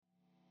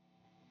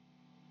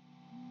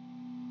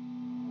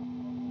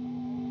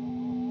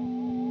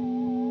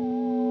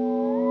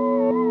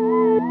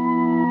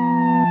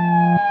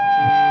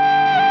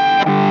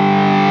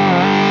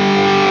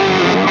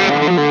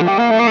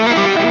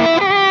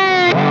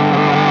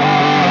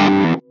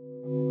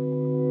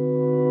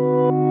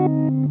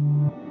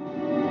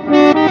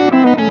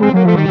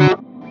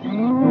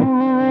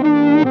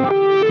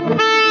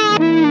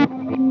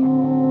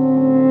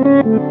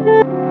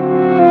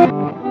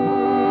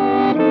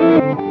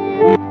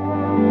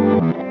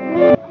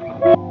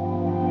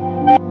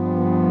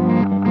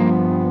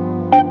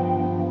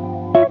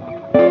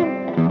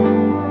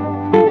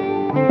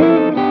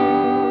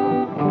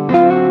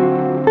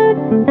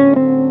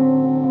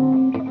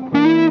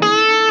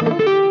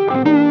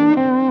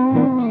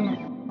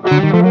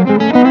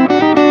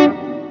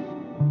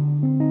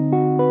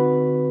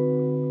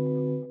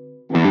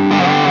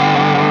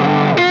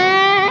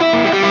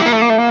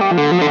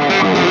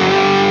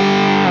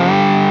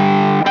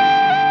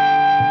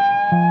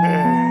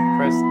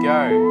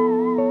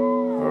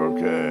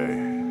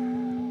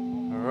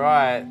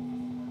Right.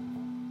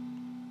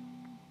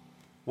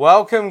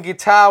 Welcome,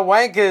 Guitar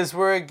Wankers.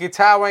 We're a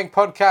Guitar Wank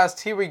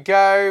podcast. Here we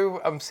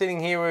go. I'm sitting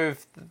here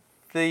with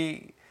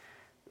the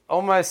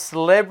almost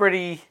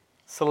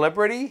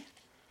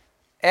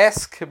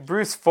celebrity-esque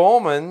Bruce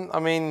Forman. I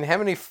mean, how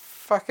many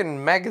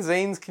fucking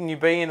magazines can you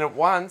be in at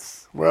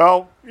once?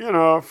 Well, you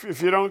know,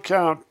 if you don't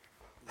count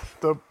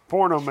the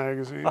porno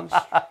magazines.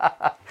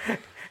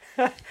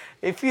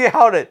 If you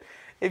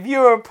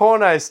were a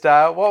porno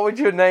star, what would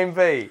your name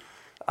be?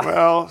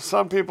 Well,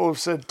 some people have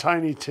said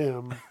Tiny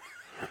Tim.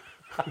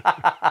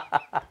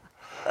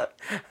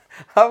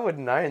 I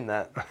wouldn't own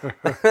that.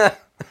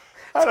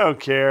 I don't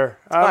care.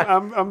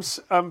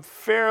 I'm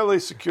fairly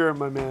secure in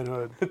my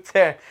manhood.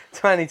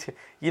 Tiny Tim.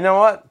 You know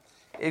what?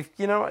 It's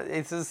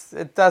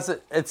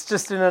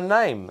just in a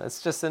name.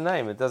 It's just a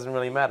name. It doesn't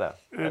really matter.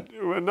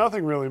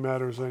 Nothing really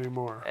matters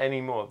anymore.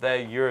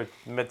 You're a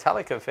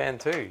Metallica fan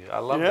too. I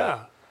love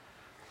that.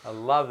 I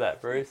love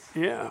that, Bruce.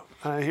 Yeah,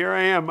 here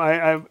I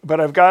am. But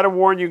I've got to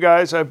warn you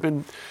guys, I've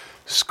been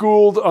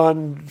schooled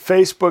on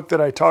Facebook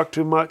that I talk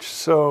too much,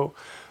 so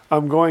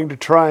I'm going to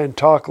try and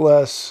talk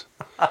less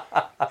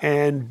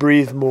and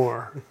breathe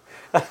more.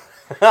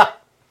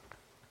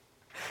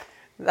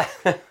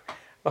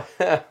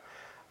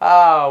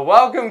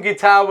 Welcome,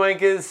 Guitar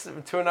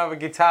Wankers, to another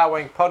Guitar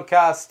Wank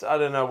podcast. I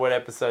don't know what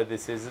episode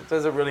this is. It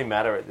doesn't really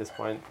matter at this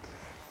point.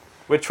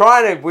 We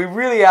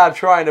really are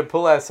trying to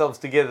pull ourselves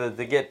together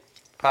to get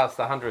past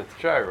the 100th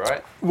show,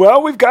 right?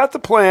 Well, we've got the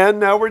plan.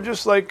 Now we're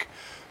just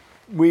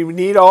we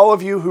need all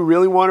of you who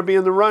really want to be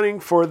in the running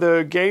for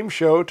the game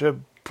show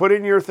to put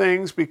in your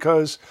things,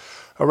 because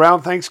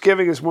around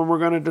Thanksgiving is when we're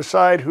going to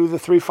decide who the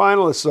 3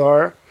 finalists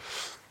are.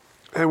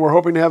 And we're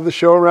hoping to have the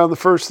show around the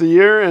first of the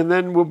year, and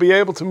then we'll be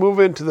able to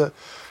move into the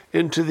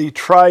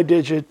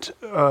tri-digit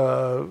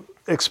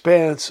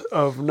expanse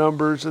of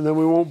numbers, and then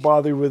we won't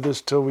bother with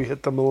this till we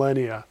hit the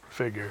millennia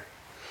figure.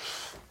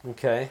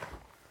 Okay.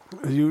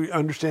 Do you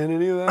understand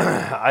any of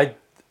that?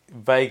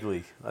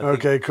 Vaguely.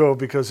 Okay, cool,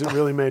 because it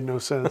really made no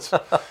sense.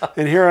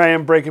 And here I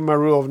am breaking my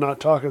rule of not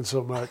talking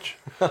so much.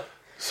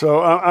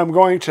 So I'm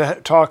going to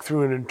talk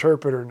through an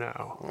interpreter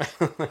now.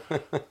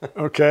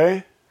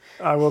 Okay?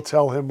 I will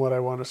tell him what I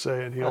want to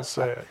say, and he'll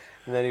say it.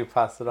 And then he'll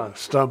pass it on.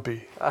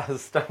 Stumpy.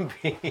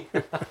 Stumpy.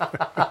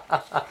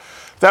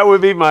 That would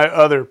be my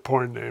other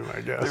porn name,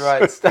 I guess.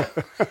 Right.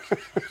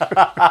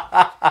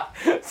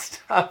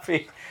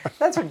 Stumpy.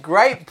 That's a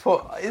great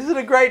porn. Is it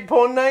a great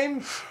porn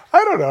name?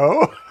 I don't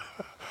know.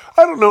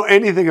 I don't know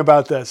anything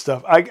about that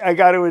stuff. I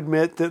got to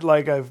admit that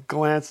I've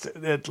glanced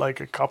at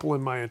a couple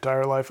in my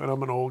entire life, and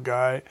I'm an old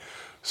guy.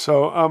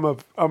 So I'm a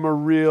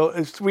real.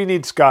 We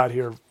need Scott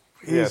here.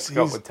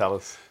 Scott would tell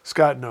us.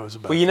 Scott knows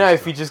about it. Well, you know,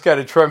 if you just go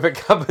to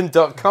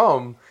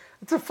TroyMcCubbin.com,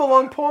 it's a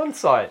full-on porn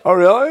site. Oh,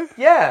 really?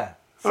 Yeah.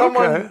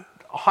 Someone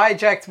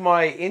hijacked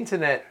my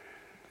internet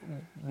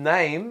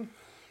name,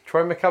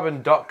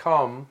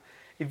 TroyMcCubbin.com.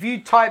 If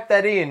you type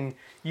that in,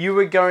 you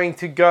are going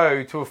to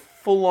go to a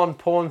full-on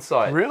porn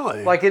site.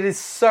 Really? It is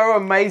so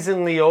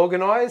amazingly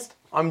organized.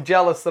 I'm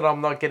jealous that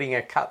I'm not getting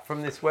a cut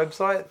from this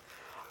website.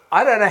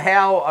 I don't know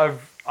how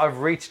I've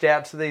reached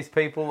out to these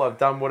people. I've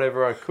done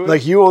whatever I could.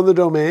 Like, you own the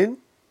domain?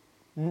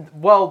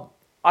 Well,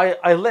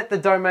 I let the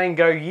domain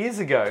go years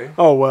ago.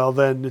 Oh, well,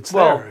 then it's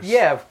theirs.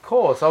 Yeah, of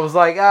course. I was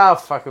like,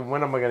 fucking,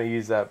 when am I going to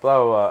use that?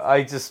 Blah, blah, blah. I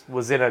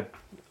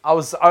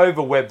was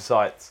over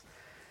websites.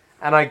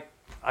 And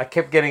I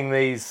kept getting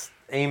these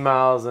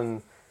emails,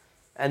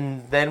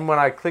 and then when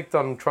I clicked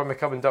on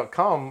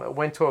TroyMcCubbin.com, it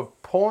went to a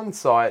porn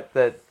site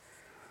that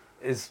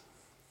is,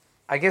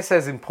 I guess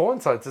as in porn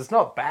sites, it's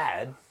not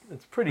bad.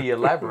 It's pretty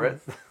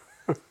elaborate.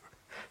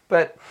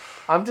 But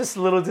I'm just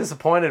a little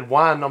disappointed.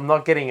 One, I'm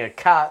not getting a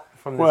cut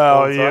from this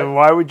porn site.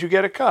 Why would you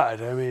get a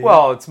cut? I mean,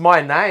 well, it's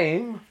my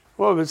name.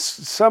 Well, but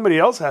somebody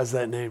else has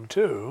that name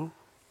too.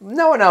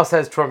 No one else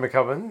has Troy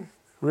McCubbin.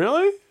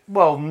 Really?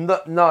 Well,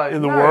 no.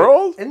 In the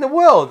world? In the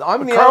world.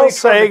 I'm the Carl only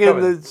Troy Sagan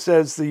McCubbin. that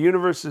says the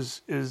universe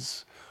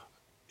is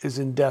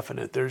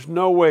indefinite. There's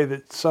no way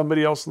that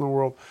somebody else in the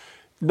world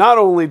not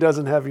only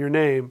doesn't have your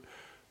name,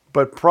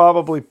 but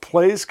probably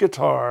plays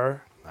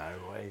guitar. No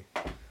way.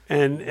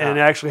 And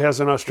actually has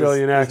an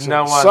Australian accent.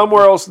 No one,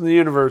 somewhere else in the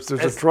universe,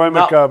 there's a Troy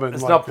McCubbin.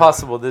 It's not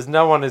possible. There's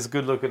no one as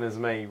good looking as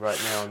me right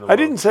now in the world. I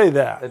didn't say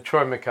that. A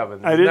Troy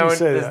McCubbin. I didn't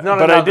say that.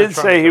 But I did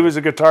say he was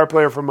a guitar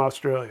player from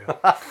Australia.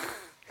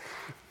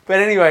 But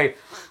anyway,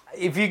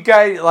 if you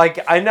go,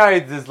 I know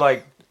there's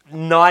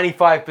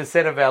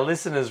 95% of our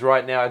listeners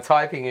right now are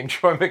typing in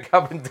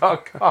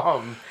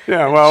TroyMcCubbin.com.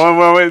 Yeah,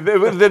 well,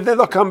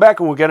 they'll come back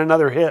and we'll get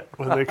another hit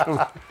when they come.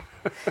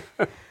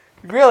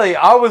 Really,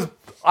 I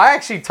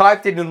actually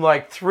typed it in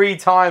 3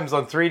 times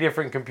on 3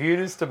 different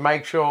computers to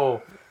make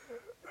sure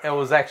it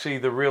was actually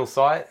the real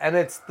site. And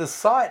the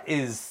site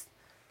is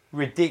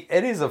ridiculous.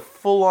 It is a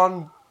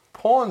full-on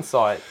porn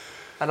site.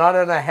 And I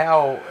don't know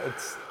how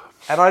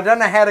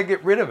to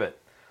get rid of it.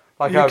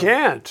 You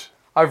can't.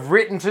 I've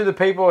written to the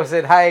people. I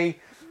said, hey,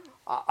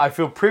 I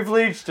feel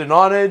privileged and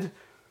honored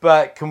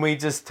but can we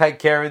just take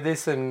care of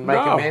this and make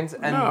No, amends?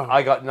 And no.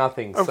 I got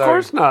nothing. Of so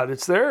course not.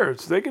 It's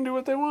theirs. They can do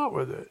what they want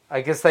with it.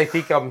 I guess they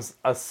think I'm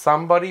a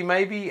somebody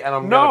maybe, and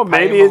I'm No, gonna pay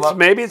maybe them a it's lot.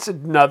 maybe it's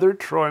another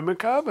Troy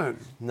McCubbin.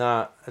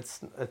 No,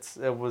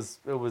 it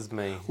was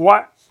me.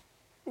 Why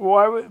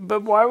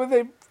would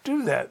they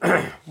do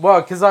that?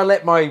 Well, because I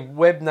let my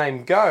web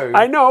name go.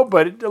 I know,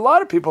 but a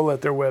lot of people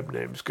let their web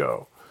names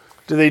go.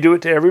 Do they do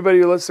it to everybody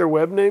who lets their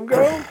web name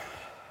go?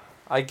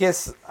 I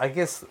guess.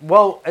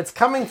 Well, it's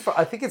coming.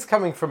 I think it's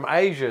coming from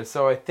Asia.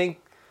 So I think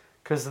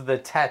because of the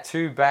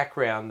tattoo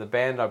background, the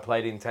band I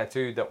played in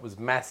Tattoo that was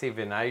massive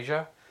in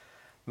Asia,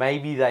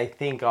 maybe they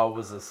think I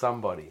was a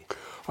somebody.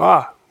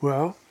 Ah,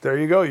 well, there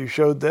you go. You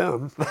showed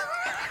them.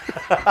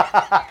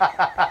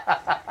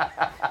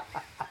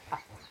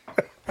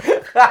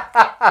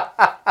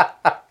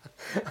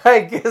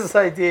 I guess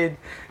I did,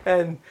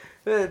 and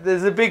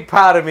there's a big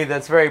part of me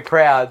that's very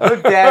proud.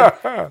 Look,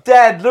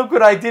 Dad, look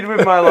what I did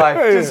with my life.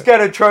 Just go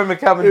to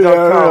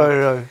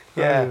troymccubbin.com.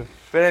 Yeah.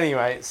 But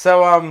anyway,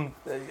 so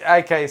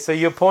okay, so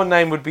your porn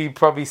name would be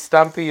probably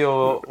Stumpy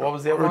or what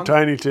was the other Or one?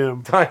 Tiny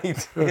Tim. Tiny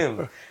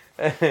Tim.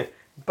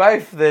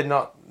 Both they're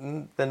not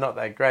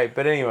that great,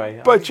 but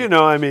anyway. But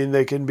I mean,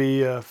 they can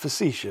be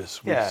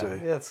facetious. We'd yeah, say.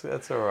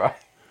 that's all right.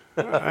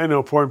 I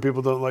know porn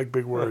people don't like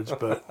big words,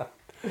 but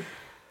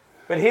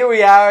But here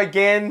we are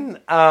again,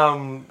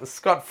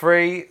 Scott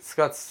free.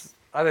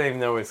 I don't even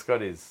know where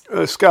Scott is.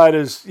 Scott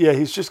is. Yeah,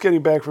 he's just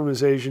getting back from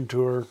his Asian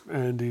tour,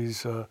 and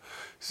he's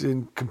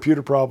in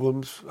computer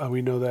problems.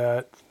 We know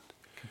that.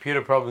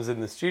 Computer problems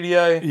in the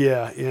studio.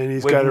 Yeah, and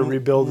he's got to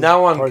rebuild.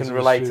 No one parts can of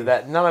relate his to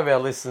studio. that. None of our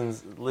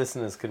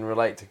listeners can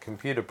relate to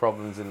computer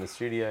problems in the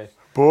studio.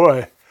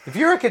 Boy, If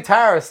you're a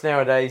guitarist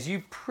nowadays,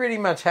 you pretty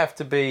much have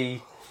to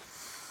be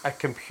a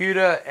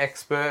computer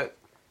expert,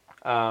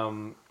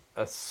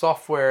 a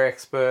software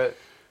expert,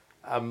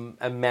 a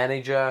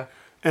manager,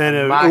 and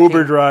an marketing-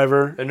 Uber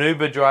driver. an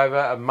Uber driver,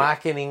 a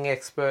marketing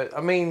expert.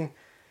 I mean,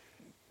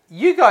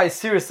 you guys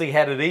seriously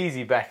had it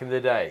easy back in the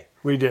day.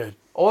 We did.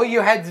 All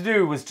you had to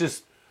do was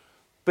just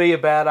be a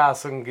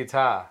badass on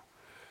guitar.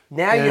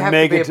 Now you And have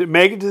make to it be to,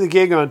 make it to the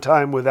gig on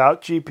time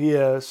without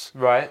GPS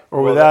right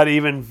or Well, without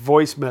even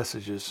voice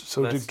messages.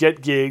 So to That's-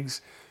 get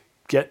gigs,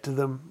 get to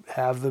them,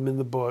 have them in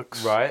the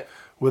books. right.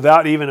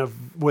 Without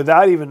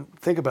even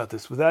think about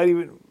this. Without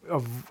even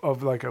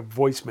of like a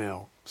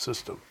voicemail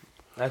system.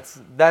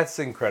 That's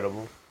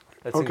incredible.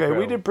 That's Okay, incredible.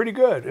 we did pretty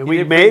good, and You we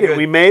did made pretty it. good.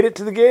 We made it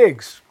to the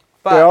gigs.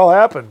 But- they all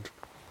happened.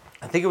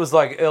 I think it was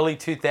like early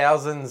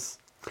 2000s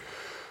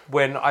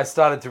when I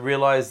started to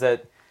realize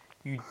that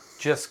you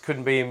just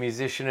couldn't be a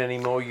musician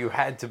anymore. You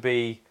had to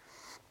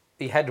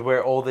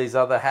wear all these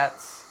other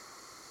hats.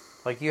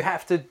 Like you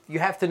have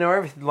to know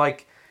everything.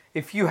 Like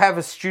if you have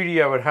a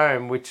studio at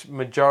home, which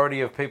majority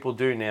of people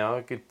do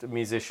now,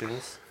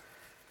 musicians,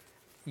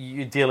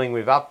 you're dealing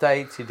with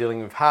updates, you're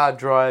dealing with hard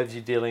drives,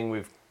 you're dealing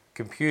with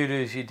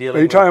computers, you're dealing Are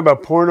you with... talking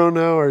about porno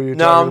now, or are you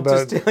No, talking I'm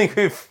about? just dealing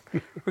with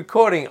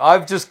recording.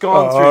 I've just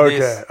gone through okay,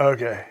 this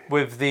okay.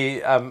 with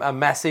the a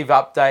massive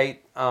update.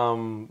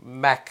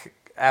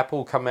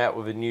 Apple come out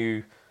with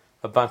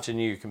a bunch of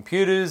new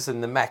computers,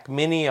 and the Mac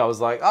Mini. I was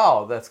like,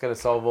 oh, that's going to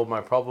solve all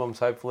my problems,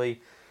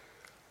 hopefully.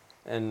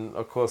 And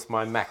of course,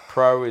 my Mac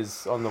Pro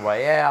is on the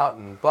way out,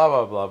 and blah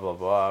blah blah blah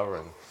blah.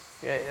 And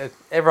yeah,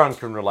 everyone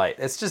can relate.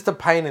 It's just a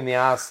pain in the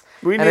ass.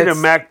 We And need a it's-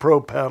 Mac Pro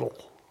pedal.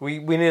 we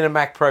need a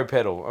Mac Pro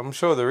pedal. I'm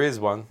sure there is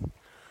one.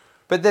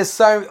 But there's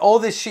all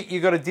this shit you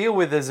got to deal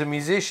with as a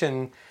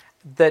musician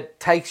that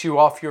takes you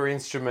off your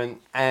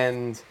instrument,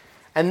 and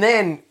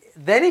then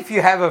if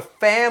you have a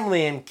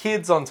family and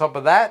kids on top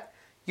of that,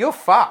 you're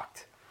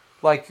fucked.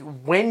 Like,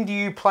 when do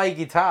you play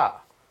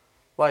guitar?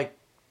 Like,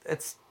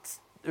 it's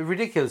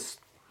ridiculous.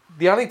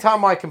 The only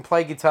time I can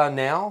play guitar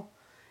now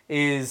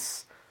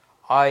is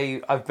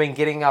I've been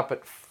getting up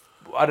at,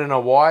 I don't know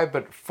why,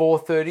 but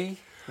 4:30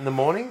 in the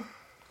morning.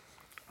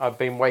 I've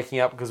been waking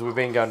up because we've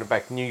been going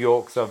back to New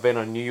York, so I've been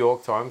on New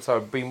York time. So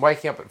I've been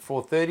waking up at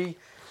 4:30.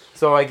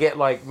 So I get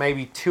like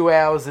maybe 2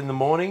 hours in the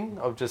morning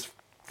of just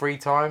free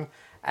time.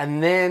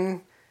 And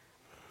then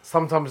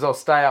sometimes I'll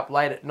stay up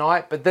late at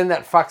night. But then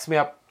that fucks me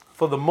up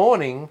for the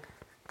morning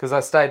because I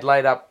stayed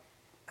late up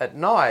at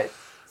night.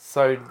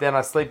 So then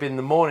I sleep in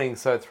the morning,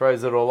 so it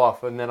throws it all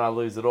off, and then I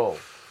lose it all.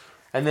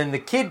 And then the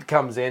kid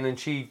comes in and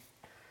she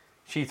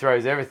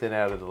throws everything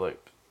out of the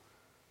loop.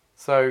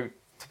 So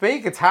to be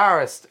a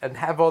guitarist and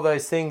have all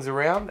those things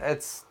around,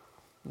 it's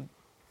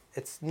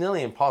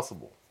nearly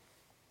impossible.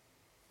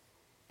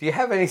 Do you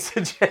have any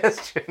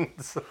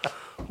suggestions?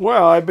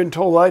 Well, I've been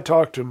told I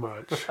talk too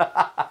much.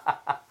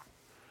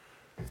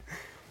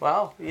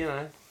 Well, you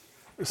know.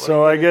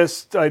 So I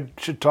guess I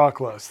should talk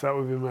less. That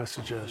would be my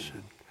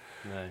suggestion.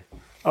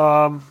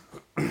 No.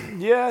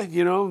 Yeah,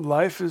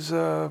 life is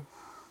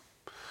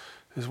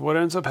what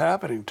ends up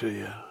happening to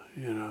you,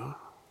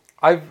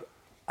 I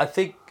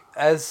think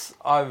as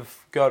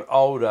I've got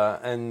older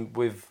and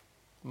with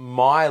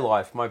my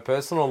life, my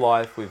personal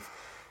life with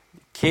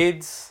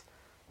kids,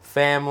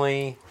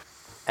 family,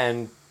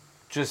 and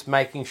just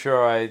making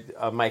sure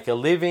I make a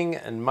living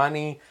and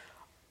money,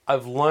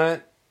 I've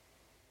learnt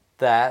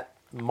that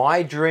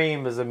my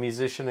dream as a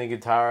musician and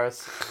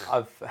guitarist,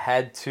 I've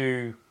had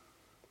to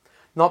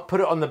not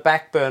put it on the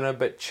back burner,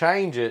 but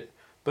change it,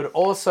 but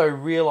also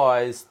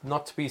realize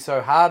not to be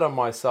so hard on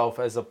myself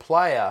as a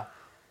player,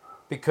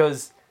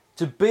 because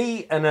to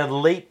be an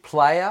elite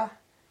player,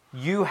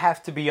 you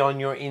have to be on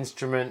your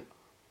instrument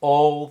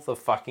all the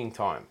fucking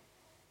time,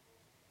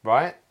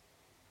 right?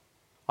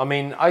 I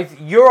mean,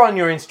 you're on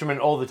your instrument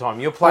all the time.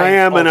 You're playing. I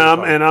am, and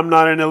I'm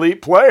not an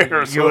elite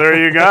player. So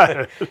there you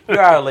go.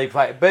 You're an elite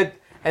player,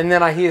 and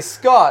then I hear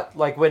Scott,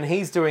 like when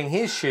he's doing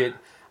his shit.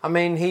 I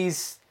mean,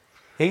 he's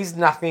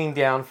knuckling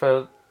down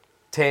for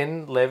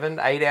 10, 11,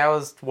 8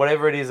 hours,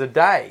 whatever it is a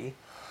day,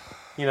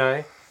 you know.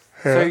 Yeah.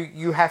 So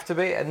you have to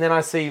be. And then I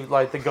see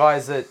like the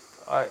guys that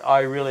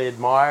I really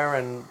admire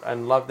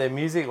and love their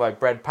music, like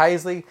Brad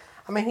Paisley.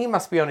 I mean, he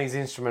must be on his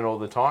instrument all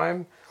the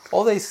time.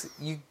 All these,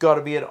 you got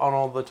to be on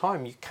all the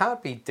time. You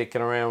can't be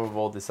dicking around with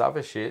all this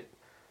other shit.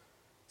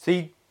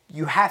 So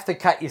you have to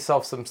cut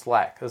yourself some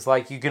slack. It's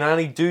like you can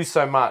only do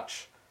so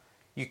much.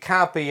 You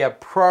can't be a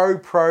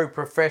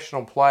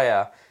professional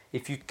player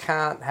if you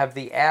can't have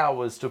the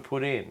hours to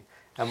put in.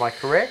 Am I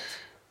correct?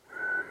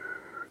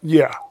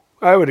 Yeah,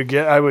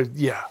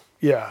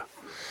 yeah.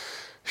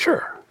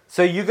 Sure.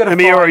 So you got to. I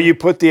mean, or you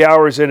put the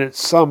hours in at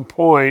some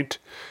point,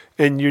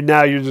 and you're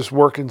just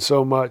working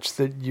so much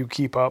that you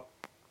keep up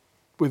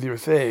with your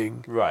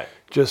thing, right?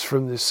 Just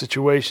from the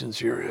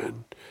situations you're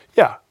in.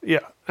 Yeah.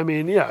 I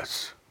mean,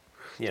 yes.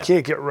 Yeah. You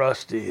can't get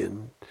rusty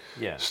and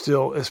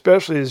still,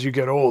 especially as you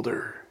get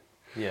older.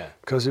 Yeah.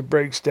 Because it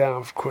breaks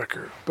down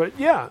quicker. But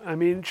yeah, I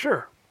mean,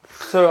 sure.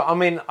 So I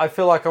mean, I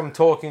feel like I'm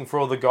talking for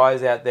all the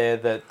guys out there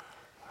that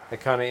are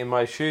kind of in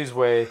my shoes,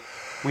 where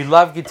we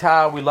love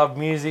guitar, we love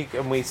music,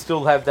 and we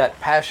still have that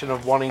passion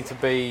of wanting to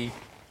be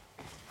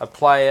a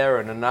player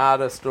and an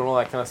artist and all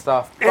that kind of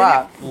stuff.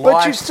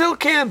 But you still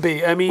can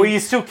be. I mean, well, you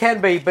still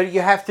can be, but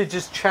you have to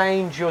just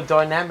change your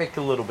dynamic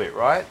a little bit,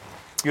 right?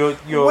 Your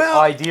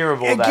idea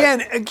of all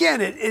that.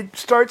 Again, it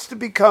starts to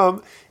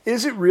become: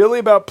 is it really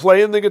about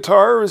playing the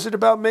guitar, or is it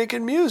about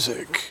making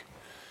music?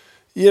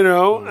 You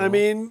know, I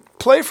mean,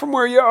 play from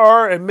where you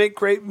are and make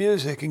great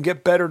music and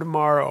get better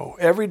tomorrow.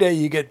 Every day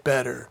you get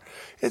better.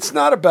 It's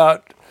not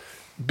about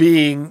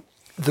being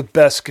the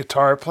best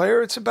guitar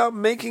player. It's about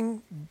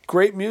making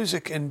great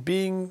music and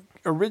being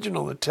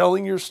original and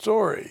telling your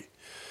story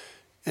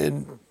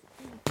and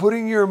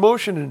putting your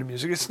emotion into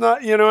music. It's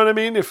not, you know what I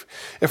mean? If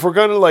we're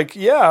going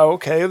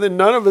to then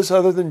none of us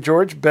other than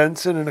George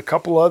Benson and a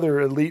couple other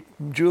elite,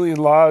 Julian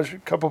Lage, a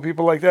couple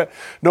people like that,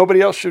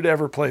 nobody else should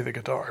ever play the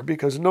guitar,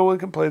 because no one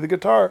can play the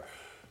guitar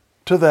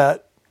to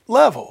that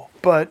level.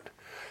 But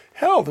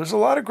hell, there's a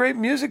lot of great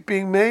music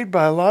being made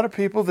by a lot of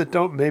people that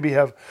don't maybe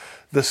have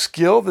the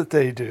skill that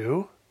they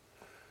do,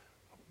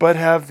 but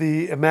have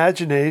the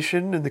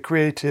imagination and the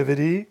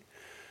creativity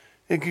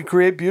and can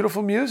create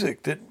beautiful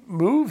music that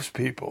moves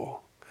people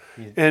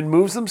and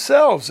moves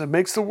themselves and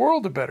makes the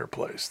world a better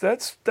place.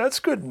 That's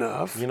good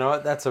enough. You know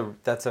what? That's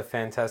a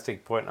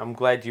fantastic point. I'm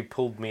glad you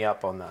pulled me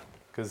up on that,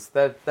 because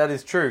that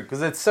is true.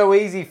 Because it's so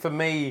easy for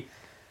me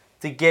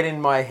to get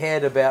in my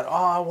head about,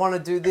 I want to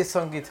do this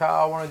on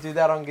guitar, I want to do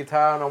that on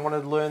guitar, and I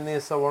want to learn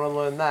this, I want to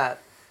learn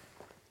that.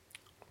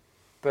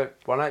 But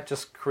why not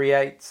just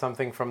create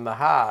something from the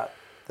heart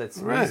that's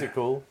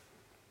musical?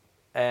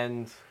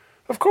 And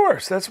of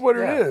course, that's what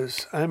it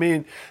is. I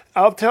mean,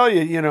 I'll tell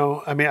you, you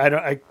know, I mean,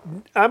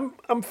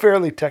 I'm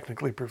fairly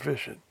technically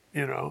proficient,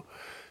 you know,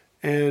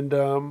 and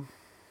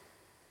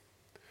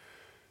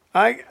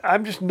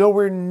I'm just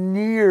nowhere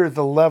near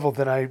the level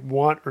that I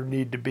want or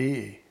need to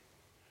be.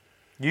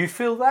 You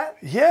feel that?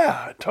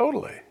 Yeah,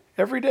 totally.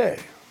 Every day.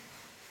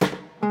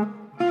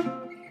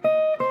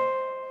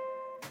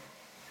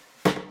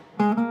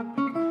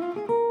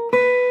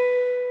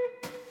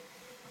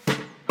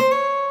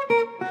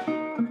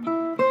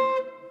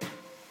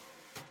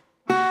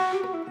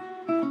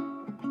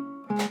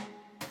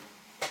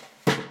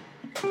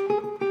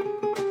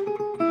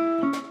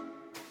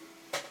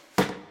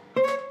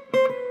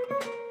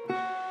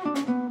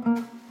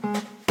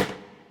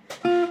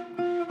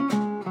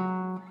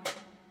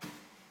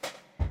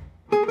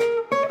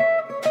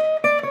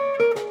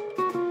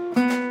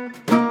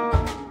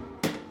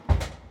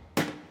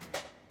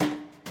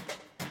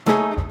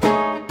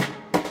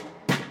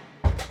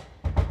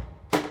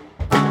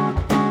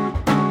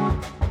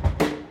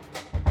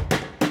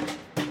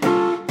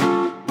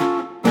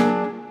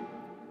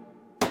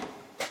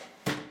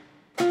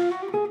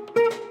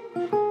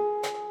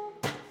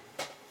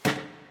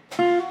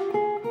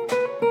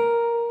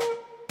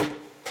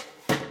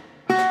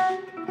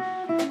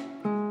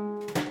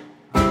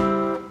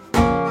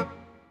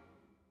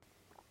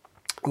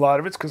 A lot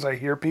of it's because I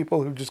hear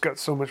people who've just got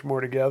so much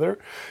more together.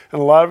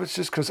 And a lot of it's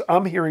just because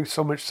I'm hearing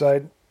so much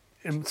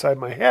inside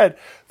my head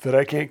that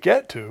I can't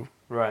get to.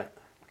 Right.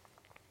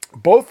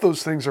 Both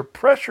those things are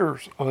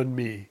pressures on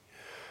me.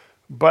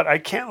 But I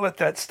can't let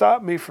that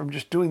stop me from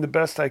just doing the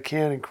best I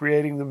can and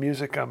creating the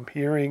music I'm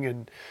hearing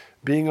and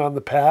being on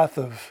the path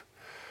of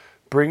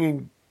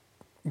bringing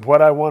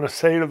what I want to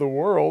say to the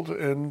world.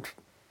 And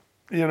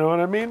you know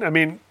what I mean? I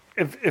mean,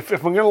 if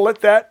I'm going to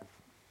let that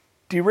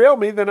derail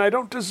me, then I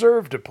don't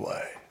deserve to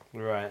play.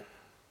 Right.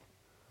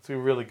 That's a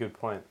really good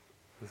point.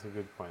 That's a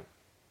good point.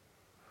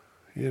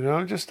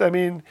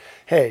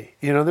 Hey,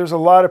 there's a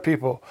lot of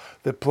people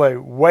that play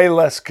way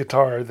less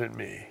guitar than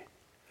me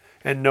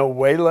and know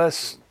way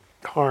less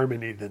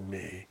harmony than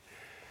me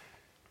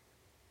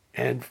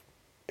and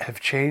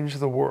have changed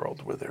the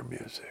world with their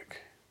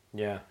music.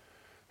 Yeah.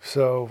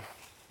 So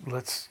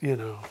let's,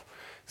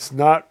 it's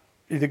not,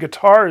 the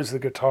guitar is the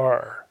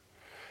guitar.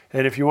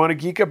 And if you want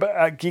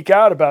to geek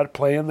out about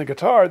playing the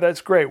guitar,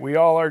 that's great. We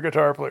all are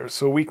guitar players,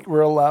 so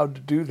we're allowed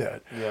to do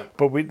that. Yeah.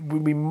 But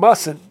we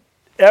mustn't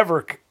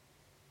ever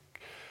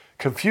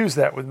confuse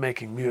that with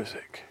making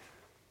music,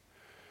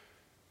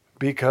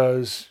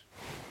 because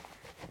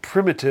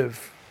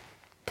primitive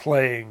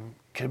playing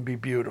can be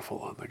beautiful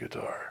on the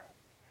guitar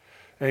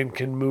and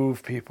can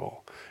move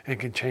people and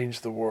can change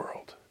the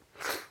world.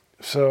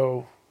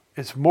 So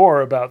it's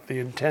more about the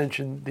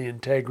intention, the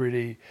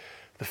integrity,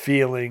 the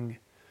feeling,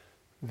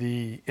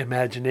 the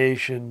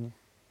imagination,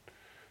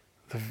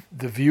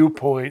 the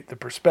viewpoint, the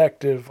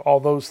perspective, all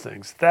those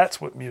things.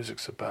 That's what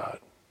music's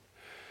about.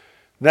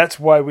 That's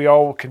why we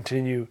all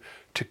continue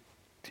to,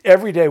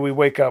 every day we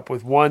wake up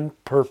with one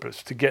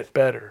purpose, to get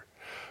better.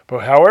 But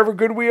however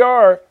good we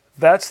are,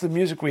 that's the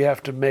music we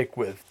have to make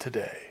with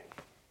today.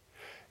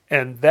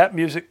 And that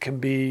music can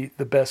be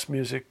the best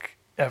music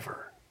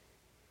ever.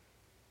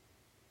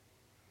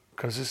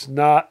 Because it's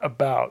not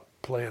about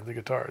playing the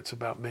guitar, it's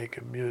about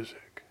making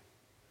music.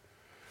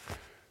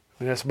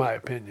 That's my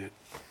opinion.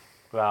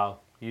 Wow,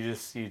 you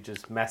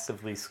just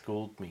massively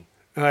schooled me.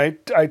 I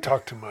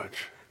talk too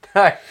much.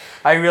 I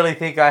really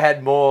think I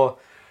had more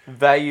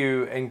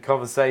value in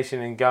conversation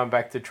in going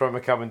back to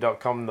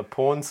TroyMcCubbin.com and the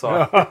porn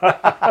site.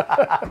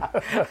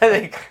 I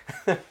think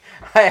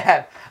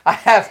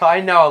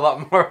I know a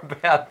lot more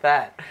about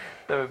that.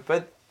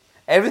 But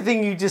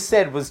everything you just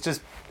said was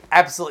just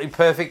absolutely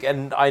perfect,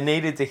 and I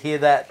needed to hear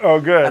that. Oh,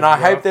 good. And I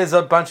hope there's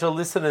a bunch of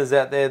listeners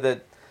out there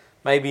that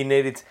maybe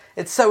needed.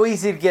 It's so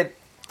easy to get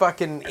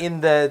fucking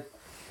in the.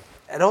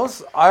 And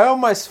also, I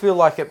almost feel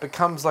like it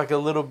becomes like a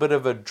little bit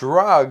of a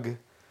drug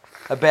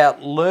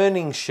about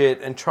learning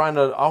shit and trying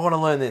to. I want to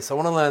learn this. I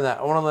want to learn that.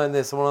 I want to learn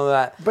this. I want to learn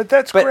that. But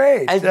that's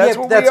great. And that's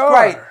what we are.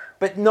 Great.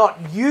 But not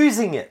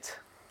using it,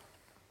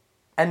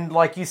 and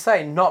like you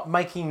say, not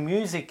making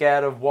music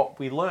out of what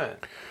we learn.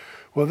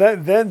 Well,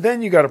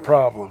 then you got a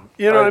problem.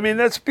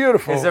 That's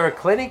beautiful. Is there a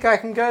clinic I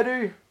can go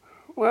to?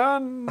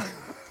 Well,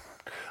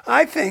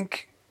 I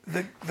think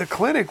the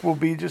clinic will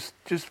be just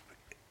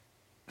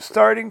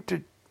starting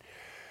to.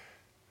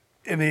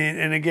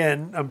 And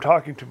again, I'm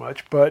talking too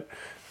much, but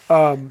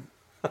who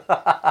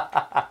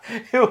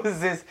was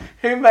this?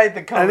 Who made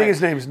the comment? I think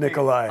his name is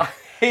Nikolai.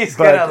 He's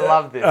gonna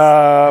love this.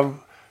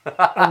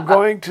 I'm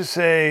going to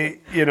say,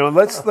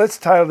 let's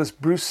title this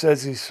 "Bruce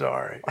Says He's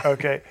Sorry."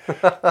 Okay.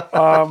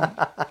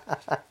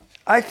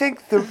 I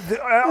think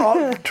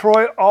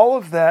Troy, all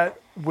of that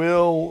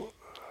will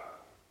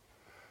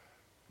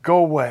go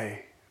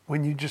away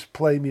when you just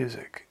play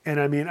music. And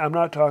I'm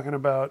not talking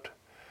about.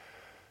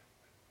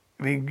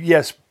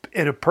 Yes,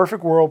 in a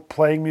perfect world,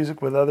 playing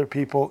music with other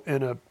people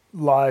in a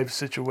live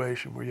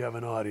situation where you have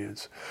an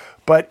audience.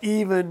 But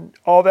even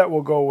all that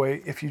will go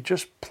away if you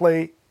just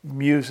play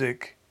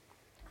music,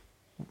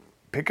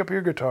 pick up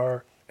your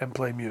guitar and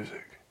play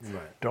music.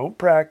 Right. Don't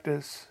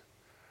practice.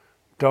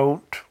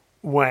 Don't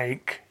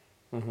wank.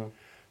 Mm-hmm.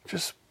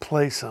 Just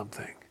play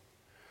something.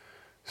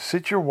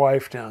 Sit your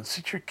wife down,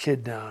 sit your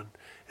kid down,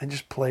 and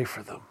just play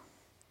for them.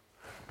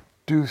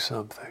 Do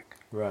something.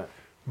 Right.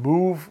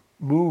 Move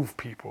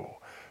people.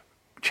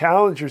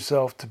 Challenge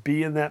yourself to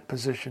be in that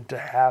position to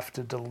have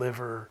to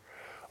deliver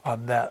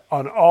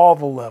on all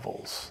the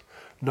levels,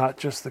 not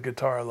just the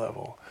guitar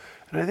level.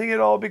 And I think it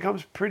all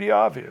becomes pretty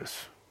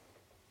obvious.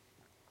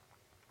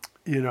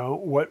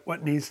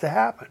 What needs to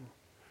happen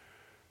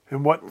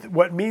and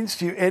what means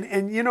to you.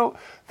 And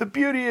the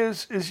beauty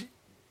is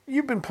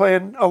you've been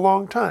playing a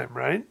long time,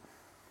 right?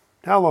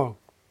 How long?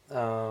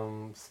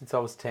 Since I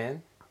was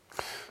 10.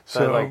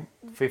 So like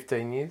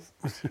 15 years.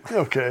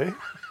 Okay.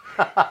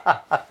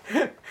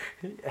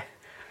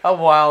 A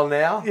while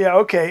now. Yeah,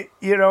 okay.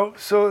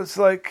 So it's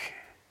like,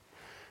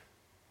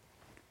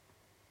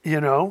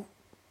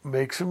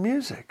 make some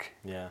music.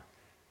 Yeah.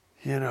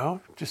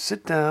 Just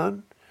sit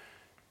down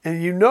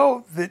and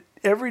that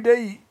every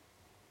day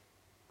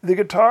the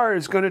guitar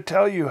is going to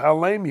tell you how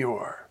lame you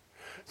are.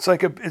 It's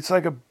like a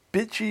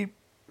bitchy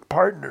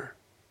partner.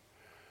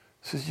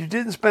 It says, you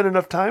didn't spend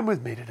enough time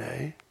with me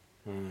today,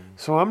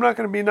 so I'm not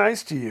going to be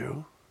nice to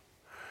you.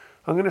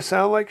 I'm going to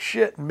sound like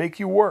shit and make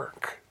you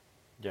work.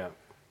 Yeah.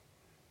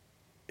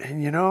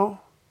 And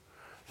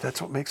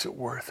that's what makes it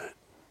worth it.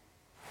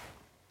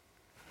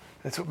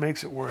 That's what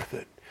makes it worth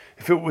it.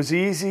 If it was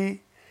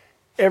easy,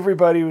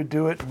 everybody would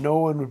do it. No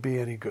one would be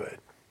any good.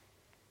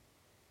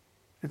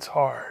 It's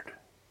hard.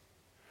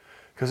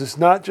 Because it's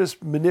not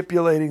just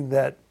manipulating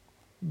that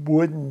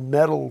wooden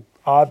metal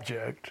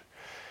object.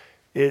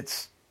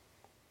 It's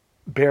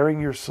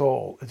bearing your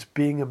soul. It's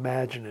being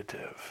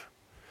imaginative.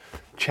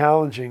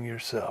 challenging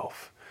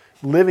yourself,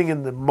 living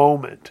in the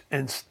moment,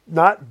 and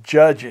not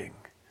judging,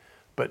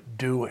 but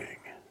doing.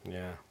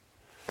 Yeah.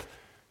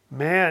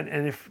 Man,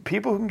 and if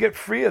people who can get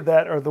free of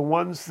that are the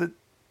ones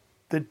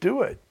that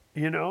do it,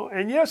 you know?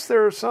 And yes,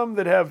 there are some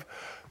that have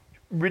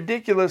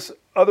ridiculous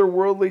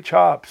otherworldly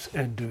chops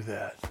and do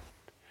that.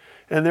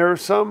 And there are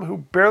some who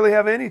barely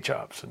have any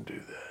chops and do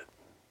that.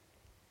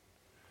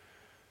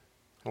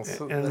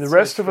 And the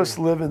rest of us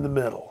live in the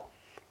middle.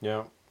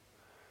 Yeah.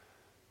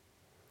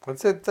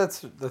 That's it. I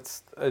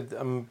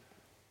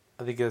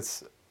think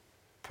it's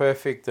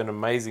perfect and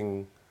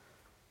amazing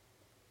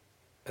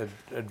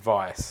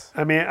advice.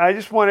 I mean, I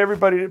just want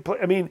everybody to play.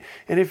 I mean,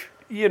 and if,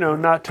 you know,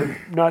 not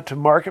to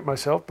market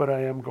myself, but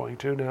I am going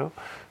to now.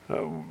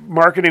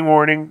 Marketing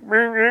warning.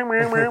 Danger,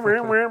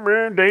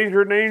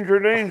 danger,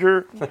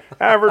 danger.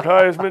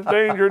 Advertisement.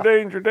 Danger,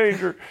 danger,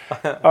 danger.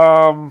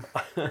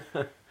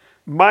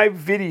 My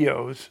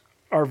videos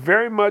are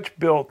very much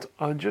built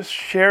on just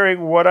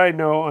sharing what I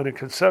know on a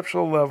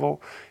conceptual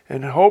level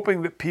and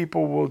hoping that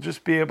people will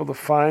just be able to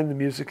find the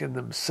music in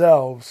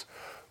themselves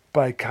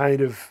by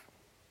kind of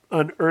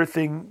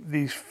unearthing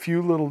these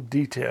few little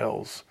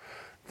details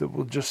that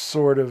will just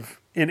sort of,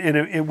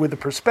 with a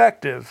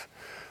perspective,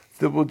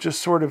 that will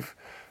just sort of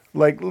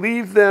like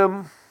leave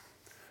them.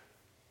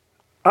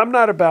 I'm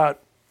not about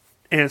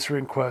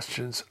answering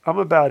questions. I'm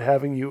about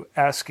having you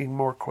asking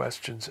more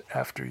questions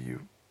after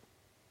you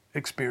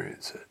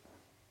experience it.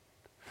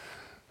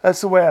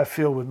 That's the way I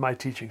feel with my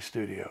teaching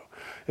studio.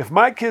 If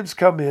my kids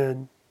come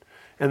in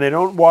and they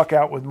don't walk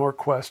out with more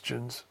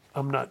questions,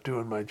 I'm not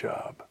doing my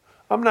job.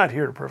 I'm not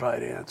here to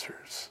provide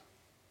answers.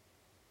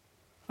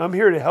 I'm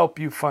here to help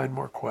you find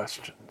more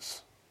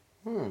questions.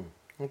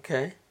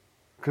 Okay.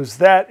 Because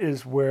that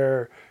is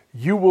where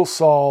you will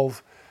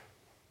solve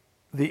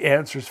the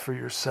answers for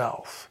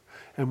yourself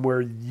and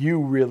where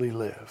you really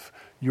live.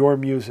 Your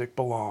music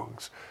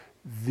belongs.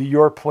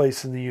 Your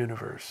place in the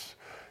universe.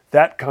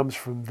 That comes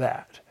from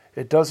that.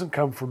 It doesn't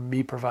come from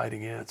me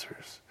providing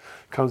answers.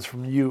 It comes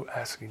from you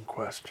asking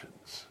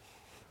questions.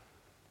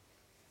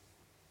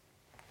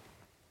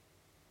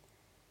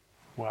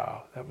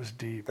 Wow, that was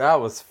deep. That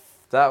was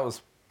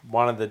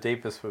one of the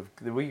deepest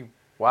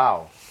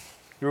wow.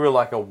 You were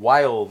like a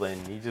whale then.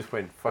 You just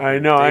went fucking I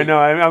know. deep.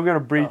 I'm going to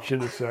breach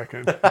in a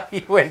second.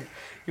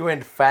 you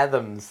went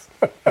fathoms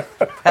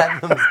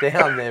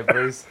down there,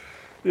 Bruce.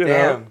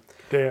 Damn.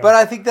 But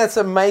I think that's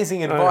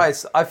amazing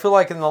advice. I feel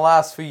like in the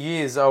last few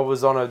years, I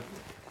was on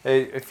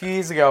a few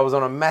years ago, I was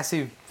on a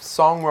massive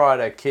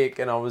songwriter kick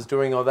and I was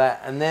doing all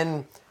that. And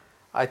then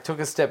I took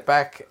a step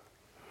back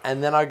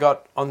and then I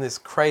got on this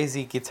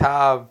crazy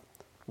guitar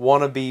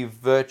wannabe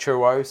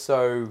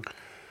virtuoso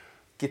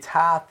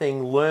guitar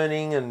thing,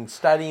 learning and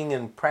studying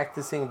and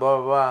practicing, blah,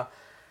 blah, blah.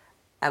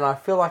 And I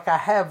feel like I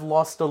have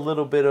lost a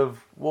little bit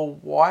of, well,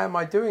 why am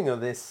I doing all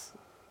this?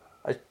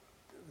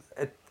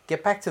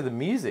 Get back to the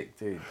music,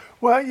 dude.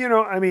 Well, you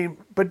know, I mean,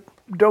 but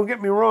don't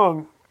get me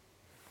wrong.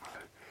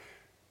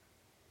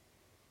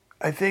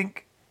 I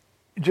think,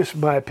 just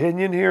my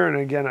opinion here, and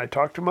again, I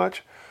talk too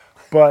much,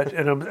 but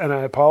and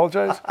I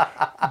apologize,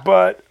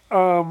 but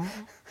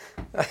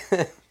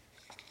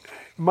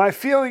my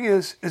feeling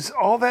is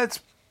all that's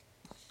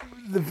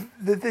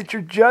that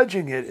you're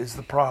judging it is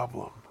the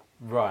problem.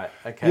 Right.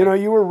 Okay. You know,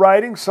 you were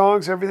writing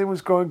songs, everything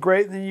was going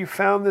great, and then you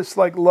found this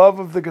like love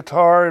of the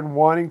guitar and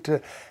wanting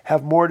to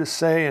have more to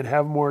say and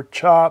have more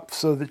chop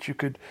so that you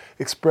could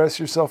express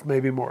yourself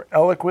maybe more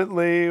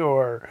eloquently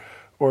or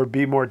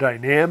be more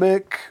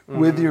dynamic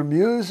with your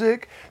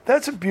music.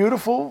 That's a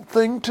beautiful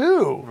thing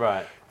too.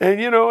 Right. And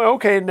you know,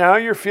 okay, now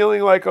you're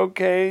feeling like,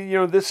 okay, you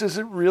know, this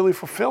isn't really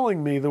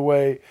fulfilling me the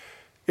way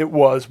it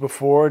was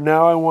before.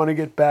 Now I want to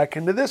get back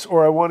into this,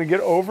 or I want to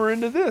get over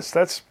into this.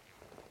 That's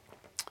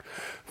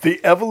the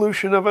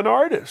evolution of an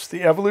artist,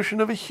 the evolution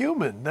of a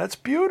human. That's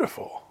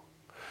beautiful.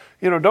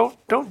 You know,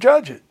 don't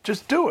judge it.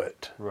 Just do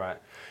it. Right.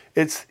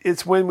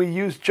 It's when we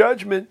use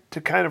judgment to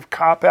kind of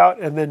cop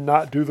out and then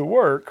not do the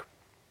work,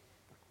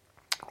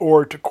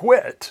 or to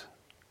quit,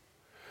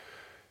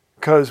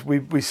 because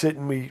we sit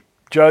and we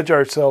judge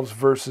ourselves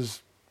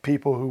versus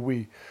people who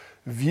we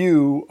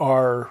view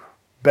are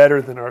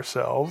better than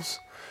ourselves.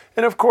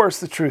 And of course,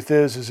 the truth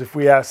is if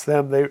we ask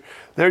them, they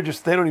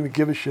don't even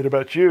give a shit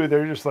about you.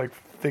 They're just like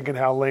thinking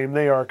how lame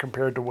they are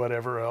compared to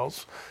whatever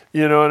else.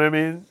 You know what I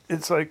mean?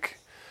 It's like,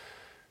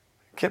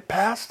 get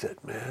past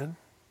it, man.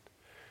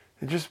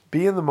 And just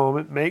be in the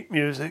moment, make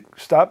music,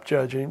 stop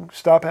judging,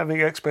 stop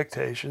having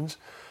expectations.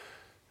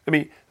 I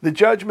mean, the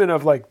judgment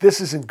of like, this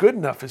isn't good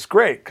enough is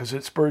great because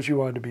it spurs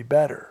you on to be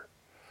better.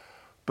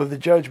 But the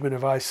judgment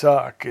of I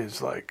suck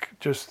is like,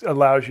 just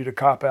allows you to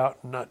cop out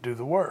and not do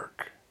the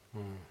work.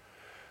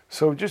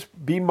 So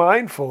just be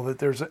mindful that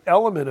there's an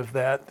element of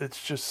that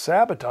that's just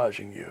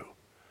sabotaging you.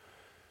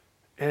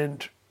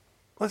 And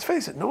let's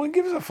face it, no one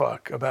gives a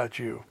fuck about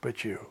you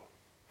but you.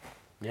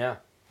 Yeah.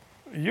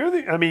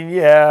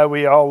 Yeah,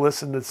 we all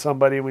listen to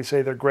somebody and we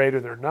say they're great or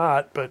they're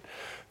not, but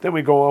then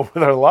we go on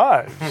with our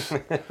lives.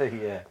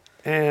 Yeah.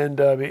 And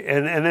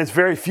there's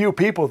very few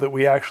people that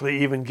we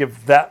actually even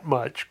give that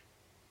much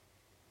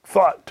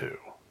thought to.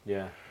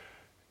 Yeah.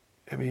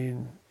 I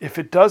mean, if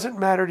it doesn't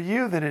matter to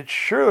you, then it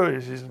sure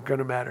isn't going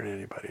to matter to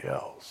anybody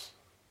else.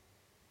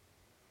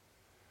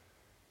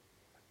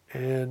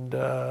 And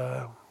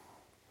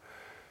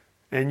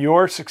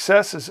your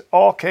successes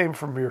all came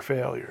from your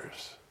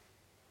failures.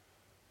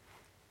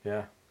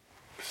 Yeah.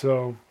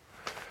 So,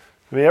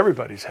 I mean,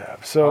 everybody's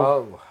have. So,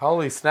 Oh,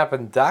 holy snap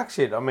and duck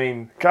shit. I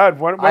mean, God,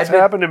 what's did-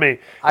 happened to me?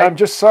 I'm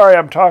just sorry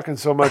I'm talking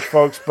so much,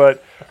 folks,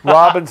 but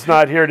Robin's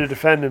not here to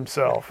defend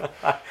himself.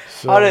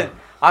 So,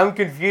 I'm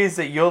confused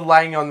that you're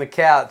laying on the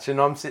couch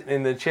and I'm sitting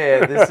in the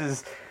chair.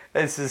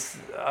 This is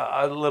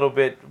a little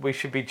bit. We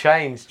should be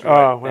changed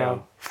right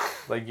now.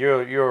 Like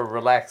you're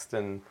relaxed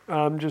and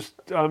I want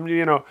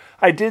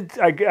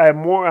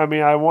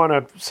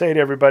to say to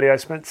everybody, I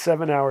spent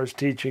 7 hours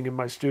teaching in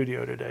my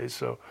studio today,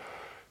 so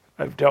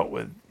I've dealt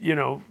with,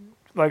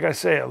 like I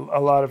say, a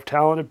lot of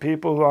talented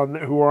people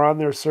who are on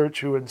their search,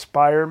 who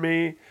inspire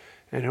me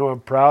and who I'm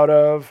proud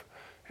of,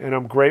 and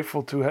I'm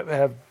grateful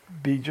to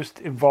be just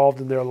involved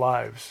in their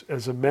lives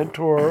as a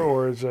mentor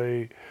or as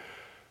a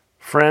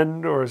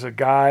friend or as a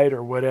guide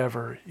or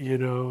whatever,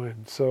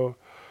 and so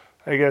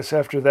I guess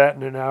after that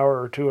and an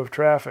hour or two of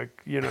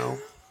traffic,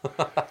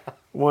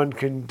 one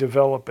can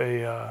develop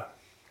a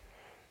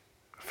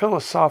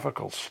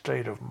philosophical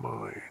state of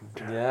mind.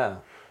 yeah.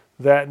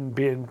 That and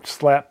being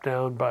slapped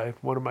down by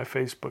one of my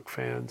Facebook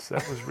fans,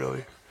 that was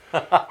really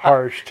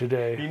harsh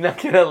today. You're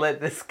not gonna let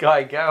this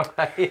guy go.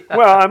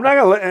 Well, I'm not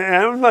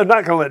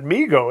gonna let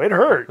me go. It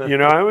hurt,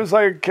 I was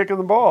like kicking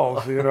the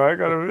balls, I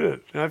got to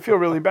admit. And I feel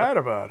really bad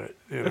about it,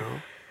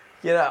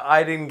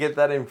 I didn't get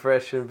that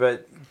impression,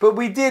 but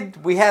we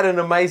did. We had an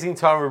amazing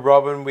time with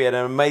Robin. We had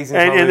an amazing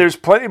time. And there's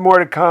plenty more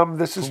to come.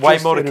 This is way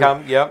just, more to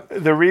come. Yep.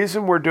 The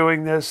reason we're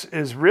doing this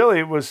is really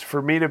it was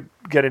for me to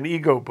get an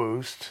ego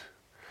boost,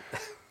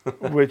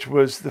 which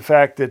was the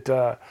fact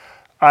that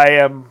I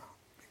am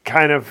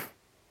kind of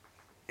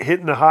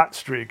hitting the hot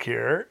streak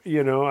here.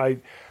 I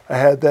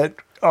had that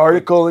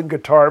article in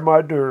Guitar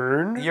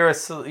Modern. You're a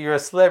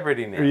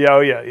celebrity now.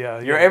 Yeah.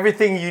 You're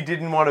everything you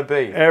didn't want to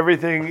be.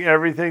 Everything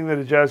that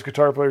a jazz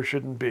guitar player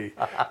shouldn't be.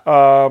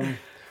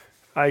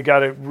 I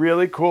got a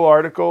really cool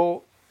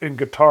article in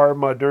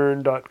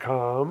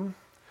guitarmodern.com,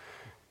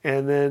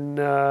 and then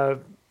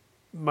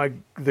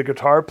the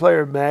Guitar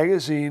Player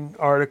magazine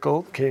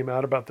article came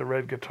out about the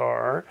red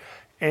guitar,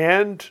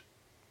 and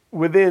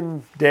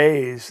within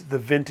days, the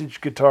vintage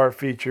guitar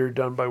feature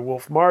done by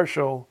Wolf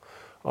Marshall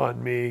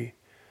on me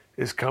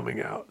is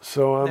coming out.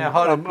 So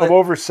I'm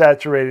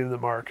oversaturating the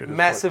market.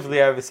 Massively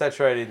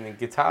oversaturated in the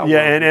guitar.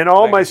 Yeah, world and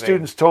all my magazine.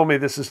 students told me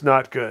this is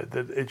not good,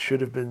 that it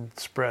should have been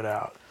spread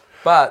out.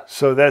 But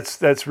So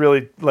that's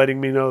really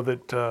letting me know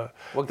that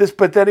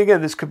But then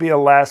again, this could be a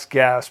last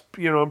gasp.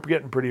 I'm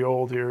getting pretty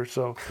old here,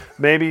 so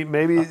maybe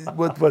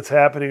what's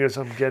happening is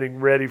I'm getting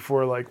ready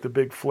for like the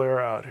big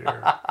flare out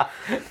here.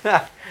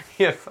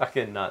 you're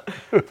fucking nut.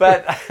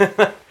 But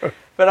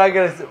I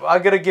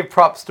gotta give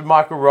props to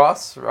Michael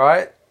Ross,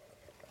 right?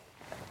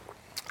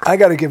 I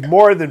got to give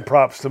more than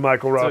props to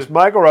Michael Ross.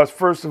 Michael Ross,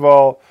 first of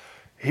all,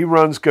 he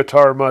runs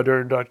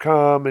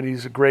GuitarModern.com, and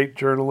he's a great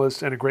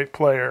journalist and a great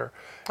player.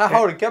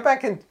 Hold it. Go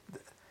back and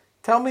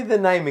tell me the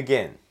name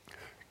again.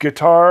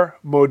 Guitar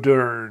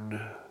Modern.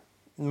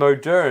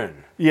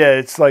 Modern. Yeah,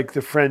 it's like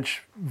the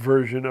French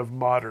version of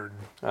modern.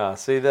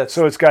 See, that's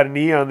So it's got an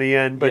E on the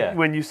end, but Yeah.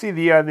 when you see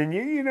the E on the end,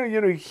 you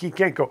know, he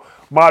can't go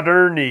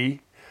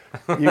modern-y.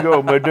 You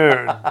go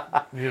modern,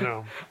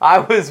 I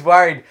was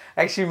worried.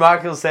 Actually,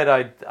 Michael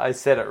said I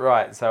said it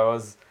right, so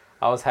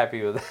I was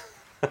happy with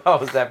I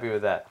was happy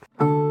with that.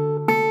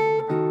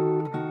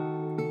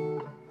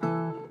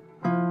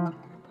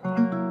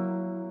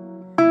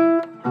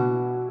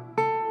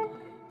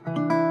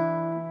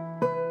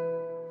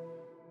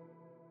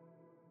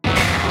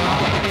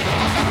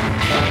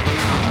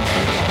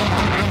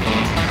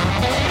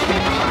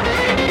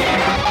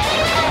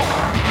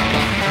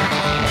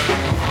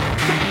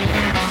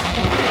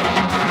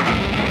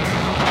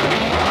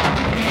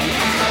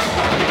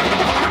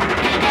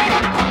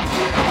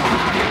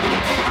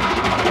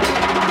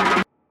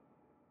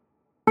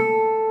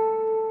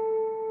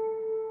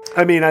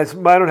 I mean, I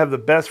don't have the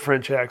best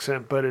French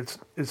accent, but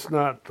it's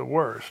not the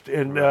worst.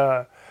 And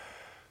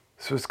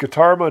so it's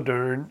Guitar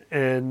Modern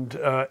and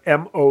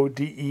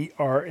MODERNE.com.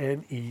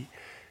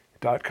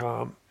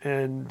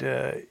 And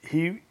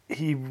he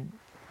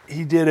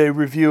did a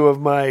review of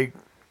my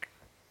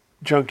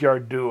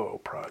Junkyard Duo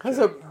project.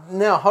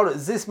 Now, hold it.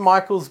 Is this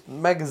Michael's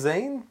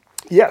magazine?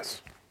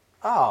 Yes.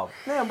 Oh,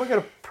 man, we're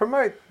going to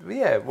promote.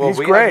 Yeah, well, He's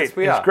great. Yes,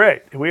 we He's are.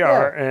 great. We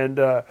are.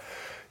 And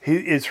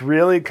it's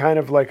really kind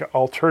of like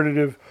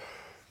alternative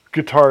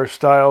guitar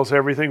styles,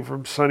 everything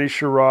from Sonny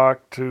Chirac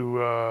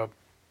to,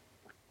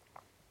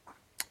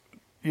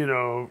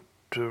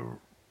 to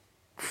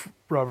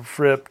Robert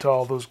Fripp, to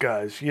all those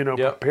guys,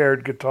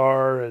 prepared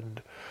guitar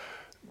and,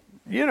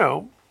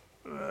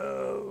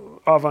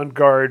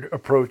 avant-garde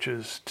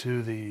approaches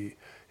to the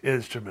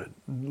instrument,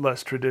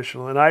 less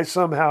traditional. And I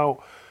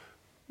somehow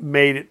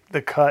made it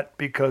the cut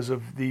because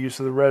of the use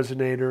of the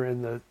resonator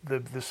and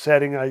the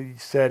setting I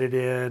set it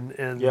in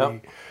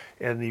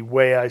and the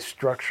way I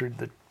structured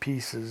the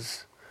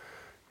pieces.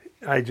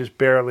 I just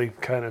barely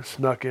kind of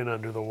snuck in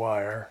under the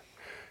wire.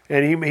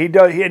 And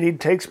he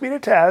takes me to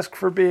task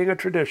for being a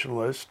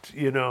traditionalist,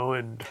 you know,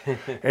 and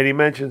and he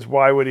mentions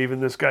why would even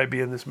this guy be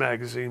in this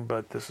magazine,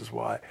 but this is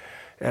why.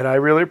 And I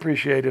really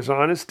appreciate his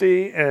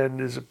honesty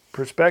and his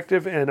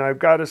perspective. And I've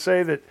got to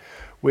say that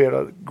we had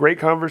a great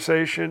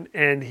conversation.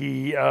 And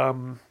he,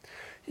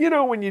 you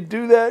know, when you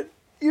do that,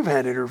 you've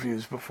had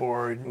interviews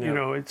before. And, you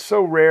know, it's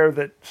so rare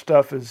that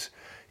stuff is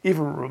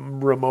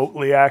even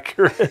remotely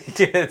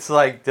accurate. It's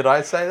like, did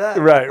I say that?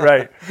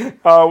 Right.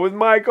 With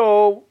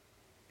Michael,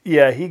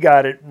 yeah, he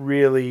got it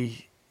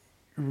really,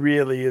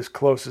 really as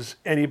close as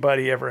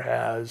anybody ever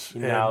has. He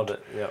nailed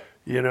it, yep.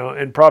 You know,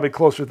 and probably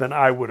closer than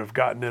I would have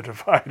gotten it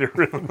if I'd have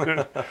written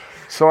it.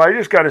 So I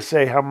just got to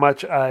say how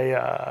much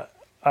I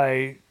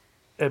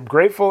am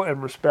grateful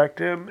and respect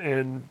him,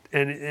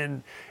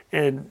 and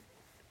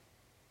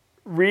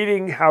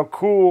reading how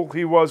cool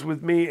he was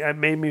with me, it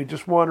made me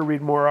just want to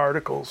read more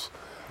articles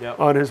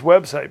on his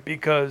website,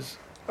 because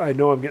I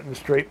know I'm getting the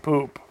straight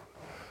poop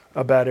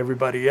about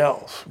everybody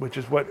else, which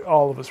is what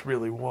all of us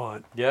really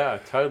want. Yeah,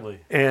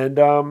 totally.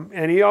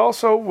 And he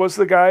also was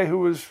the guy who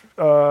was.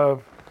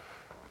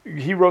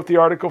 He wrote the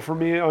article for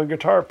me on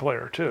Guitar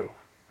Player, too.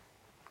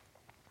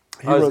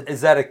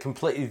 Is that a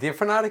completely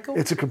different article?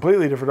 It's a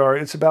completely different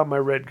article. It's about my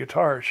Red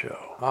Guitar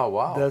show. Oh,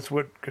 wow. That's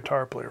what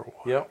Guitar Player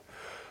was. Yep.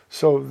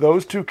 So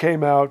those two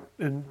came out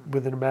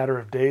within a matter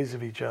of days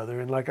of each other.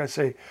 And like I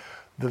say,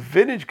 the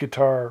vintage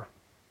guitar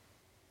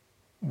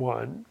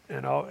one,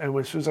 and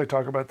as soon as I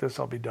talk about this,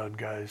 I'll be done,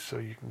 guys, so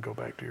you can go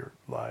back to your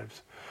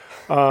lives,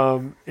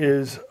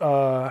 is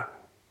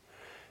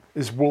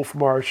Wolf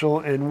Marshall.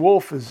 And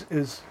Wolf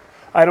is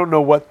I don't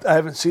know what, I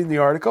haven't seen the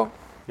article.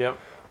 Yep.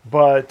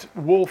 But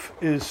Wolf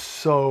is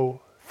so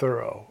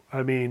thorough.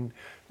 I mean,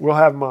 we'll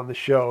have him on the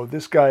show.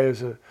 This guy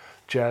is a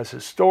jazz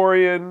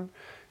historian.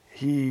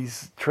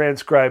 He's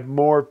transcribed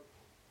more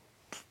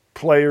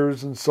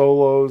players and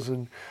solos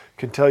and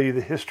can tell you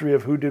the history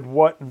of who did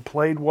what and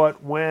played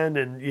what when,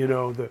 and, you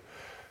know, the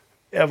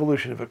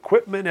evolution of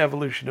equipment,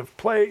 evolution of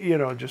play, you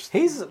know, just...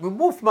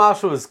 Wolf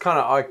Marshall is kind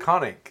of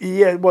iconic.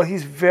 Yeah, well,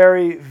 he's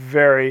very,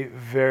 very,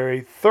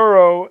 very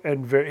thorough,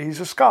 and he's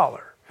a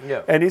scholar.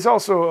 Yeah. And he's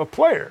also a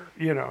player,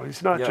 you know.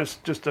 He's not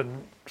just a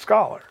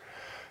scholar.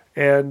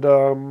 And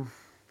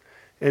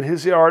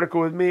his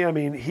article with me, I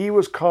mean, he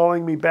was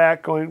calling me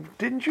back going,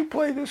 didn't you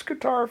play this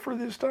guitar for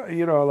this time?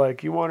 You know,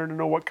 like, he wanted to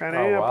know what kind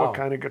of amp, what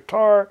kind of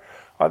guitar.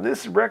 On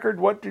this record,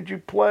 what did you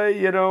play,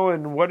 you know,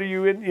 and what are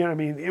you in? You know, I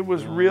mean, it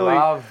was really...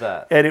 Love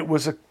that. And it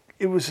was a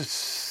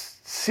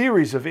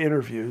series of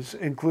interviews,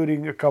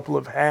 including a couple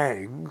of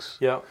hangs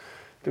that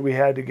we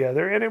had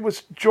together. And it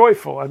was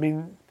joyful. I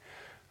mean,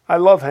 I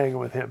love hanging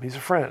with him. He's a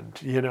friend,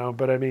 you know,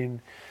 but I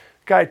mean,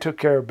 guy took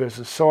care of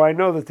business. So I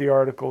know that the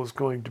article is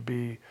going to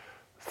be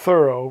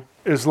thorough,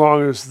 as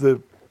long as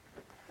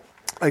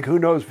like, who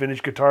knows,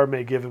 Vintage Guitar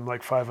may give him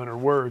like 500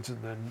 words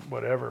and then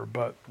whatever,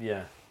 but...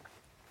 Yeah.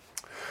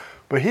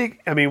 But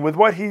with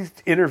what he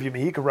interviewed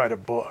me, he could write a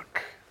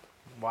book.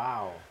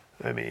 Wow.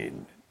 I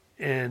mean,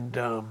 and...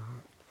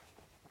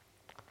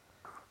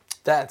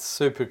 that's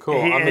super cool.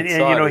 I'm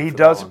excited. And, you know, he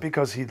does it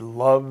because he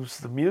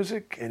loves the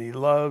music and he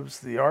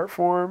loves the art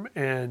form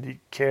and he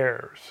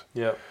cares.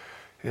 Yep.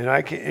 And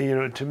I can, you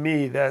know, to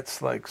me,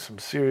 that's like some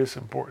serious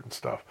important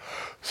stuff.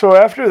 So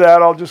after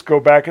that, I'll just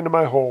go back into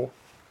my hole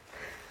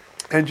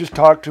and just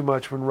talk too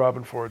much when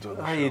Robin Ford's on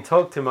the show. You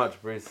talk too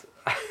much, Bruce.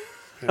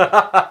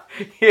 Oh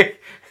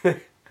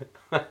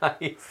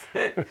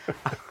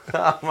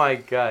my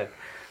God.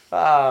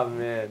 Oh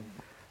man.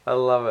 I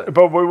love it.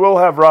 But we will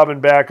have Robin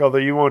back, although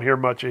you won't hear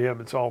much of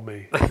him. It's all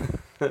me.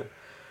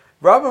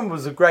 Robin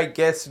was a great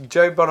guest.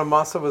 Joe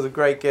Bonamassa was a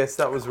great guest.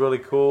 That was really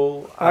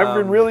cool. I've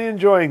been really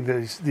enjoying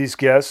these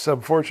guests.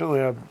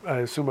 Unfortunately, I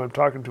assume I'm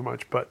talking too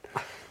much, but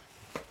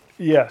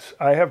yes,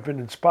 I have been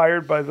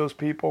inspired by those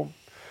people.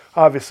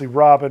 Obviously,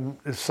 Robin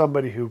is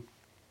somebody who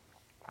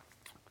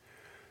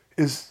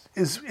was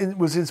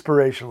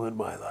inspirational in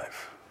my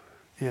life.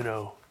 You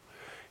know,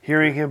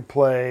 hearing him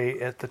play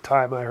at the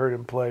time I heard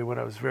him play when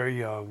I was very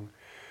young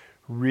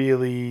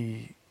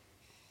really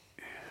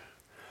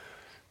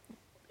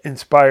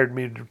inspired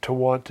me to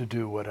want to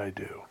do what I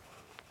do.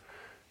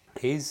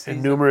 He's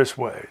in numerous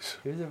ways.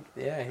 He's a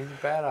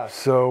badass.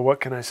 So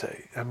what can I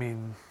say? I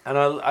mean... And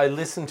I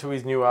listened to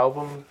his new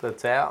album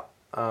that's out.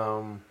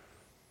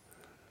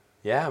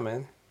 Yeah,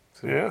 man.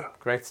 Yeah.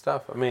 Great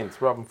stuff. I mean,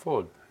 it's Robin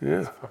Ford.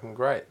 Yeah. It's fucking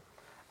great.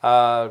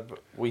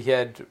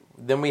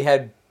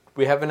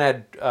 We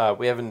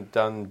haven't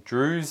done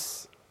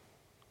Drew's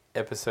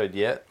episode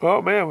yet.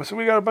 Oh man, so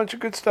we got a bunch of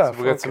good stuff.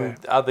 So we got some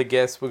other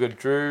guests. We got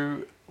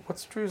Drew.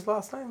 What's Drew's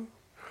last name?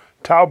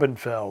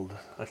 Taubenfeld.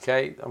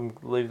 Okay, I'm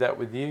gonna leave that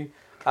with you.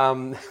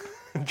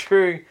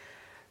 Drew,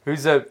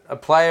 who's a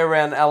player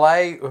around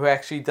LA who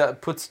actually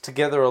puts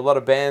together a lot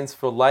of bands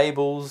for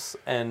labels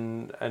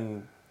and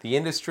the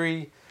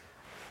industry.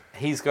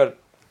 He's got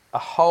a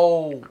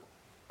whole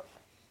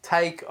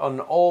take on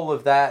all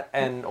of that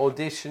and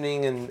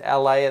auditioning in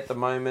LA at the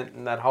moment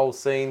and that whole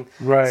scene.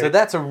 Right. So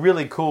that's a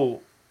really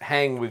cool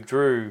hang with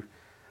Drew,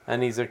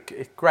 and he's a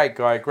great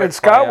guy. Great. And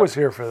Scott player. was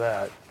here for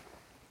that.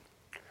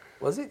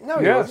 Was he? No,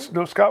 he Yes, wasn't.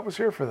 no, Scott was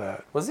here for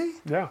that. Was he?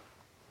 Yeah.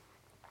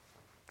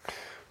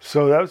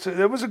 So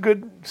that was a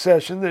good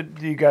session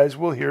that you guys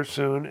will hear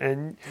soon.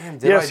 And Damn,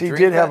 did yes, I he drink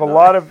did have that a night?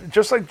 lot of,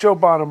 just like Joe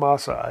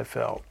Bonamassa, I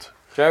felt.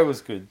 Joe was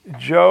good.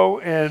 Joe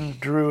and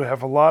Drew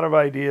have a lot of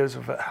ideas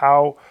of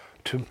how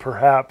to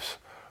perhaps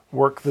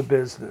work the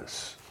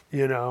business,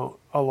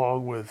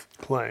 along with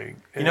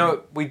playing.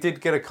 We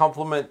did get a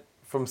compliment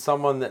from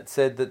someone that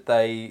said that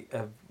they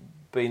have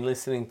been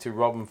listening to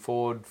Robin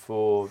Ford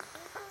for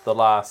the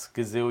last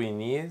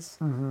gazillion years,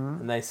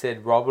 and they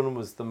said Robin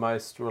was the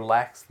most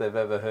relaxed they've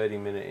ever heard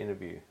him in an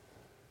interview.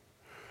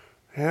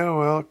 Yeah,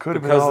 well, it could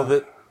have been Because all, of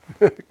the,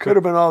 it could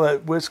have been all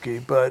that whiskey,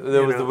 but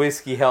there was the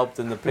whiskey helped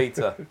and the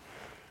pizza.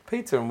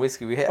 Pizza and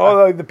whiskey. We had.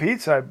 Oh, like the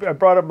pizza! I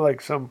brought him like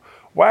some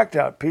whacked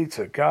out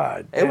pizza.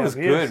 God, it damn, was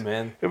good,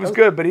 man. It was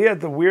good, but he had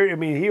the weird. I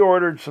mean, he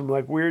ordered some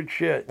like weird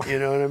shit. You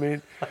know what I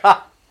mean?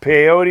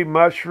 Peyote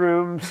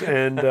mushrooms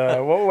and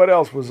what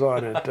else was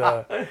on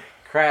it?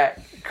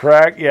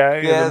 Crack,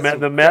 yeah.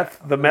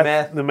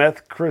 The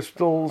meth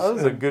crystals. That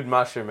was a good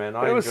mushroom, man.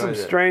 I it was enjoyed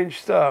some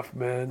strange stuff,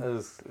 man. It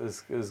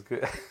was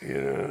good.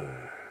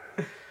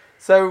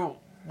 So,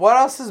 what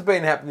else has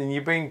been happening?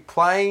 You've been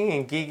playing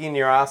and gigging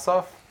your ass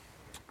off.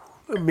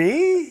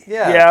 Me?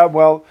 Yeah. Yeah.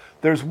 Well,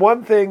 there's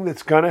one thing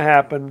that's going to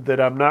happen that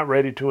I'm not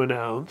ready to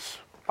announce.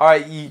 All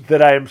right.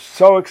 That I am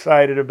so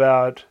excited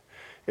about.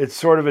 It's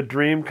sort of a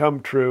dream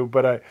come true,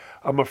 but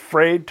I'm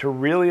afraid to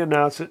really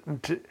announce it.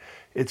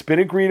 It's been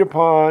agreed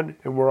upon,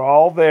 and we're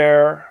all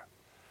there,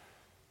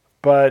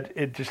 but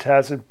it just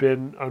hasn't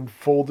been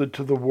unfolded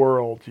to the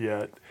world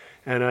yet.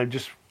 And I'm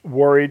just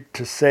worried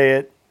to say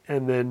it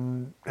and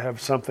then have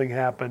something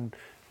happen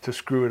to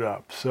screw it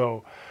up.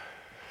 So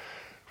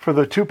for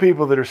the two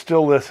people that are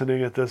still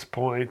listening at this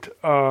point,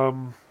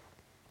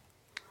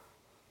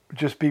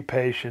 just be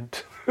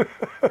patient.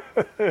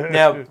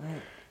 Now,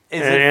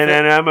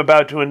 and I'm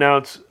about to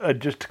announce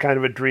just kind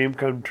of a dream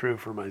come true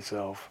for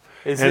myself.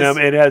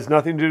 It has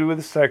nothing to do with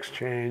a sex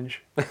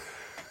change.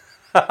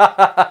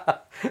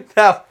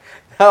 that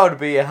would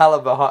be a hell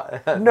of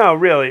a... No,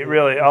 really.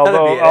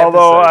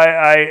 Although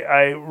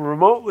I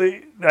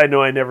remotely, I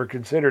know I never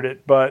considered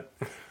it, but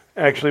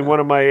actually one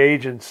of my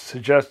agents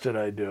suggested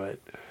I do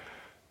it.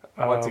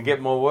 To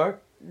get more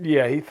work?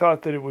 Yeah, he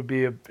thought that it would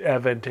be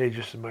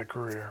advantageous in my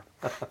career.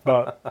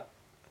 But...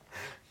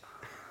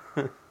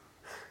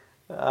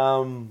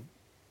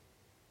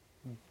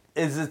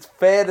 is it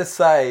fair to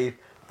say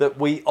that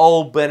we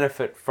all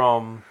benefit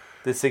from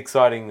this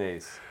exciting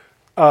news?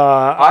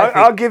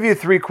 I'll give you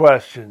 3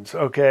 questions,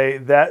 okay?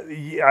 That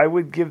I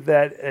would give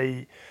that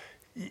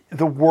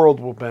the world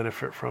will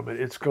benefit from it.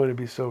 It's going to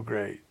be so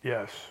great.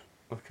 Yes.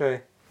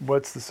 Okay.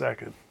 What's the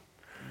second?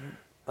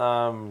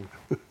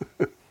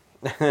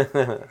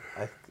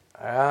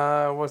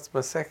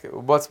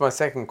 What's my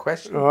second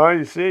question? Oh,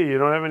 you see, you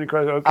don't have any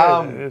questions.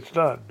 Okay, it's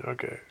done.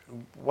 Okay.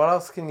 What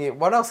else can you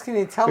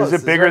tell us?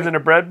 Is it bigger than a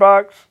bread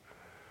box?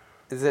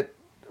 Is it?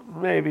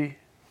 Maybe.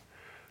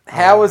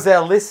 How is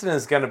our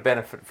listeners going to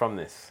benefit from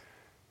this?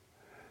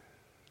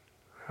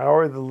 How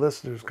are the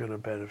listeners going to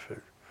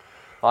benefit?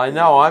 I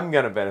know I'm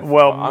going to benefit.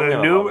 Well,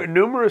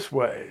 numerous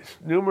ways.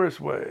 Numerous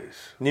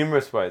ways.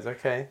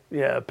 Okay.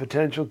 Yeah,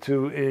 potential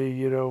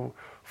to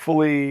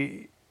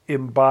fully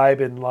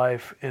imbibe in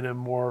life in a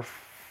more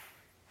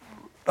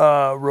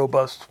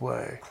robust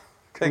way.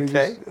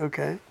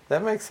 Okay.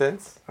 That makes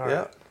sense. All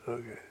yeah. Right.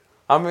 Okay.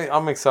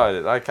 I'm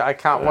excited. I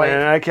can't wait.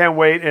 And I can't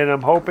wait, and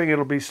I'm hoping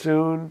it'll be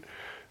soon.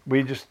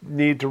 We just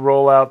need to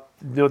roll out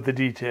the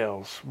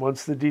details.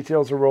 Once the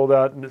details are rolled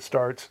out and it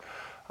starts,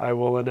 I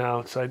will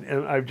announce.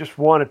 I just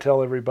want to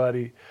tell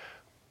everybody,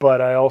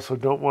 but I also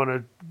don't want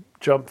to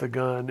jump the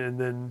gun and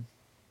then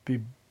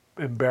be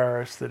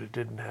embarrassed that it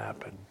didn't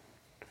happen.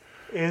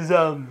 It's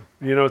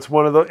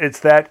one of it's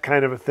that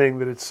kind of a thing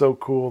that it's so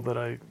cool that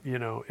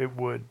it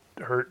would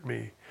hurt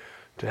me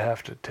to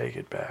have to take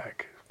it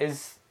back. Will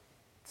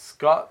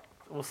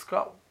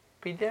Scott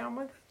be down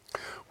with it?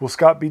 Will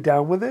Scott be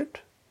down with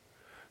it?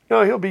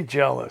 No, he'll be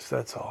jealous,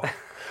 that's all.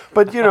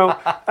 But,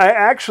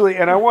 I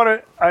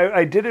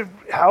did a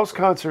house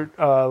concert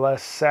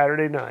last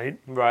Saturday night.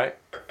 Right.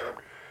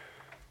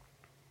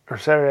 Or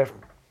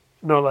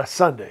last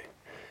Sunday.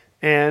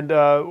 And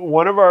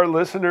one of our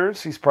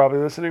listeners, he's probably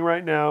listening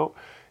right now,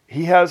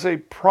 he has a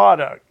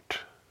product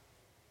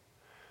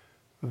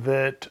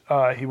that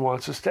he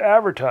wants us to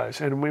advertise.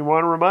 And we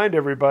want to remind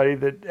everybody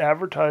that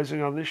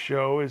advertising on this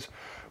show is,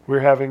 we're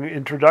having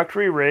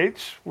introductory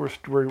rates.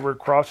 We're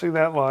crossing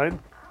that line.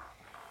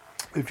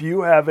 If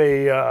you have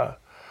a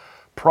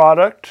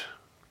product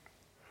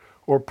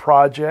or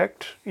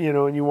project,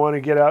 and you want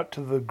to get out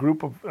to the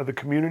group of the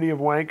community of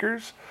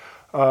wankers,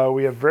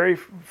 we have very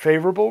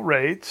favorable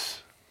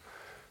rates,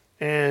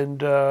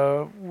 and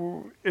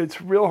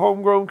it's real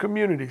homegrown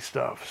community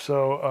stuff.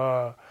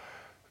 So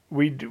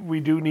we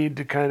do need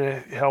to kind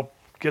of help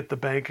get the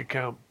bank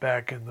account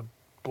back in the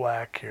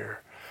black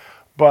here.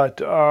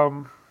 But a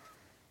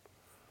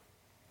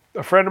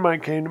friend of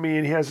mine came to me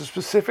and he has a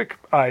specific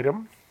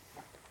item.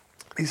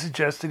 He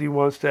suggested he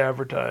wants to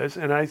advertise,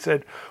 and I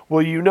said,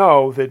 "Well, you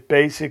know that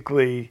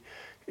basically,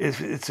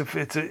 it's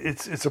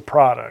a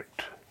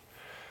product."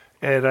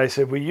 And I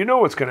said, "Well, you know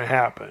what's going to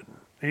happen."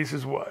 He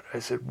says, "What?" I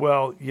said,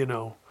 "Well, you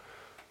know,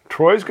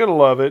 Troy's going to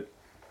love it,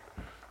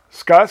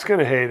 Scott's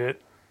going to hate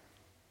it,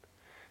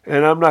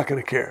 and I'm not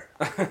going to care."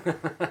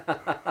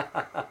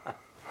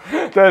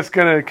 That's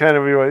going to kind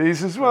of be what he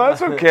says. "Well,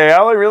 that's okay.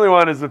 All I really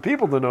want is the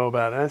people to know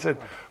about it." And I said,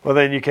 "Well,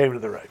 then you came to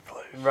the right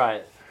place."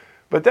 Right.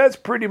 But that's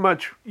pretty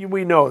much,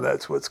 we know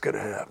that's what's going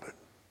to happen.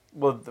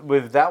 Well,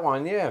 with that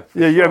one, yeah.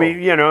 Yeah, sure.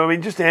 I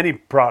mean, just any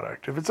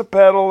product. If it's a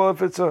pedal,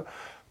 if it's a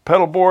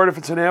pedal board, if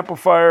it's an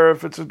amplifier,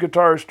 if it's a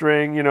guitar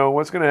string,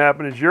 what's going to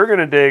happen is you're going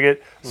to dig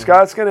it,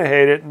 Scott's going to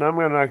hate it, and I'm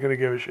not going to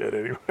give a shit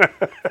anyway.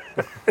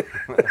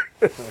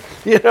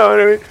 You know what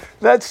I mean?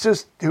 That's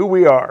just who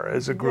we are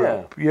as a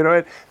group. Yeah.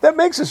 And that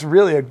makes us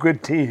really a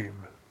good team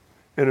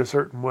in a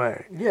certain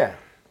way. Yeah.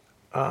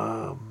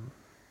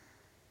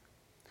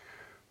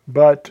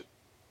 But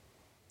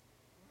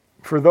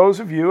for those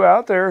of you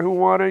out there who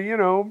want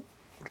to,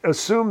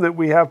 assume that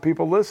we have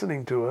people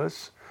listening to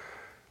us,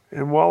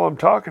 and while I'm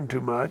talking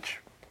too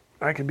much,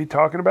 I can be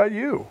talking about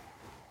you.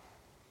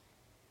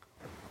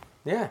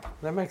 Yeah,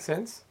 that makes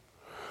sense.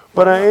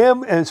 But I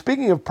am, and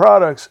speaking of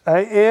products, I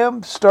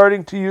am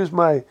starting to use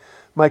my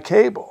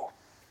cable.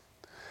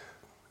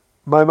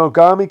 My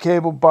Mogami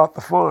cable bought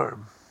the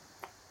farm.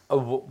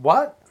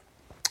 What?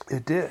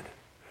 It did.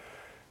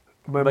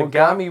 My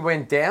Mogami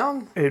went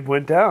down? It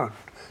went down.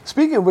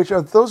 Speaking of which,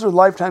 those are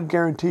lifetime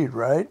guaranteed,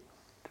 right?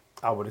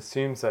 I would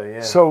assume so,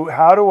 yeah. So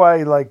how do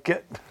I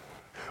get...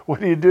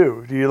 What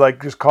do? Do you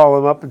just call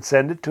them up and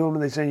send it to them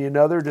and they send you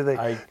another? Do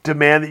they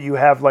demand that you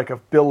have a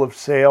bill of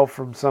sale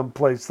from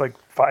someplace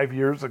 5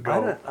 years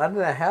ago? I don't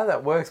know how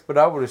that works, but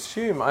I would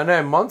assume. I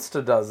know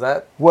Monster does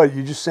that. What,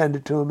 you just send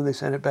it to them and they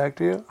send it back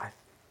to you? I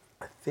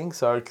think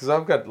so, because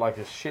I've got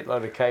a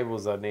shitload of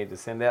cables I need to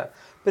send out.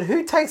 But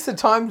who takes the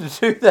time to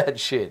do that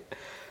shit?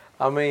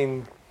 I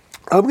mean...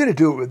 I'm going to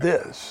do it with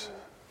this.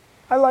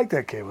 I like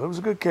that cable. It was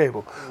a good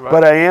cable. Right.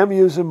 But I am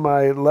using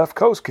my Left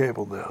Coast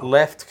cable now.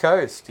 Left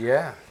Coast,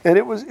 yeah. And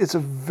it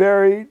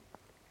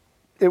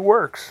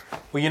works.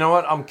 Well, you know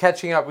what? I'm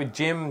catching up with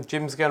Jim.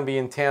 Jim's going to be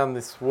in town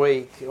this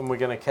week, and we're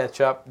going to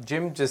catch up.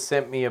 Jim just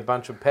sent me a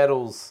bunch of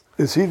pedals.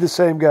 Is he the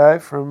same guy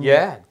from...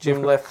 Yeah,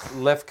 Jim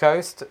Left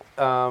Coast.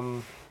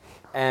 And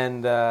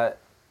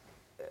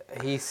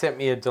he sent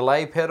me a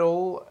delay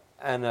pedal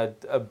and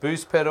a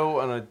boost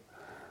pedal and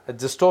a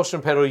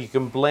distortion pedal you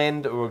can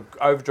blend, or an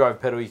overdrive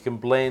pedal you can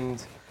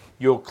blend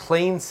your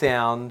clean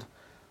sound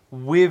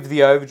with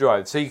the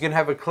overdrive. So you can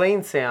have a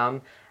clean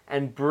sound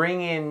and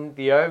bring in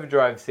the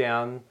overdrive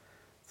sound.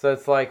 So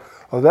it's like...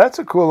 Oh, that's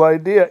a cool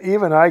idea.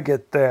 Even I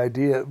get the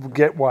idea,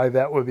 get why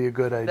that would be a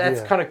good idea.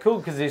 That's kind of cool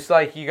because it's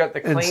like you got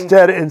the clean...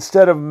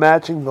 Instead of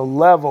matching the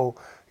level,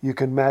 you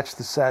can match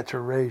the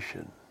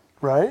saturation,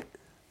 right?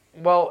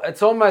 Well,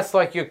 it's almost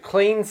like your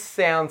clean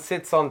sound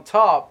sits on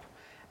top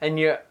and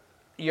your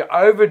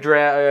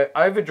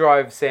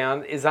overdrive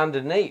sound is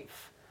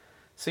underneath.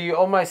 So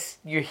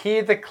you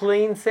hear the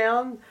clean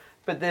sound,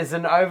 but there's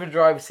an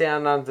overdrive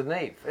sound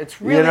underneath. It's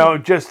really...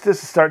 this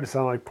is starting to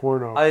sound like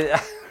porno.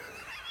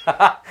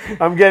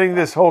 I'm getting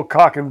this whole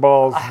cock and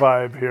balls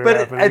vibe here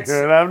happening,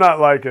 and I'm not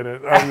liking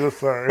it. I'm just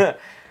sorry.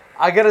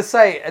 I gotta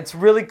say, it's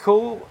really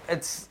cool.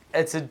 It's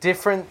a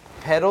different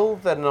pedal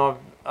than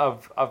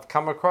I've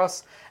come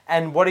across.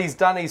 And what he's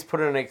done, he's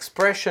put an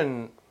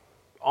expression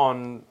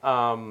on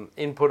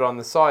input on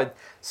the side,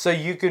 so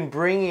you can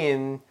bring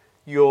in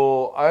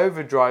your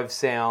overdrive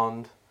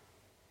sound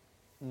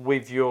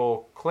with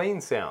your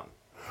clean sound.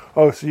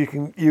 Oh, so you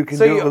can do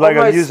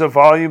it use a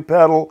volume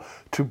pedal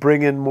to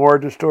bring in more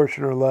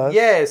distortion or less?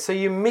 Yeah, so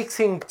you're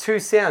mixing two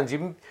sounds.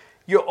 You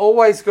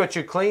always got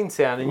your clean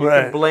sound, and you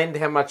can blend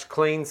how much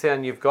clean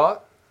sound you've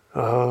got.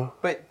 Uh-huh.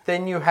 But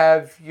then you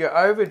have your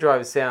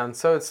overdrive sound,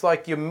 so it's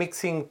like you're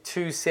mixing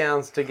two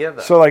sounds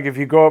together. So if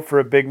you go up for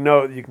a big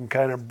note, you can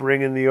kind of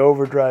bring in the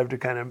overdrive to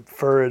kind of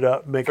fur it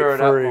up, make it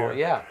furrier. More,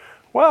 yeah.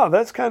 Wow,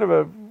 that's kind of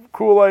a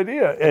cool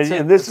idea.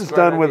 And this is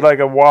done with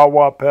a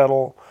wah-wah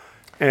pedal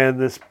and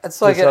this.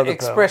 It's like an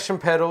expression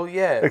pedal,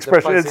 yeah.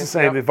 Expression, it's the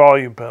same, the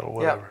volume pedal,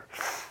 whatever.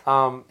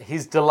 Yep.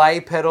 His delay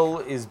pedal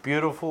is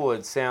beautiful.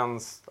 It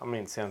sounds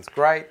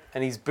great.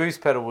 And his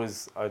boost pedal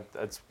it's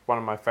one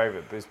of my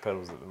favorite boost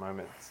pedals at the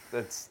moment.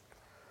 It's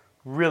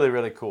really,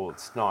 really cool.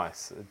 It's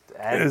nice.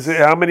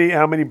 How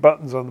many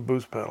buttons on the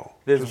boost pedal?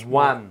 There's just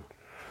one.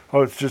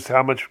 Oh, it's just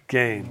how much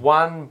gain?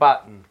 One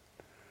button.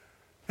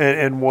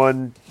 And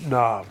one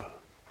knob.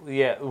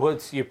 Yeah,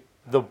 it's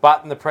the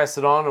button to press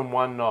it on and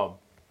one knob.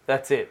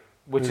 That's it.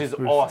 Which is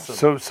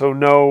awesome. So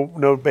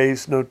no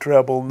bass, no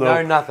treble,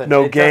 no nothing.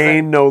 No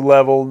gain, no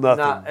level,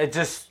 nothing. No, it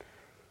just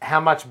how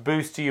much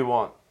boost do you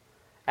want?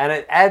 And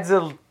it adds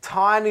a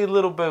tiny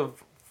little bit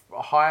of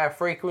higher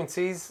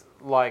frequencies,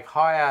 like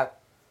higher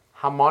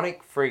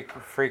harmonic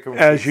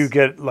frequencies. As you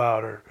get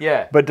louder.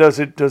 Yeah. But does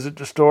it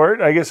distort?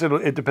 I guess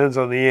it depends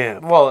on the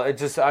amp. Well, it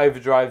just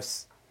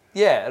overdrives.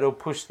 Yeah, it'll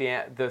push the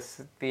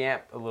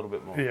amp a little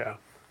bit more. Yeah.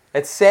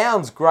 It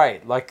sounds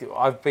great. Like,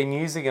 I've been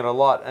using it a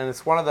lot, and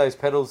it's one of those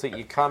pedals that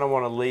you kind of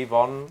want to leave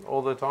on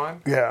all the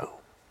time. Yeah.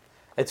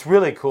 It's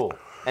really cool.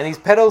 And these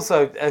pedals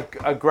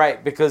are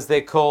great because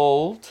they're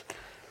called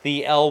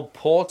the El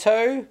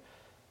Porto,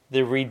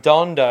 the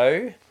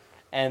Redondo,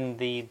 and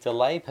the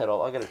delay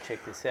pedal. I got to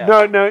check this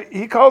out. No,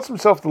 he calls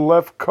himself the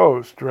Left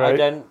Coast,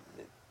 right?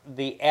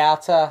 The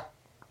Outer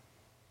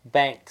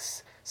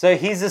Banks. So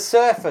he's a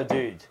surfer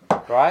dude,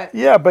 right?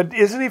 Yeah, but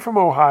isn't he from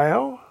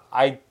Ohio?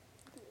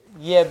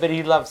 Yeah, but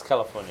he loves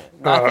California.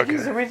 No, I think okay.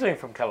 he's originally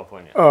from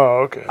California.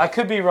 Oh, okay. I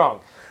could be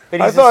wrong. But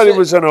I thought he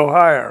was in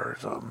Ohio or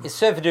something. He's a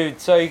surfer dude.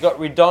 So you got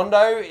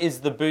Redondo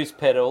is the boost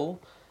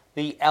pedal.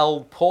 The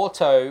El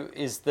Porto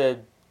is the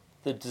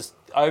just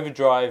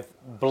overdrive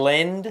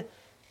blend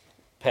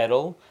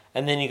pedal.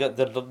 And then you got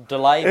the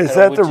delay pedal. Is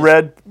that the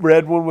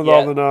red one with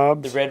all the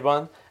knobs? The red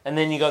one. And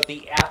then you got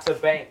the Outer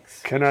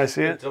Banks. Can I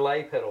see it? The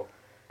delay pedal.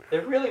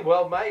 They're really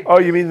well made. Oh,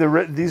 you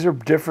mean these are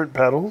different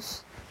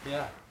pedals?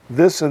 Yeah.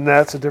 This and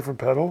that's a different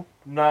pedal?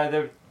 No,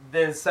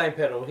 they're the same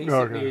pedal.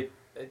 Okay.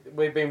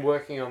 We've been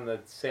working on the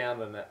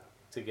sound and that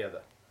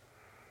together.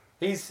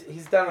 He's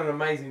done an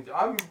amazing.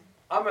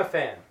 I'm a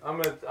fan.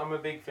 I'm a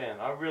big fan.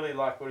 I really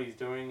like what he's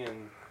doing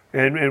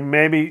and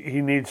maybe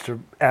he needs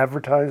to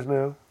advertise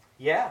now.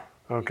 Yeah.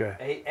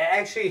 Okay.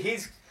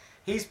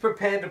 He's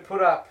prepared to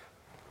put up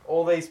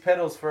all these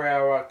pedals for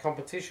our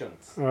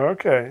competitions.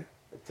 Okay.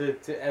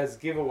 To as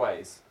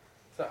giveaways.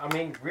 So I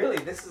mean, really,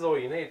 this is all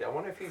you need. I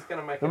wonder if he's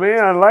going to make.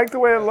 I like the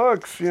way it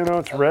looks.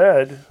 It's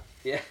red.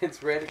 Yeah,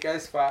 it's red. It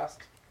goes fast.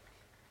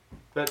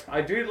 But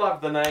I do love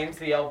the names: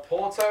 the El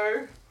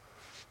Porto,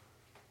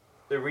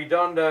 the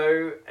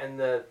Redondo, and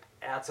the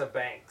Outer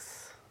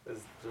Banks.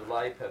 There's the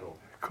delay pedal.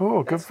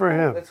 Cool. Good for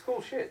him. That's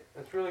cool shit.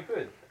 That's really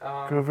good.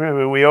 Good for him.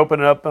 And we open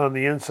it up on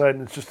the inside,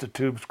 and it's just a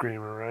tube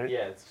screamer, right?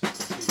 Yeah, it's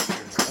just a screamer.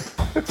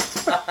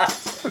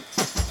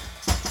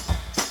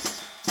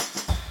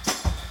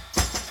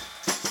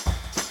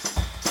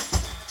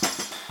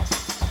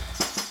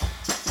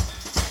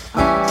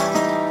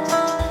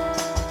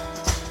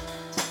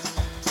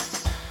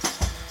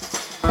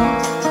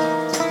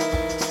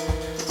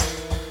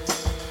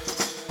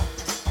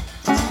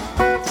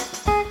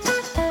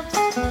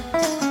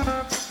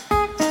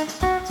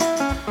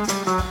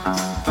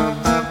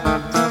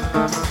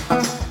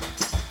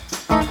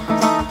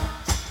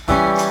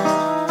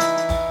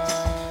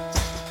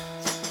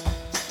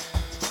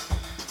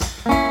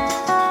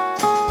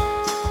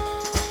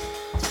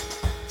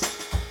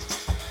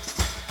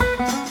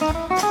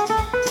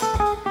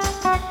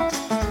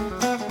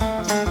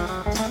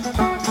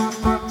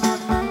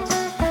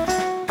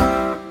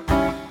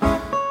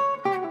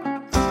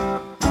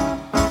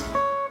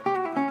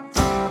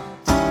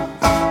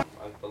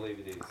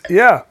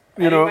 Yeah,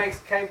 He makes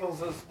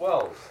cables as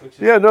well. Which is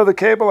the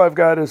cable I've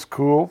got is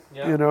cool.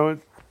 Yeah.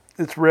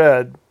 It's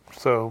red,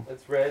 so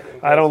It's red.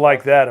 I don't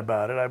like that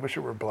about it. I wish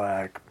it were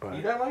black. But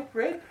You don't like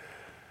red?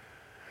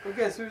 Well,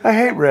 guess who's I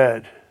hate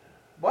red.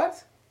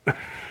 What?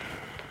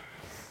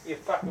 You're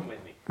fucking with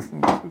me.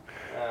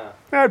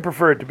 I'd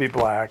prefer it to be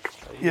black.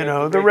 You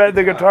have the a red,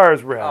 the red guitar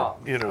is red. Oh,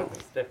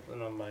 it's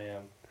definitely on my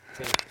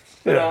team.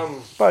 But,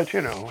 But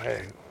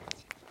hey.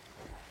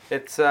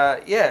 It's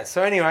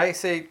so anyway,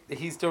 see,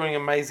 he's doing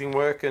amazing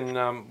work,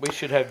 and we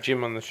should have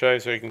Jim on the show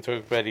so he can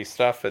talk about his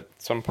stuff at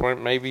some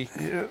point, maybe.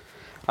 Yeah.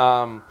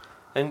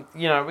 And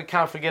we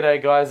can't forget our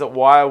guys at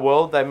Wire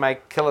World. They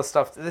make killer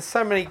stuff. There's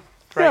so many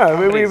great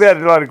companies. We've had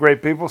a lot of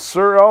great people.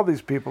 Sir, all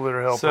these people that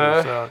are helping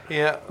us out.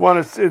 Yeah.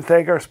 Want to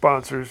thank our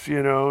sponsors,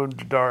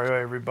 and Dario,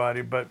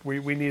 everybody, but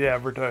we need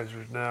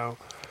advertisers now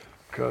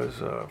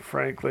because,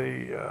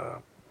 frankly,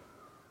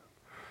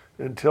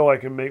 until I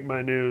can make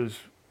my news,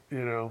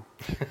 I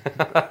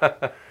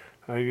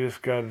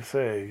just got to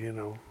say,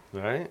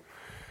 Right?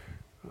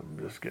 I'm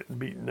just getting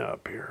beaten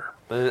up here.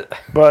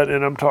 But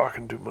And I'm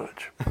talking too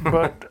much.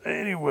 But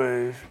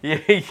anyways.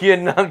 You're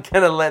not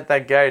going to let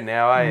that go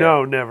now, are you?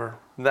 No, never.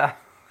 No.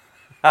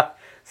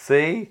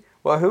 See?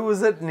 Well, who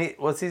was it?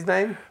 What's his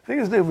name? I think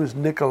his name was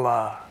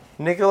Nicola.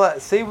 Nicola.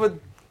 See what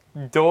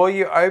door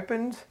you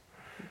opened?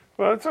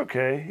 Well, it's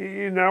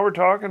okay. Now we're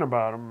talking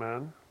about him,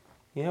 man.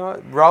 You know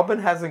what? Robin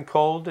hasn't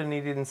called and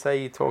he didn't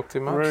say you talk too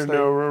much. Right,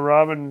 no,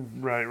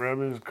 Robin, right.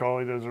 Robin's call.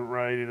 He doesn't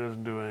write. He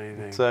doesn't do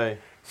anything. So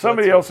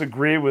somebody else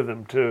agreed with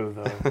him, too,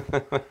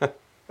 though.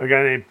 A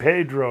guy named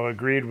Pedro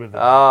agreed with him.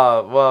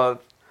 Oh,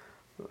 well,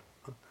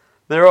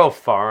 they're all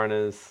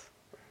foreigners.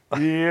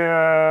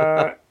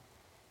 Yeah.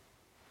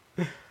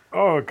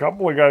 A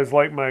couple of guys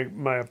liked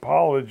my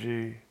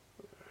apology,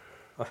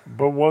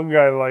 but one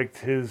guy liked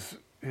his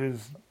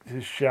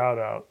shout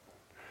out,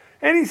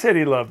 and he said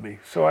he loved me,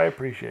 so I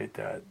appreciate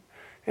that.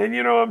 And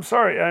I'm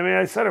sorry. I mean,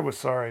 I said I was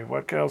sorry.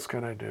 What else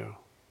can I do?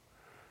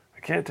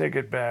 I can't take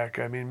it back.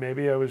 I mean,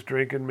 maybe I was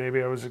drinking,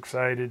 maybe I was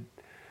excited,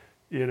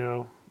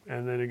 and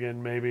then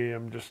again, maybe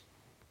I'm just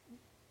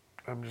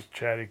I'm just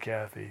chatty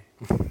Cathy.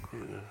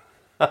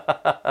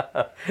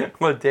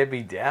 Well,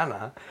 Debbie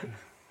Downer.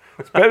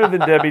 It's better than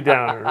Debbie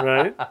Downer,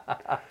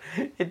 right?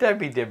 It don't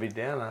be Debbie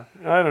Downer.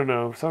 I don't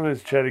know.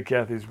 Sometimes chatty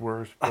Cathy's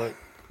worse, but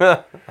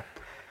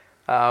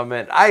Oh,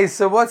 man. Hey,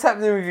 so what's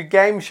happening with your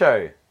game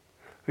show?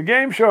 the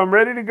game show, I'm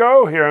ready to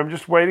go here. I'm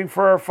just waiting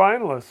for our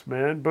finalists,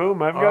 man.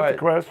 Boom, I've got All right. the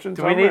questions.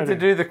 Do we I'm need ready. to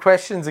do the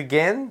questions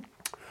again?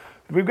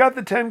 We've got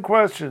the 10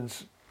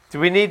 questions. Do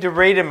we need to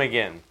read them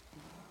again?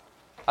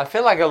 I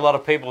feel like a lot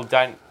of people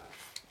didn't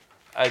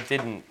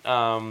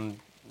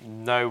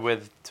know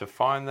whether to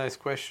find those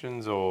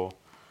questions or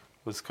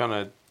was kind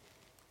of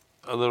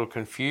a little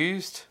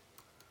confused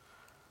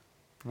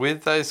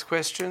with those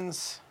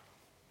questions.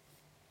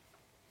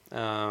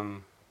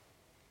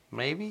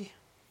 Maybe?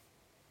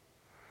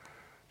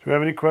 Do we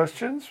have any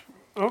questions?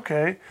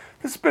 Okay.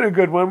 This has been a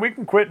good one. We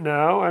can quit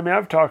now. I mean,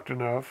 I've talked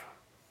enough.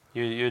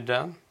 You're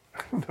done?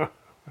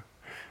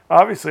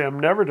 Obviously, I'm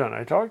never done.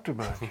 I talk too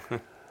much.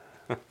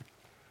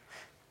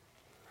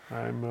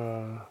 I'm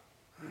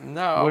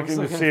No, I was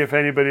looking to see if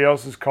anybody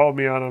else has called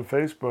me on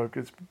Facebook.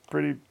 It's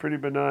pretty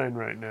benign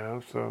right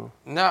now. So,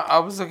 No, I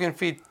was looking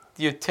for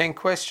your 10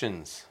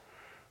 questions.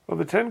 well,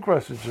 the 10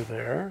 questions are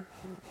there.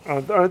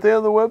 Aren't they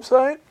on the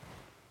website?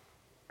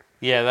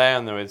 Yeah, they're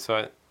on the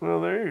website.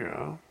 Well, there you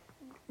go.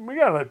 We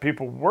gotta let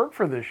people work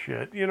for this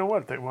shit. You know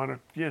what? They want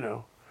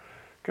to,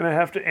 gonna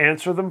have to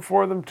answer them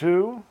for them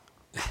too.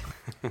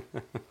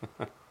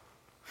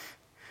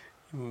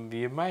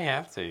 You may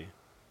have to.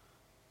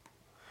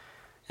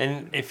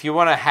 And if you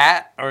want a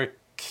hat or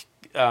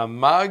a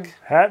mug,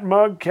 Hat,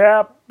 mug,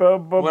 cap,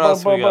 What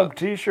else we got?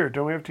 t-shirt.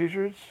 Don't we have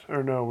t-shirts?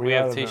 Or no, we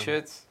out have of them.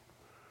 t-shirts.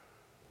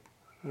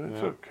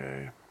 That's Yeah.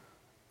 okay.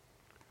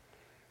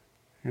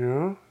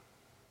 Yeah.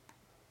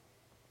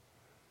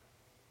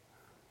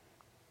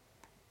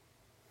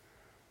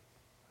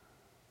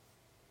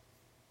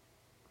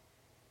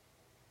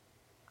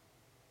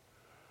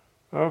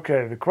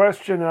 Okay, the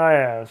question I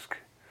ask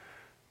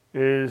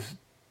is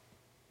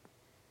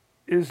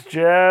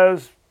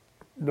jazz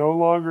no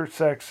longer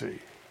sexy?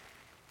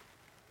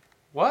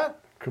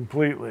 What?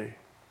 Completely.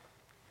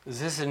 Is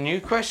this a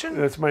new question?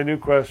 That's my new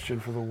question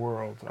for the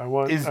world.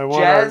 Is I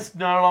want jazz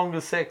no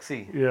longer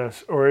sexy?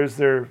 yes, or is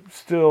there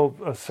still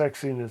a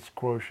sexiness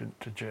quotient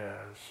to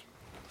jazz?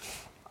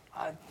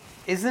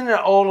 Isn't it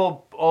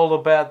all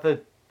about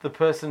the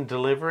person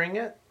delivering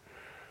it?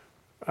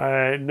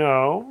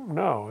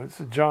 No, it's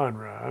a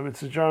genre. I mean,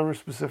 it's a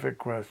genre-specific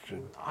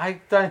question.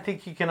 I don't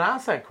think you can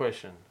ask that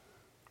question.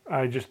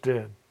 I just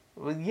did.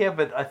 Well, yeah,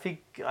 but I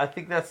think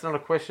that's not a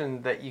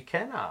question that you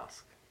can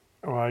ask.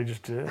 Oh, I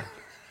just did.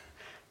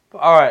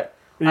 All right.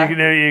 You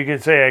can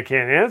say I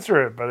can't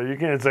answer it, but you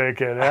can't say I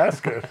can't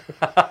ask it.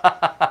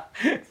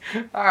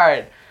 All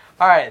right.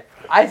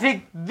 I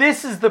think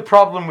this is the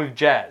problem with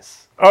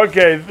jazz.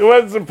 Okay,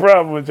 what's the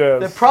problem with jazz?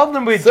 The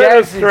problem with Set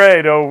jazz us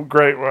straight, oh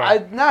great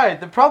one. no,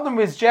 the problem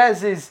with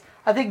jazz is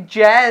I think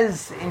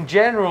jazz in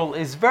general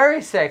is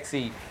very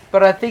sexy,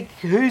 but I think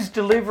who's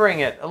delivering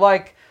it?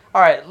 Like,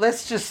 all right,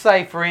 let's just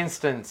say, for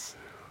instance,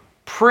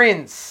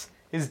 Prince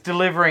is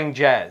delivering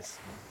jazz.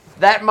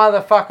 That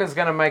motherfucker's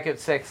going to make it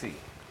sexy.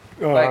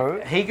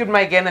 Like, he could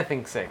make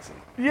anything sexy.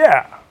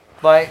 Yeah.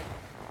 Like,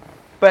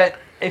 but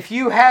if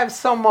you have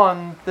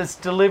someone that's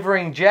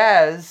delivering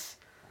jazz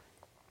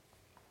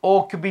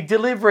or could be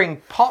delivering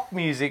pop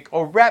music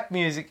or rap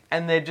music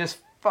and they're just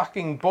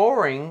fucking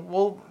boring,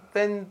 well,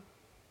 then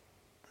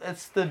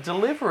it's the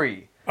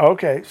delivery.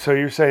 Okay, so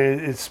you're saying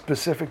it's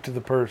specific to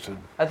the person.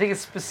 I think it's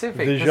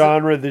specific. The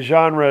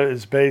genre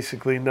is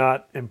basically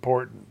not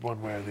important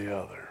one way or the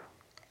other.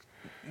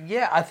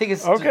 Yeah, I think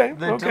it's Okay,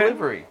 the okay.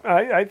 delivery.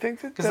 I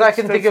think that Because I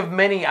can think of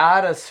many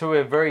artists who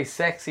are very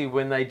sexy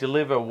when they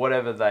deliver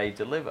whatever they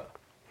deliver,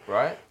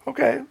 right?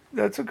 Okay,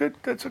 it's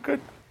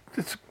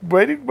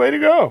way to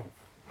go.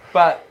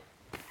 But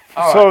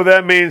all So right.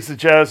 that means that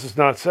jazz is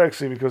not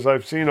sexy because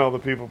I've seen all the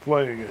people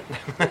playing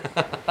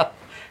it.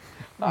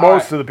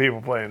 Most of the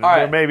people playing it. All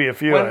There right. may be a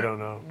few, I don't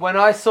know. When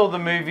I saw the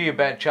movie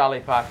about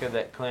Charlie Parker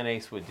that Clint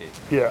Eastwood did,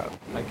 Yeah.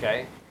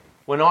 okay,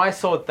 when I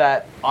saw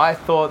that, I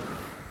thought,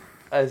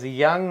 as a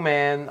young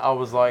man, I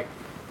was like,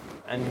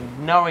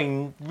 and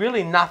knowing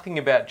really nothing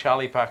about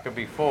Charlie Parker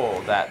before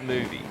that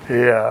movie,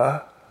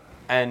 Yeah.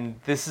 and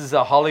this is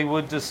a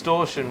Hollywood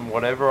distortion,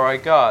 whatever I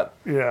got,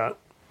 Yeah.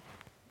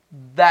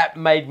 that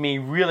made me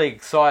really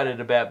excited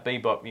about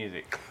bebop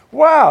music.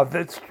 Wow,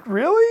 that's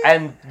really?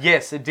 And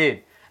yes, it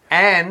did.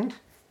 And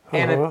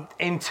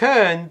in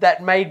turn,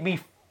 that made me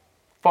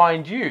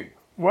find you.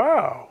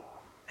 Wow.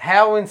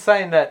 How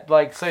insane that,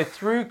 like, so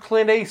through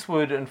Clint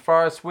Eastwood and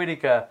Forrest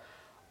Whitaker,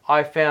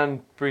 I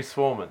found Bruce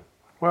Foreman.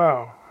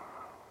 Wow.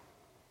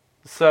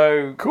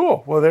 So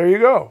Cool. Well, there you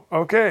go.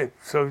 Okay.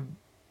 So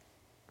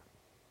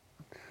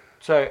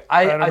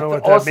I don't know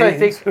what that also means.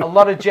 think a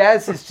lot of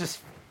jazz is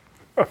just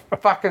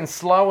fucking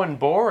slow and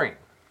boring.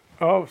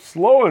 Oh,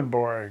 slow and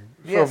boring.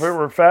 Yes. So if it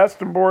were fast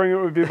and boring, it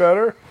would be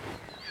better?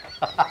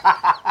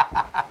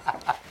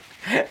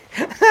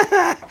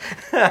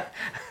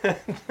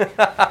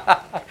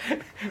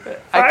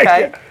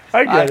 Okay.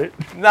 I get it.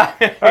 No.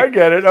 I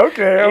get it.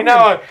 Okay. You know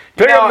what?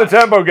 Pick up the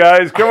tempo,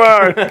 guys. Come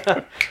on.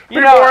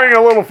 Be boring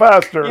a little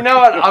faster. You know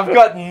what? I've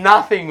got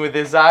nothing with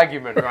this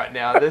argument right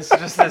now. I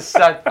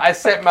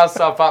set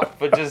myself up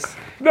for just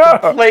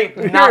complete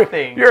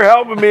nothing. You're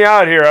helping me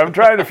out here. I'm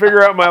trying to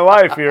figure out my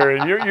life here,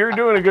 and you're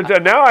doing a good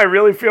job. Now I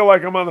really feel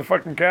like I'm on the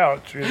fucking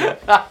couch. You know?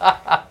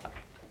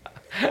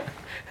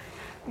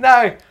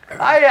 No,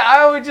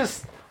 I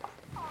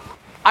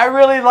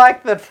really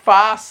like the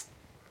fast,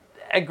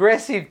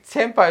 aggressive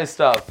tempo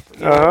stuff.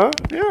 Yeah.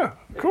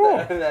 Cool.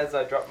 As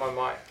I drop my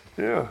mic.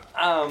 Yeah.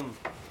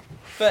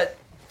 But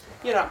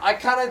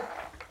I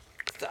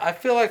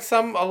feel like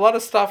a lot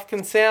of stuff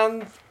can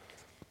sound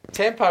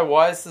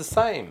tempo-wise the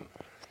same.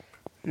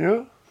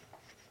 Yeah.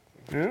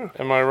 Yeah.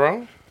 Am I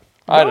wrong?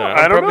 I don't know.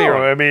 I don't know.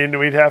 Wrong. I mean,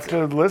 we'd have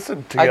to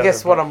listen together. I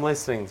guess what I'm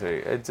listening to.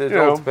 It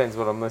all depends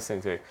what I'm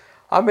listening to.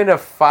 I'm in a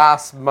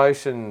fast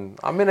motion.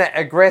 I'm in an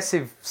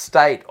aggressive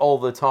state all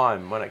the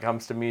time when it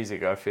comes to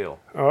music, I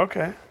feel. Oh,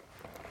 okay.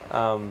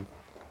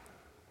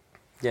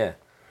 Yeah.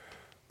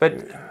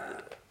 But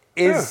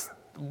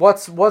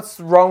what's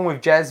wrong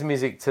with jazz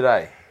music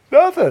today?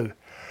 Nothing.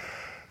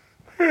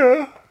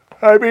 Yeah.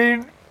 I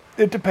mean,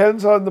 it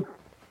depends on the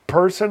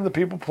person, the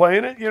people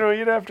playing it. You know,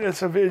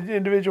 it's an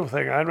individual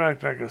thing. I'm not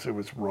going to say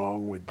what's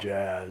wrong with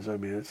jazz. I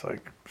mean, it's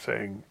like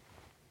saying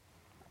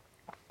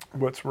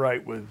what's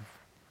right with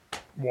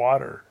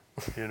water,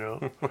 you know.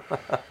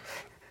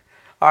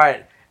 All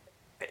right.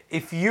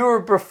 If you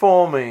were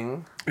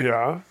performing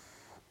in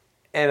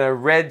a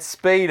red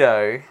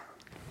Speedo,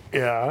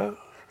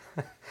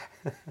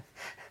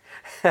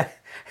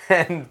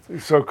 and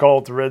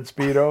so-called the red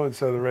Speedo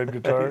instead of the red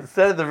guitar.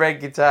 Instead of the red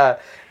guitar,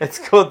 it's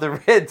called the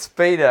red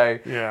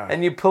Speedo. Yeah.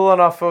 And you're pulling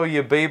off all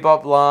your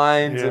bebop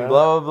lines and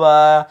blah, blah,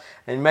 blah.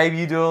 And maybe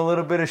you do a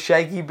little bit of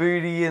shaky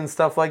booty and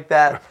stuff like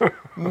that.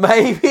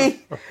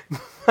 Maybe.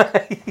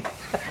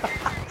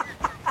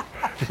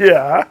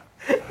 Yeah.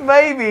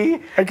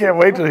 Maybe. I can't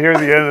wait to hear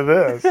the end of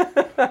this.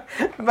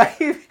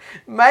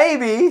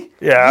 Maybe.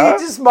 Yeah. You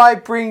just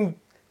might bring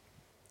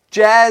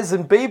jazz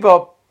and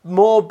bebop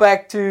more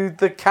back to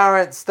the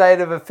current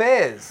state of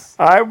affairs.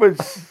 I'm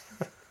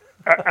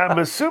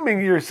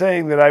assuming you're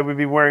saying that I would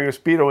be wearing a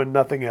Speedo and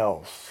nothing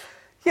else.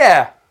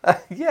 Yeah.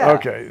 Yeah.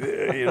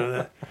 Okay. You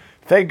know,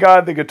 thank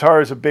God the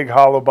guitar is a big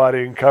hollow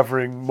body and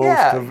covering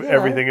most of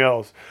everything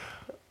else.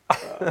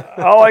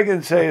 All I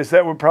can say is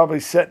that would probably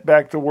set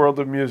back the world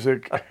of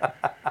music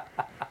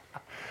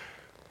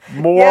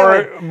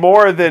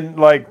more than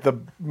like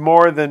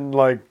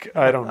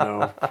I don't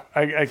know.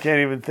 I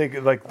can't even think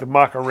of like the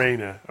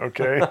Macarena.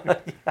 Okay,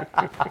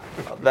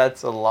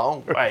 that's a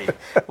long way.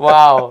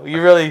 Wow,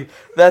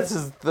 that's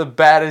as the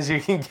bad as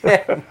you can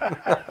get.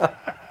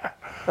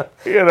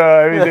 You know,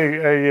 I mean,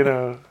 you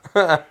know,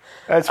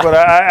 that's what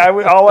I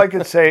all I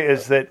can say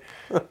is that.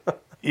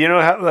 You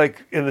know how,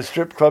 like, in the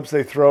strip clubs,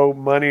 they throw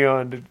money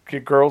on to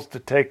get girls to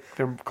take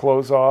their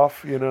clothes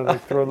off? You know, they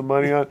throw the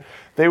money on.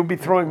 They would be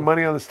throwing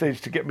money on the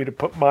stage to get me to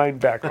put mine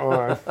back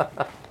on.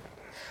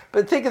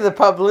 But think of the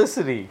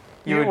publicity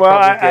you would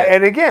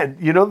and again,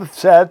 you know, the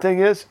sad thing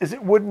is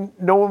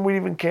no one would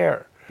even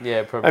care.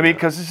 Yeah, probably. I mean,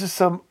 because it's just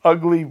some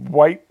ugly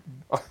white,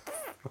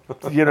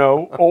 you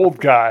know, old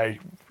guy.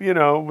 You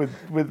know, with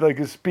like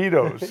his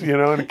Speedos, you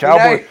know, and a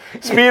cowboy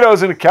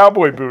Speedos and a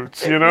cowboy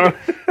boots, you know.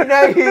 You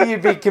know who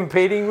you'd be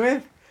competing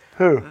with?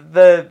 Who?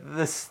 The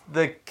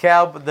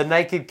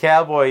naked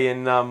cowboy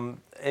in New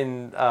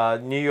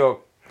York.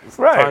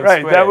 Right.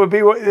 Square. That would be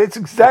it's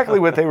exactly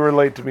what they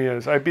relate to me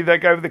as. I'd be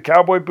that guy with the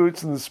cowboy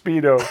boots and the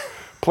Speedo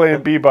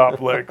playing bebop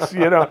licks,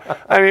 you know.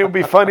 I mean, it would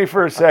be funny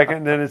for a second,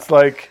 and then it's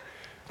like,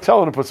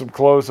 tell him to put some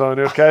clothes on.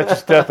 He'll catch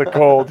his death of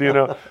cold, you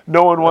know.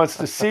 No one wants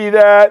to see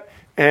that.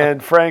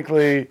 And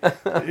frankly,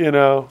 you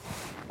know.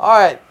 All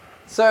right.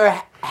 So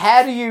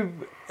how do you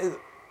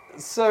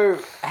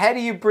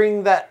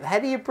bring that? How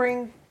do you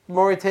bring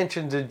more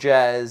attention to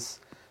jazz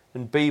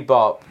and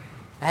bebop?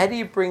 How do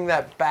you bring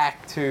that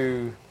back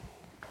to?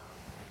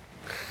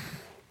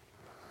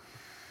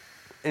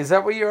 Is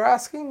that what you're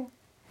asking?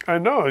 I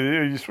know.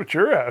 It's what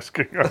you're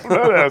asking. I'm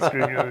not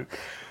asking you.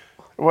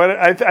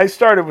 I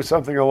started with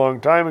something a long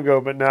time ago,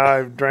 but now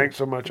I've drank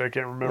so much I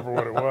can't remember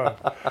what it was.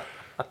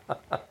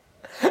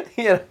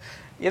 You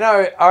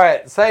know, all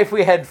right, say if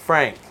we had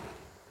Frank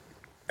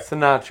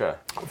Sinatra.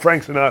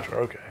 Frank Sinatra,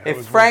 okay.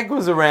 If Frank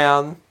was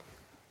around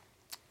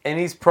in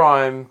his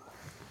prime,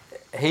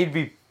 he'd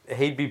be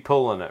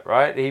pulling it,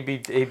 right? He'd be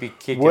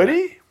kicking Would it.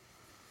 he?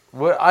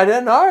 Well, I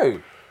don't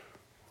know.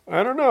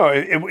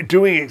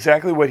 Doing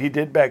exactly what he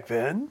did back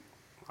then?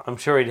 I'm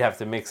sure he'd have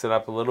to mix it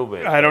up a little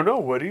bit. I don't know.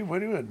 Would he?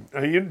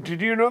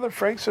 Did you know that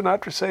Frank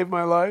Sinatra saved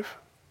my life?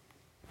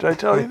 Did I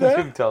tell you that?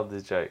 You've told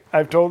this joke.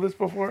 I've told this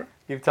before?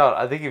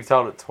 I think you've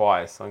told it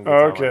twice.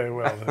 Okay,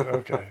 well,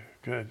 okay.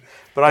 Good.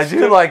 But I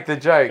do like the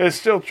joke. It's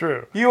still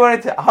true. You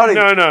want to hold it?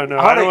 No.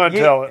 I don't want to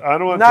tell it. I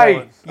don't want to tell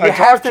it. No, you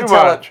have to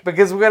tell it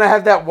because we're going to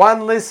have that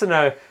one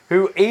listener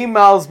who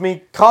emails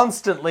me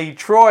constantly.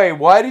 Troy,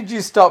 why did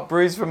you stop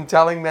Bruce from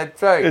telling that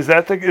joke? Is there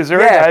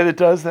a guy that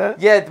does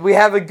that? Yeah, we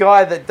have a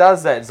guy that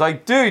does that. It's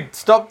like, dude,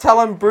 stop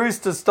telling Bruce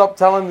to stop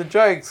telling the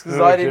jokes because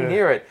I didn't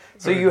hear it.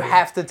 So you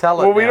have to tell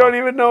it. Well, we don't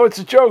even know it's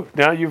a joke.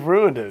 Now you've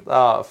ruined it.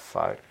 Oh,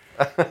 fuck.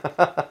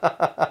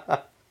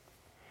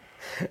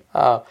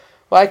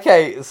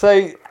 Okay,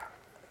 so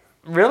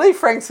really,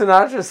 Frank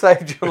Sinatra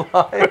saved your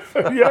life?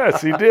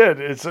 Yes, he did.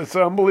 It's an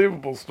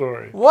unbelievable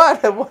story. What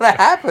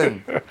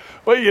happened?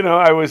 Well,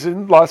 I was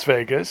in Las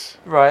Vegas.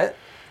 Right.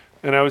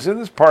 And I was in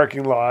this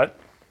parking lot,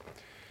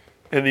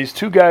 and these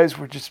two guys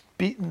were just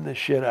beating the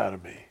shit out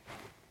of me.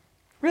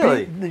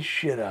 Really? Beating the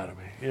shit out of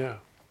me, yeah.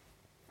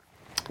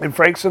 And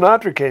Frank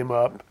Sinatra came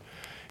up,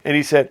 and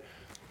he said,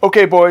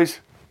 "Okay, boys,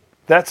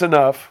 that's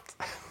enough."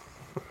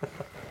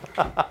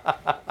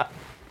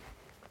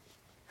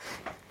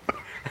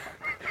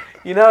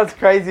 You know what's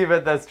crazy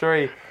about that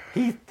story?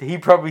 He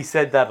probably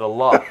said that a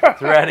lot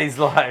throughout his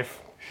life.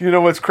 You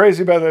know what's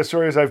crazy about that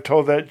story is I've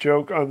told that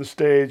joke on the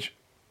stage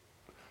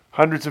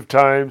hundreds of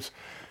times,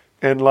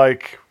 and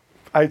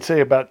I'd say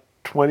about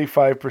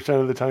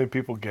 25% of the time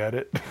people get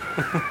it.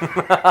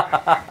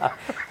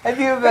 Have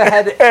you ever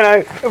had...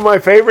 And my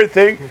favorite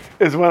thing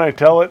is when I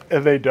tell it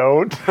and they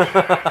don't.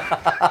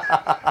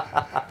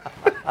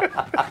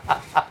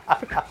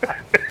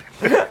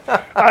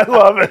 I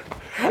love it.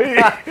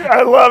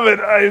 I love it.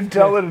 I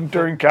tell it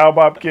during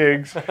cowbop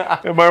gigs,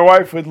 and my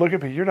wife would look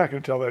at me. "You're not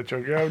going to tell that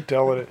joke." I'm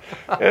telling it,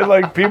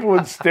 and people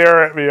would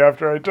stare at me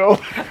after I told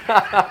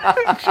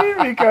it. She'd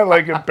be kind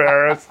of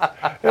embarrassed,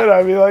 and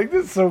I'd be like,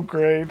 "This is so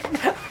great."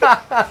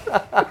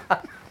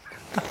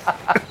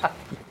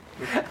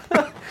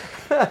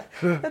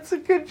 That's a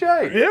good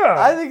joke. Yeah,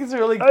 I think it's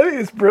really. I think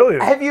it's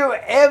brilliant. Have you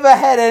ever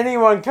had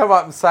anyone come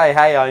up and say,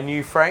 "Hey, I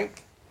knew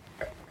Frank"?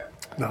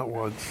 Not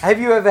once. Have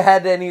you ever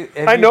had any...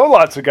 I know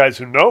lots of guys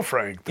who know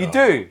Frank, though. You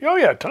do? Oh,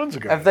 yeah, tons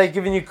of guys. Have they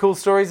given you cool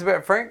stories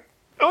about Frank?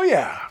 Oh,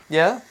 yeah.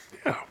 Yeah?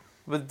 Yeah.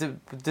 But did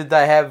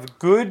they have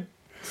good...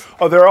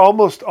 Oh, they're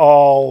almost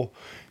all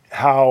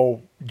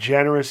how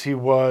generous he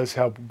was,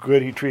 how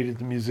good he treated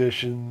the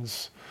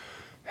musicians,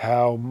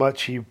 how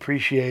much he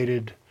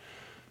appreciated,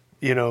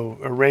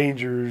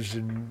 arrangers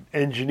and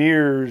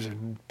engineers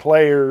and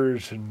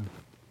players and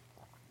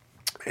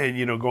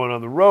going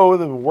on the road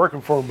with him and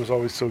working for him was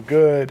always so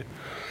good.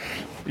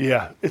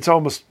 Yeah, it's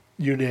almost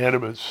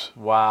unanimous.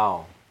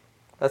 Wow.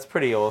 That's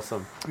pretty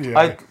awesome.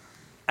 Yeah.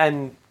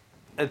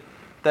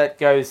 That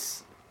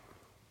goes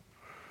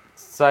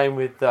same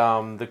with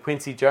the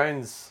Quincy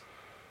Jones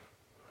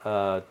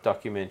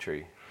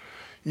documentary.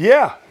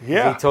 Yeah. He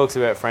talks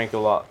about Frank a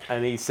lot,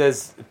 and he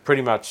says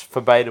pretty much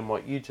verbatim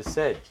what you just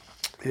said.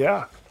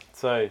 Yeah.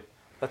 So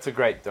that's a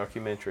great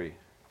documentary.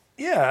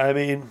 Yeah, I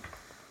mean...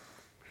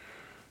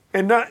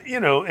 And not,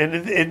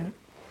 and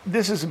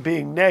this isn't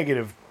being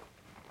negative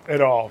at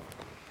all,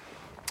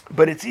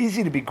 but it's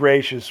easy to be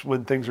gracious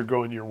when things are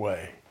going your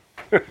way.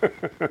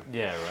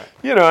 Yeah, right.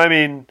 I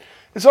mean,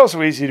 it's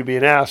also easy to be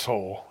an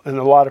asshole, and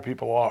a lot of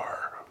people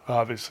are.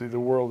 Obviously, the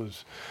world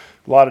is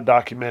a lot of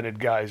documented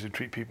guys who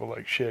treat people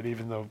like shit,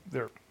 even though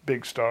they're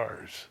big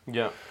stars.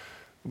 Yeah.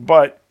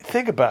 But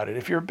think about it.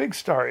 If you're a big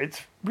star,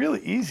 it's really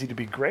easy to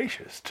be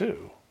gracious,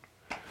 too.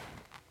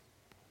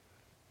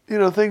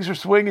 Things are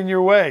swinging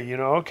your way,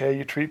 okay,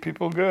 you treat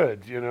people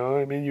good,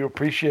 you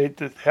appreciate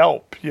the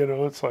help,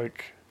 it's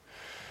like,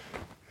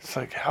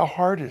 how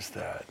hard is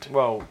that?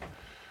 Well,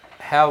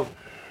 how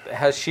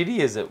shitty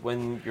is it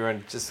when you're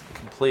just a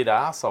complete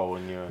asshole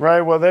when you're...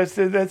 Right, well, that's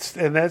the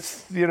kind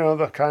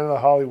of the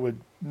Hollywood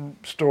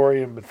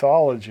story and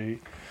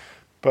mythology,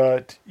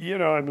 but,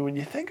 when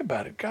you think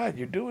about it, God,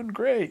 you're doing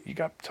great, you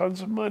got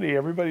tons of money,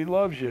 everybody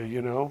loves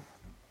you,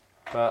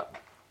 But...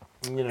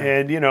 And,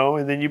 and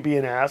then you be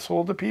an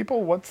asshole to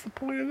people? What's the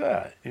point of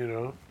that,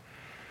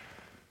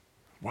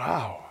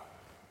 Wow.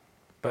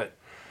 But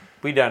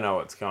we don't know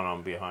what's going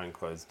on behind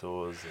closed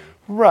doors.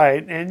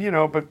 Right, and,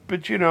 but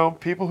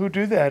people who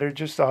do that are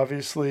just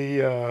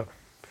obviously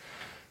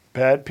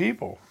bad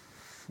people,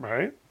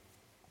 right?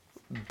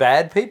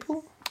 Bad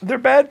people? They're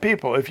bad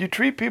people. If you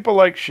treat people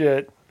like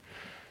shit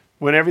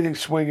when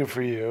everything's swinging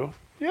for you,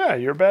 yeah,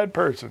 you're a bad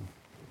person.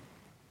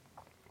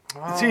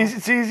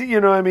 It's easy,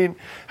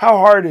 how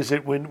hard is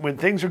it when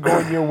things are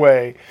going your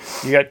way,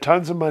 you got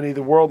tons of money,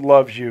 the world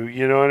loves you,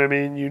 you know what I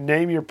mean? You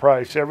name your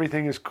price,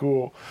 everything is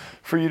cool,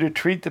 for you to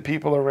treat the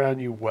people around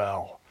you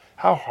well.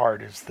 How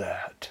hard is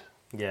that?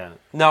 Yeah.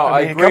 No,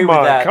 I agree with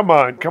that. Come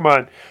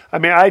on. I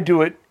mean, I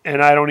do it,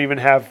 and I don't even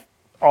have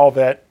all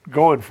that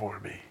going for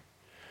me.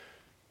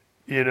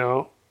 It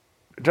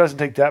doesn't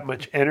take that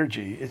much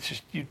energy. It's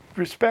just you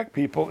respect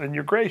people, and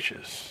you're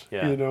gracious,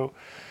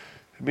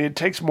 I mean, it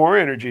takes more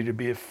energy to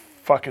be a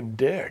fucking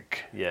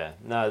dick. Yeah,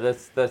 no,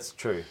 that's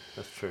true.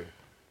 That's true.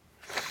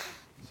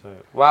 So,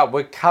 wow,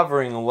 we're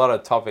covering a lot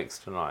of topics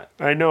tonight.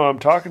 I know, I'm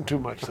talking too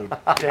much, though.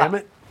 Damn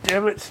it.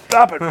 damn it,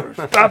 stop it, Bruce,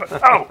 stop it.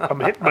 Oh, I'm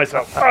hitting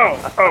myself.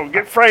 Oh,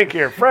 get Frank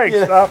here. Frank,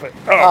 stop it.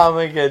 Oh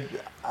my god.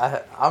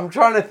 I'm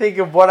trying to think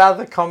of what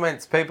other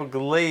comments people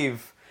could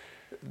leave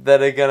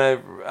that are going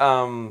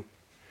to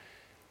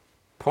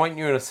point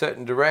you in a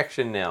certain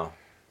direction now.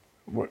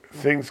 What,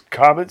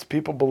 comments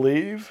people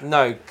believe?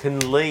 No,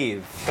 can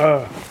leave.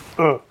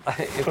 I'm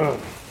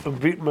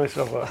beating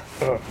myself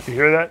up. You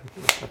hear that?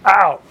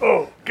 Ow!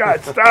 Oh,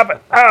 God, stop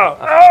it! Ow!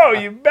 Oh,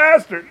 you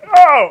bastard!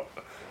 Oh!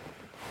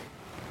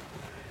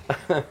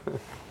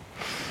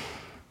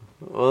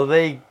 Well,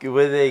 there you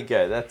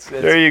go. That's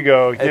there you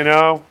go. You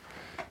know,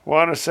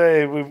 want to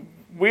say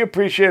we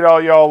appreciate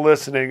all y'all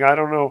listening. I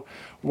don't know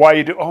why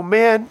you do. Oh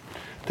man,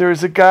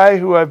 there's a guy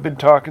who I've been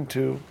talking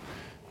to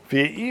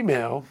via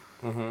email.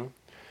 Mm-hmm.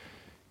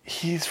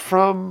 He's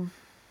from.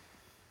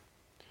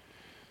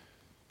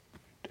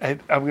 I'm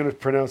going to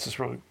pronounce this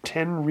wrong.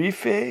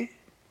 Tenerife. You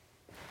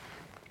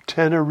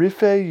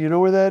know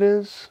where that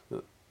is?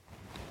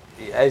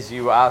 As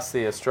you asked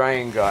the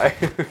Australian guy.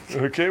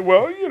 Okay,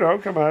 well, you know,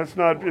 come on, it's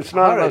not in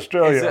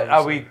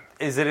Australia.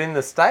 Is it in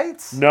the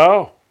States?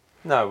 No.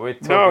 No, we're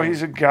talking. No,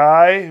 he's a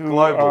guy who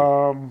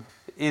global.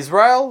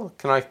 Israel?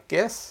 Can I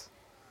guess?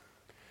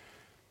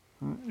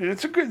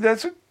 That's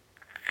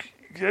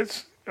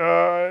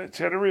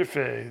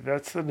Tenerife.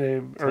 That's the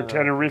name, or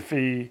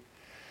Tenerife.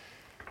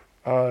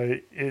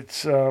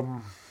 It's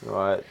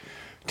right.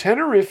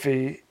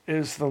 Tenerife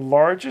is the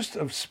largest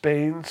of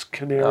Spain's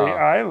Canary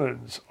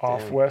Islands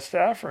off West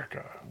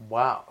Africa.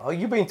 Wow. Oh,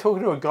 you've been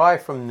talking to a guy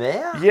from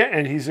there? Yeah,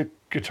 and he's a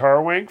Guitar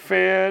Wank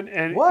fan.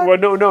 And what? Well,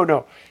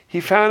 no.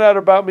 He found out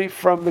about me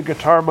from the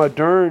Guitar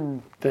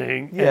Moderne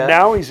thing, and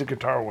now he's a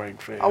Guitar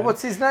Wank fan. Oh,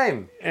 what's his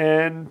name?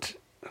 And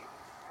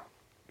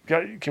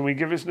can we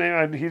give his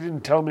name? He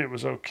didn't tell me it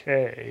was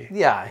okay.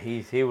 Yeah,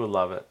 he would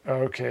love it.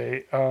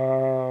 Okay.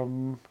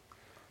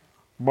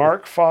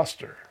 Mark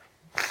Foster.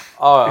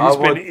 Oh, I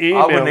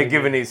wouldn't have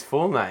given his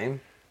full name.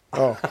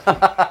 Oh.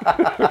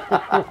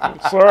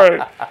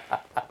 Sorry.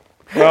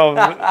 Well,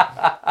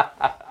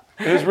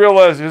 his real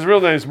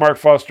name is Mark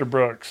Foster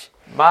Brooks.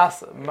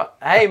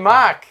 Hey,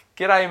 Mark.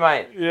 G'day,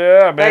 mate.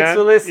 Yeah, man. Thanks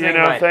for listening,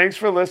 mate. Thanks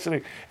for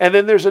listening. And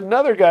then there's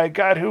another guy,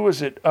 God, who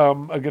was it?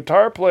 A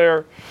guitar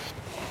player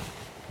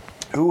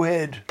who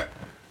had,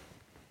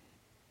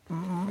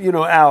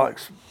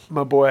 Alex,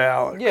 my boy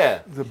Alex. Yeah.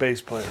 The bass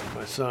player,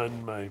 my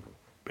son, my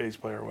bass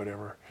player,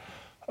 whatever.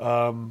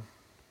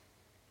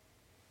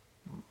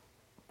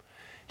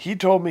 He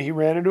told me he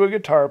ran into a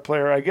guitar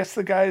player. I guess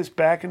the guy is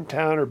back in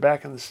town or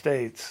back in the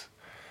States.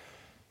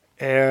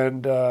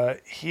 And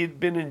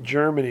he'd been in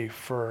Germany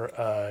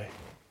for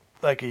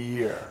like a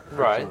year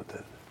or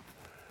something.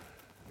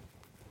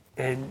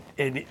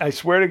 And I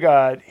swear to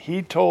God,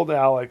 he told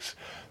Alex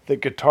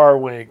that Guitar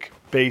Wank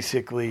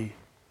basically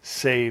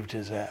saved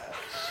his ass.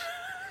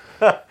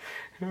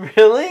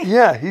 Really?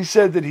 Yeah, he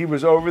said that he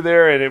was over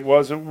there and it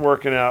wasn't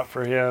working out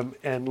for him,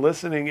 and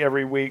listening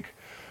every week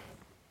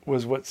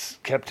was what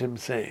kept him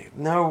sane.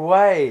 No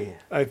way.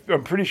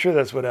 I'm pretty sure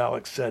that's what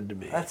Alex said to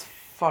me. That's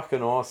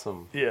fucking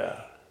awesome.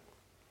 Yeah.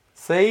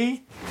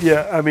 See?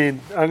 Yeah, I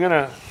mean,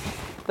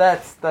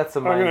 That's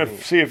amazing. I'm gonna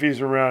see if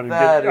he's around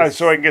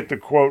so I can get the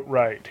quote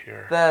right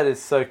here. That is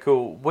so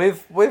cool.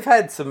 We've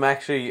had some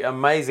actually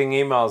amazing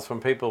emails from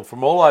people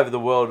from all over the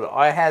world.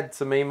 I had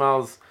some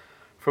emails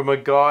from a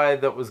guy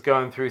that was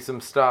going through some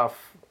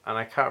stuff, and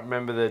I can't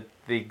remember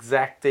the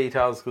exact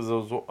details because it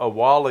was a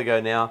while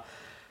ago now,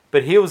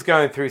 but he was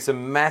going through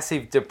some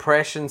massive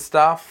depression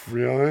stuff.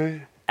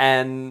 Really?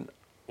 And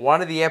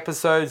one of the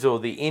episodes or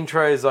the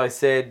intros, I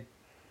said,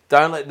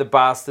 don't let the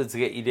bastards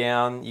get you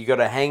down. You got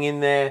to hang in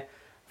there,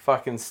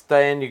 fucking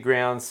stay on your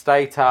ground,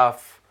 stay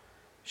tough.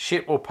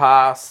 Shit will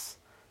pass.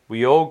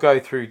 We all go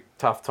through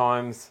tough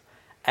times.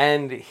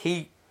 And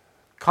he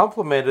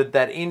complimented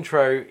that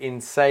intro in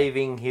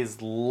saving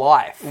his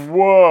life.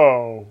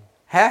 Whoa.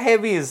 How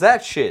heavy is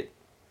that shit?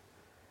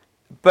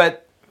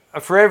 But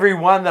for every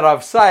one that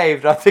I've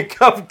saved, I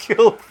think I've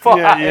killed 5.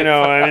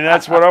 Yeah,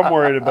 that's what I'm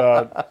worried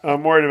about.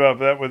 I'm worried about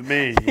that with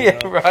me. Yeah,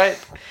 right.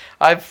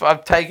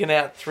 I've taken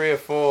out 3 or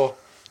 4.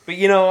 But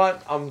you know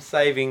what? I'm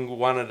saving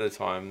one at a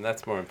time.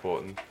 That's more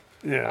important.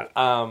 Yeah.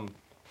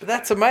 But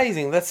that's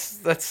amazing.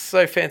 That's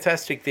so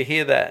fantastic to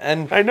hear that.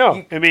 And I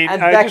know.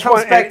 That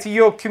comes back to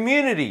your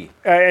community.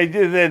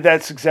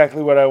 That's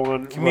exactly what I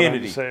want.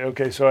 Community. To say.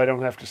 Okay, so I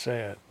don't have to say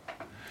it.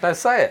 No,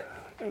 say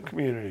it.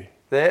 Community.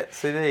 There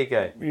you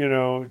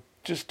go.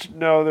 Just to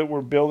know that we're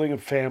building a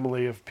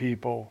family of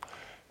people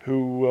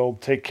who will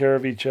take care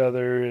of each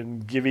other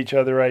and give each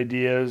other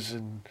ideas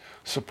and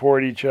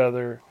support each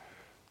other.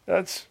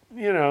 That's,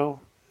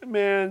 that's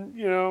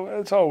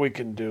all we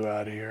can do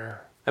out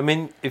here. I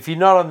mean, if you're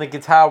not on the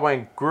Guitar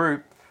Wank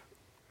group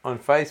on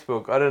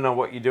Facebook, I don't know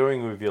what you're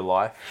doing with your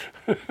life,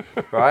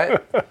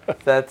 right?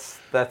 That's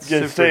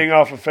super. Staying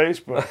off of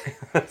Facebook.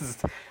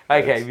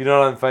 Okay, if you're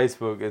not on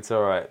Facebook, it's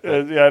all right.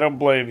 I don't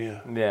blame you.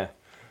 Yeah,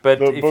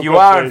 but if you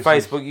are on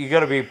Facebook, you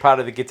got to be part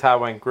of the Guitar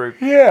Wank group.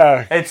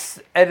 Yeah, it's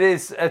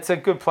a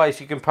good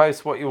place. You can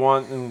post what you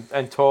want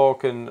and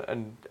talk,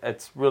 and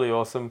it's really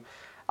awesome.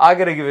 I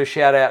got to give a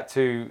shout out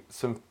to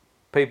some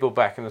people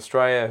back in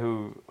Australia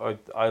who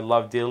I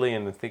love dearly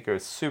and I think are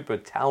super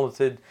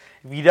talented.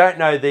 If you don't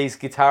know these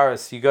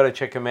guitarists, you got to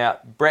check them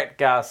out. Brett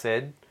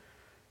Garsed,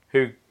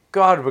 who,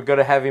 God, we've got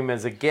to have him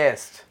as a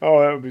guest.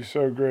 Oh, that would be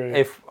so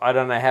great. I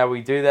don't know how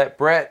we do that,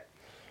 Brett.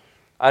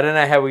 I don't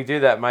know how we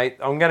do that, mate.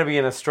 I'm going to be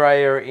in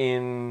Australia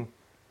in...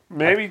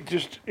 Maybe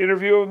just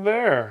interview him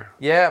there.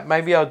 Yeah,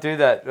 maybe I'll do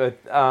that. But,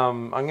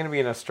 I'm going to be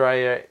in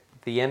Australia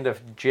the end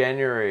of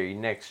January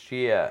next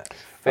year.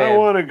 I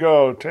want to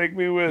go. Take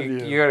me with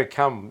you. You got to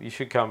come. You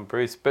should come,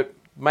 Bruce. But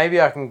maybe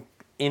I can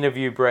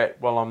interview Brett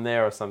while I'm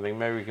there or something.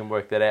 Maybe we can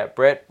work that out.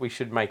 Brett, we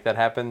should make that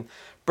happen.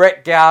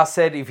 Brett Garsed.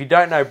 If you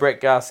don't know Brett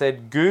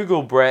Garsed,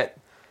 Google Brett.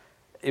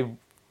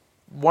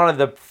 One of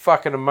the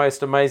fucking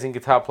most amazing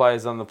guitar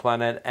players on the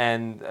planet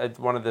and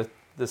one of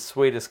the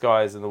sweetest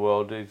guys in the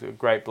world. He's a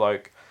great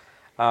bloke.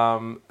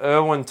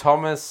 Erwin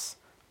Thomas,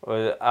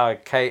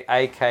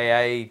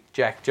 a.k.a.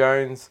 Jack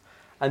Jones,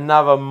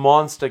 another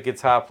monster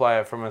guitar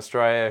player from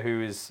Australia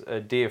who is a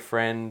dear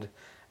friend.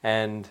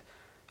 And,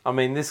 I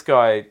mean, this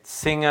guy,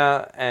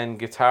 singer and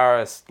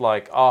guitarist,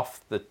 like,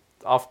 off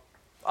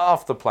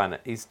the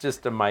planet. He's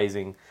just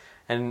amazing.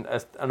 And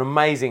an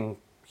amazing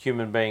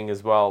human being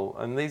as well.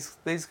 And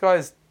these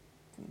guys,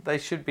 they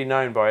should be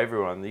known by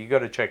everyone. You got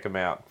to check them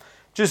out.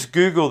 Just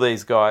Google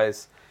these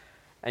guys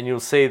and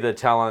you'll see the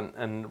talent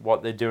and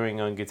what they're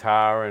doing on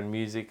guitar and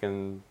music,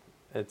 and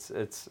it's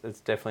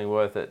definitely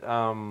worth it.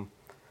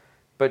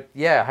 But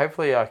yeah,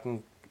 hopefully I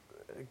can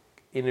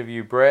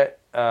interview Brett.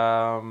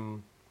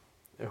 Who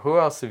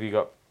else have you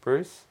got,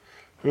 Bruce?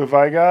 Who have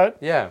I got?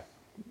 Yeah.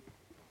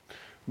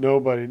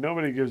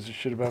 Nobody gives a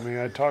shit about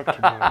me. I talk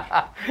too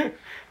much.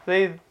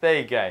 There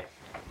you go.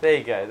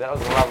 That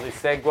was a lovely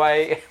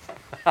segue.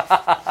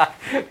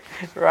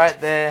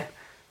 Right there.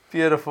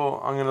 Beautiful.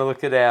 I'm going to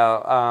look at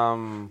our...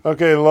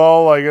 Okay,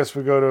 lol, I guess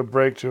we go to a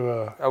break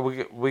to...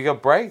 we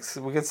got breaks?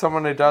 We got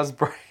someone who does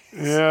breaks?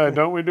 Yeah,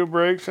 don't we do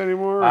breaks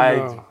anymore?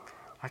 No?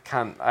 I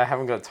can't. I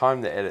haven't got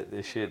time to edit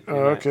this shit.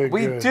 Okay,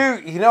 we good.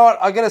 do. You know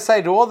what? I got to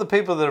say to all the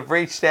people that have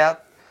reached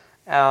out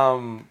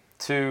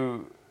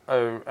to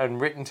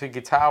and written to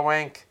Guitar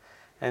Wank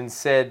and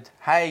said,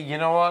 hey, you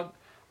know what?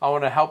 I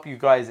want to help you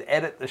guys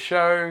edit the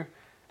show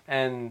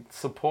and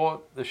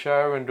support the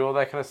show and do all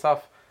that kind of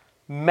stuff.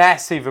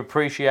 Massive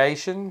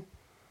appreciation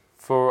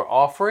for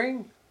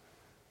offering,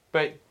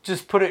 but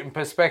just put it in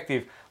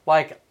perspective.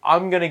 Like,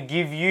 I'm going to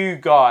give you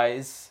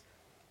guys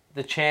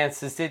the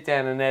chance to sit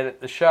down and edit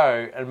the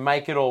show and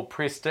make it all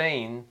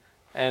pristine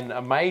and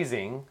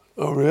amazing.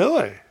 Oh,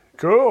 really?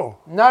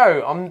 Cool.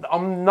 No,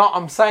 I'm not.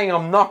 I'm saying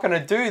I'm not going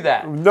to do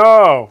that.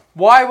 No.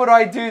 Why would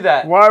I do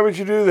that? Why would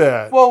you do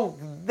that? Well,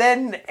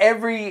 then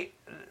every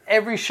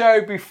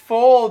show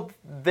before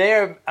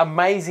their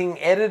amazing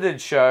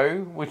edited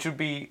show, which would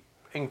be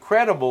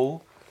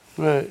incredible,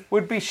 right,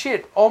 would be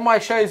shit. All my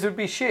shows would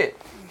be shit.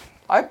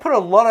 I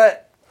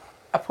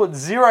put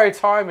zero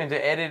time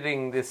into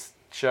editing this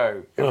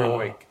show every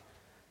week,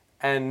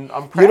 and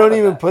I'm proud. You don't of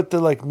even that. put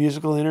the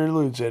musical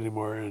interludes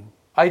anymore in.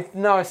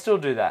 I still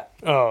do that.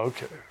 Oh,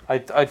 okay. I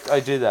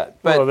do that.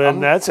 But well,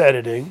 then that's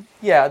editing.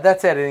 Yeah,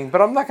 that's editing.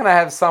 But I'm not going to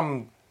have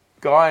some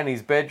guy in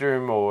his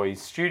bedroom or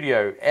his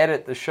studio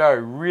edit the show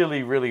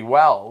really, really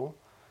well,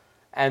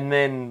 and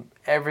then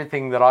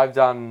everything that I've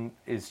done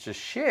is just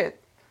shit.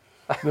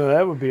 No,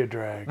 that would be a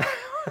drag.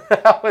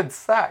 That would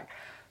suck.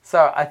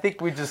 So I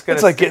think we just got to...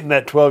 It's like getting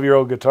that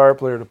 12-year-old guitar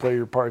player to play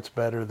your parts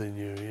better than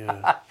you,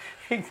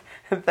 yeah.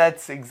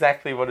 That's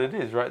exactly what it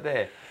is right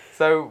there.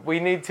 So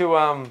we need to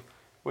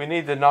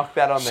knock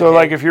that on the head. So,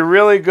 like, if you're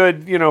really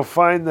good,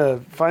 find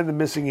the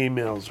missing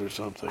emails or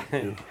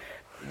something.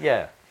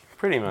 Yeah,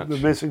 pretty much.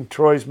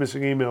 Troy's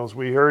missing emails.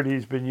 We heard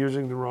he's been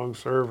using the wrong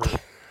server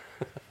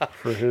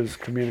for his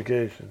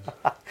communications.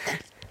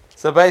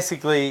 So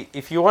basically,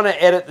 if you want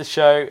to edit the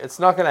show, it's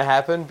not going to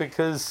happen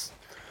because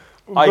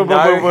I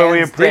know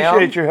we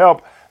appreciate your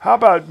help. How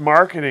about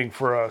marketing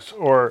for us,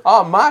 or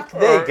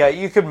there you go.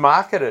 You could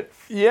market it.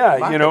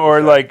 Yeah,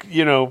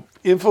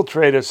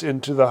 infiltrate us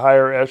into the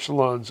higher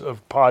echelons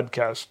of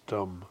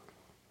podcastdom.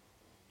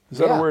 Is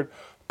that a word?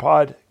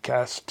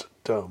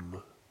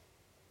 Podcastdom.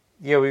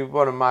 Yeah, we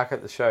want to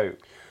market the show.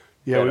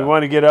 Yeah, better. we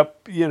want to get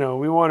up.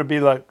 We want to be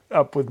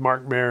up with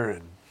Mark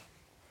Maron.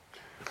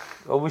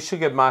 Well, we should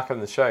get Mark on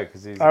the show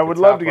because he's. I would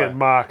love to get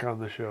Mark on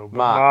the show,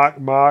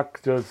 but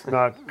Mark does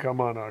not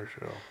come on our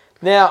show.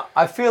 Now,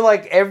 I feel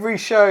like every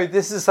show,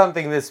 this is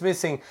something that's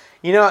missing.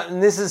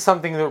 And this is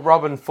something that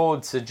Robin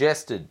Ford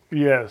suggested.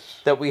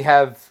 Yes. That we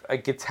have a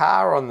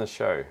guitar on the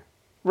show.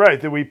 Right,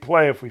 that we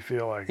play if we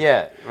feel like it.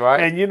 Yeah,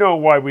 right. And you know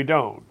why we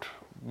don't.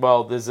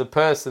 Well, there's a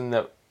person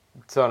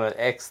that's on an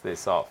X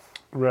this off.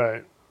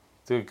 Right.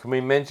 So can we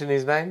mention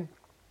his name?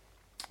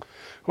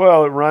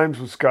 Well, it rhymes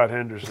with Scott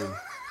Henderson.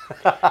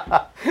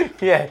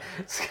 Yeah,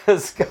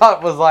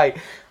 Scott was like,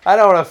 I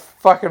don't want to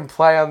fucking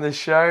play on this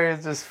show.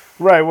 It's just...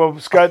 Right, well,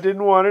 Scott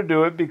didn't want to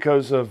do it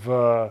because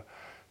of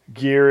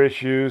gear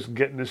issues and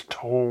getting his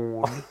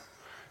tone.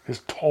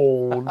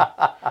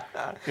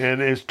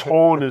 And his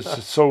tone is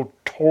so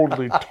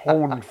totally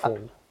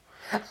toneful.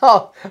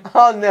 I'll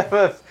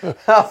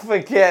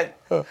forget.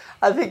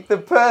 I think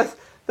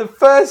the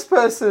first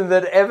person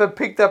that ever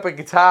picked up a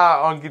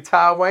guitar on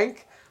Guitar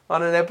Wank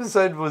on an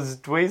episode was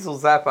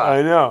Dweezil Zappa.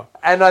 I know.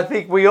 And I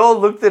think we all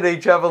looked at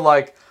each other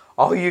like,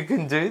 oh, you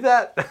can do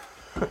that?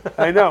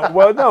 I know.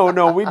 Well,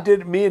 no, we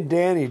did. Me and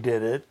Danny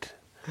did it.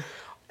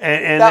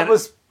 And that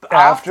was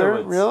after.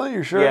 afterwards. Really?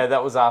 You sure? Yeah,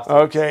 that was after.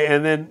 Okay,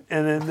 and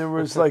then there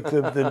was like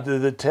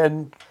the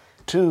 10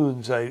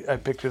 tunes. I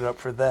picked it up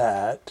for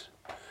that.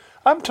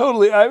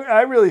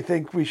 I really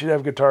think we should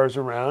have guitars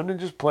around and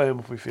just play them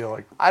if we feel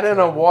like. I don't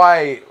know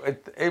why,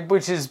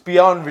 which is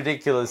beyond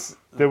ridiculous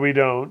that we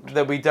don't.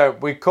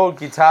 We're called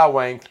Guitar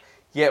Wank,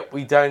 yet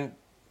we don't.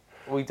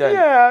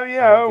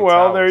 Yeah.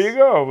 Well, there you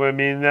go. I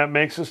mean, that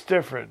makes us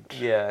different.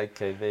 Yeah.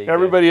 Okay. There you go.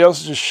 Everybody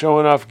else is just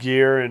showing off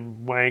gear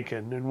and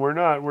wanking, and we're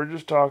not. We're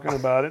just talking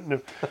about it. And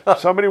if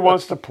somebody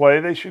wants to play,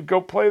 they should go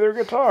play their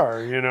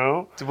guitar. You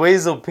know.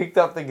 Dweezil picked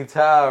up the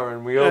guitar,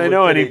 and we all. I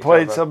know, and he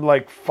played some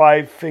like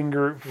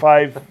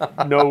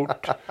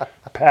 5-note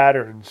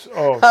patterns.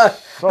 Oh,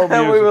 so musical.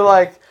 And we were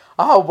like,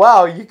 "Oh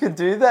wow, you can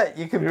do that!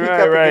 You can pick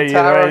up a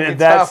guitar on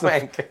Guitar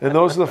Wank." And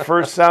those are the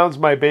first sounds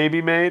my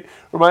baby made.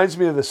 Reminds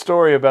me of the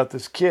story about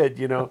this kid.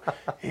 You know,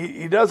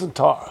 he doesn't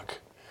talk.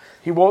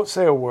 He won't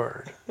say a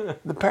word.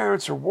 The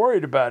parents are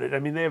worried about it. I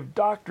mean, they have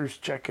doctors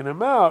checking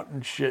him out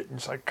and shit,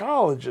 and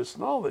psychologists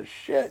and all this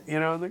shit. You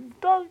know, the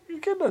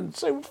kid doesn't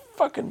say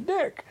fucking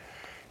dick.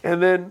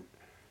 And then,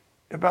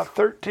 about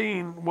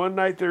 13, one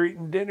night they're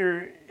eating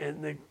dinner,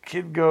 and the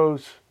kid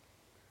goes,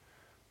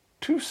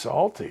 "Too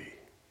salty."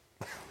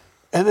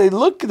 And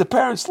the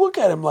parents look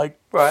at him like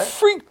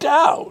freaked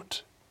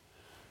out.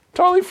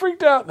 Totally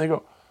freaked out. And they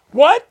go,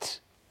 "What?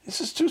 This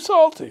is too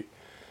salty."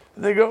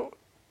 And they go,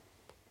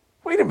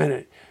 "Wait a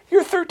minute.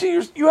 You're 13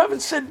 years, you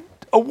haven't said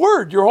a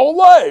word your whole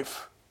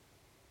life.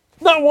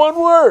 Not one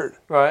word.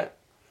 Right.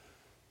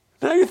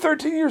 Now you're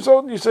 13 years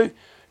old and you say,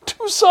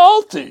 'Too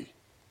salty.'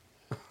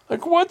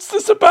 Like, what's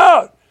this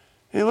about?"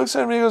 And he looks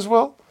at me and he goes,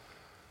 "Well,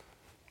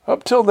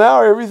 up till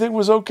now, everything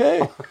was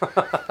okay."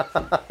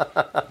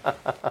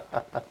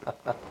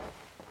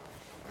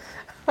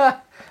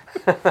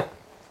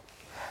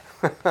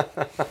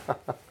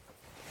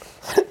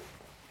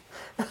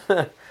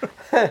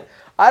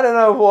 I don't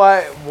know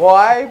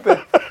why,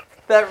 but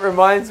that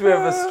reminds me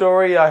of a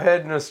story I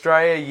heard in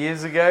Australia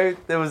years ago.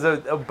 There was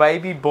a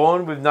baby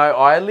born with no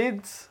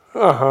eyelids.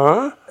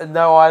 Uh-huh.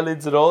 No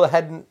eyelids at all. It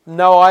had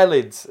no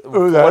eyelids.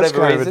 Oh, that's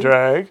kind of a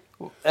drag.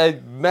 A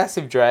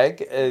massive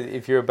drag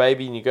if you're a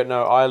baby and you've got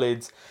no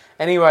eyelids.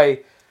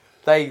 Anyway,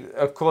 they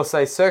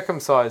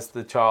circumcised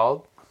the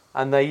child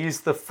and they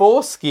used the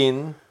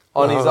foreskin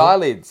on his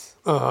eyelids.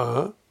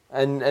 Uh-huh.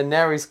 And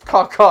now he's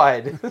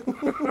cockeyed.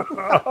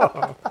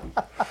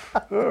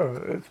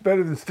 It's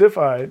better than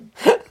stiff-eyed.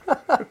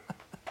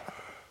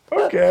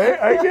 Okay,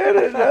 I get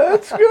it.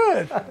 That's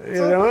good.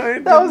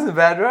 That wasn't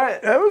bad,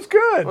 right? That was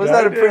good. Was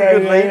that a pretty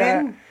good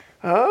lead-in?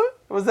 Huh?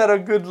 Was that a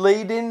good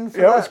lead-in?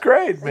 Yeah, it was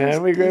great,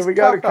 man. We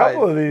got a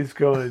couple of these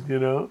going, you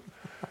know.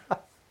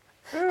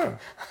 Yeah,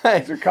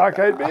 it's a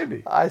cockeyed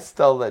baby. I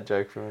stole that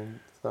joke from him.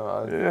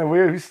 So yeah,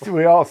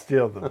 we all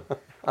steal them.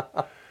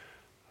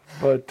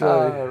 But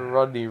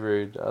Rodney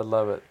Rude, I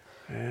love it.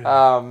 Yeah.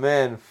 Oh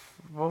man,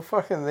 well,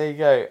 fucking there you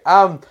go.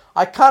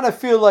 I kind of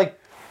feel like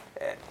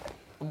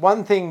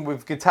one thing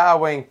with Guitar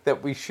Wank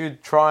that we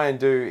should try and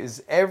do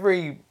is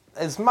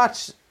as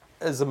much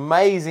as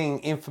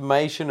amazing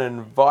information and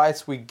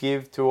advice we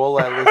give to all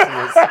our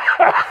listeners.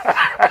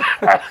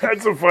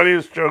 That's the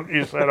funniest joke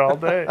you said all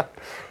day.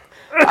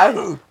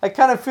 I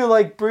kind of feel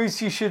like,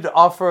 Bruce, you should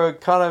offer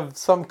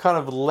some kind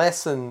of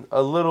lesson,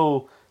 a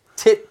little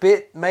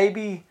tidbit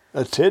maybe.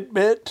 A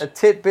tidbit? A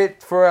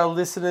tidbit for our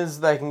listeners.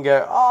 They can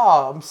go,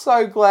 "Oh, I'm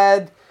so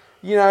glad,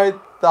 the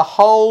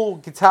whole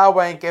Guitar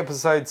Wank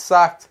episode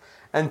sucked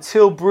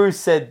until Bruce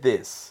said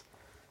this."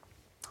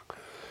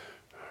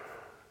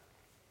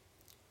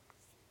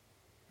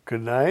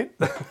 Good night.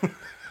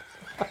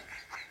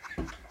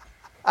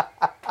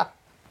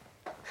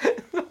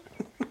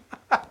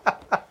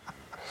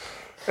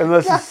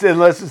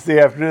 Unless it's the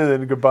afternoon,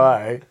 then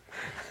goodbye.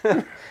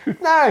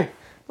 No.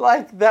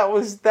 Like that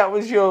was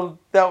your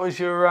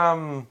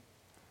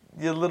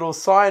little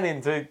sign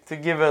in to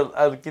give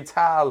a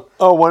guitar.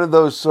 Oh, one of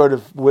those sort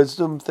of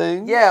wisdom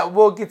things? Yeah,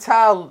 well,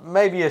 guitar,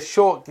 maybe a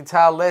short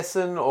guitar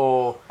lesson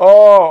or.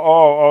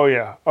 Oh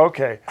yeah.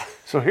 Okay.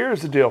 So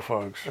here's the deal,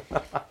 folks.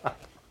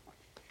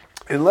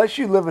 Unless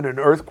you live in an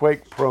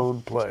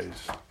earthquake-prone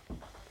place,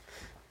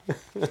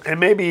 and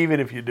maybe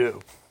even if you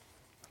do,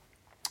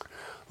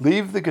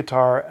 leave the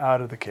guitar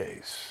out of the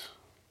case.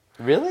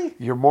 Really?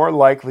 You're more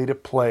likely to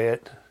play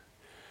it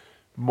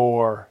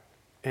more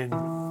and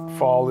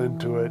fall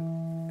into it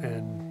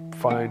and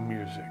find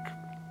music.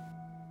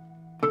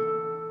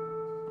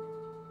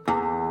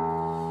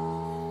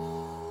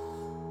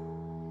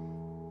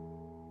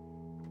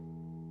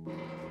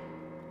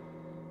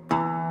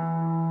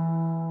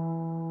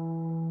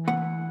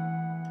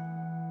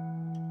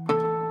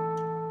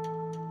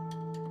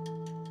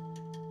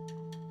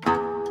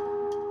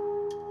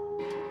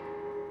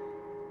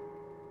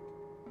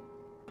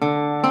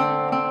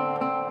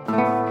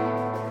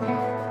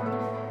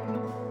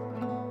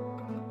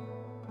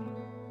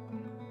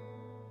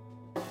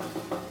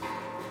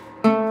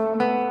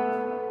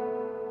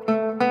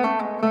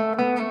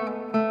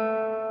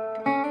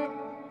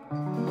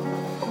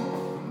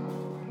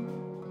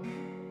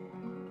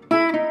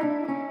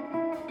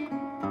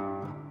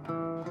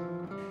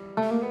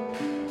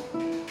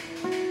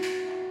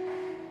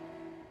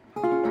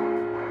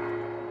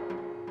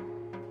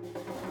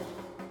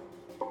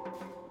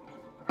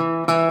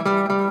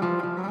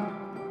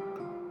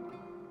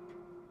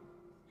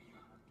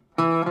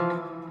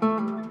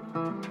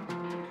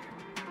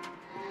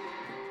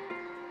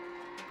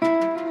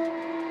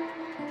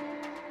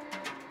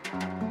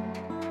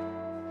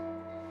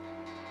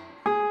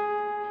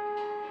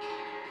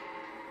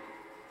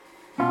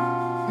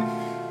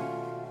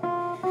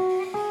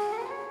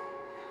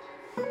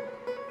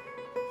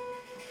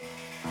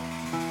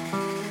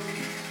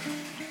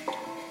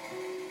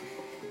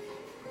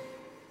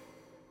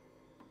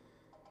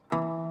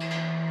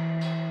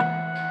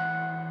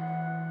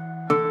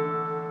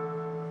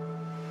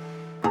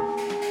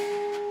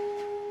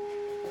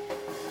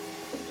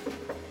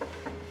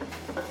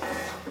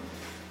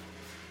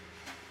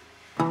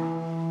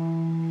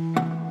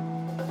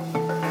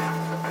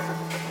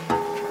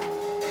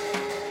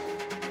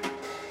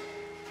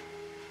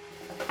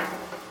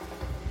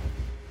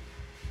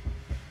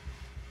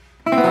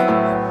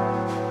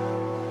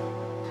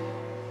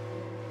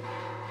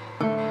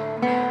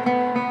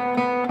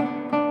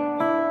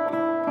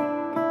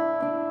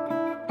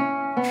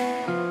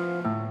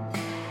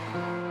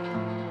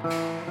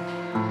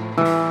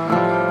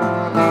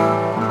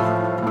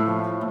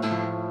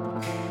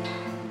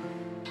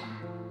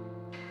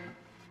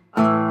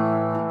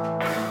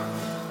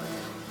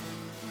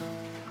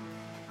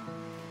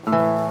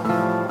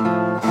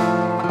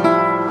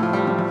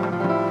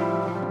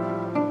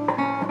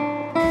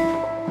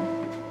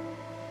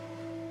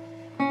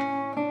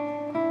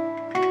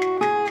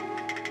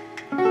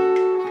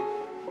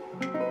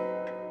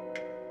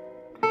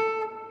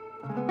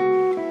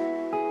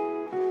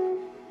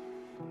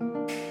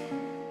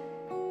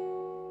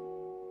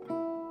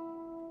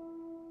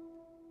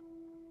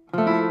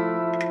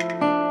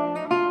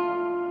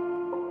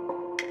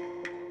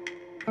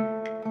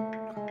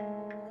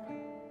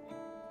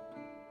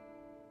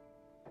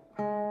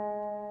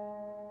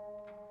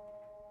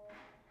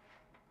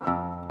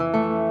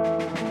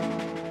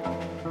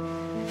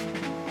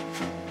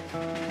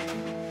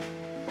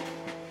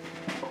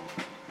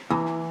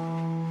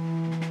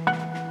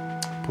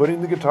 putting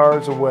the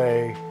guitars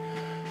away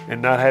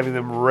and not having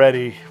them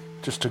ready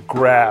just to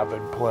grab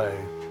and play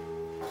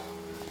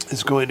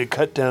is going to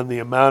cut down the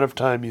amount of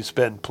time you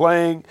spend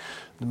playing,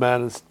 the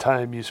amount of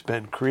time you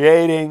spend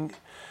creating,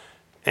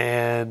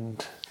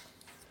 and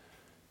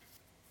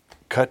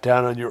cut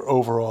down on your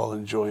overall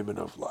enjoyment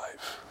of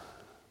life.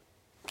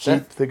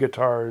 Keep the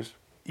guitars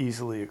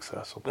easily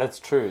accessible. That's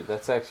true.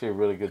 That's actually a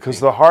really good thing. Because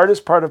the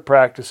hardest part of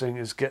practicing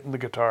is getting the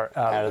guitar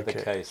out of the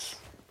case.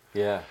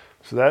 Yeah.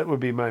 So that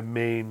would be my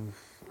main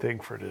thing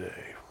for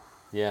today.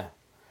 Yeah.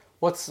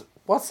 What's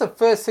the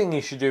first thing you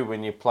should do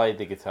when you play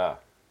the guitar?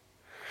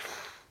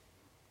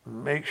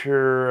 Make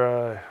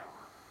sure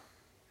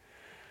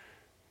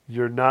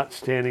you're not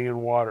standing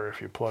in water if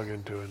you plug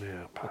into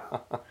an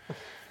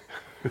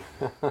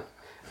amp.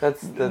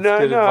 That's no, good no,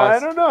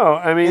 advice. I don't know.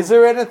 I mean, is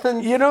there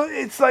anything? You know,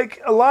 it's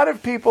like a lot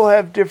of people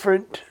have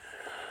different.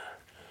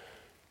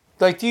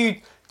 Like, do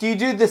you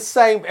do the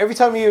same every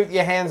time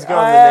your hands go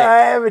on the I neck?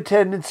 have a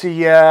tendency,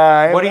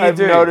 yeah. What do you I'm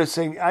do?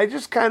 noticing. I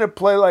just kind of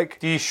play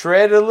like. Do you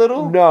shred a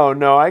little?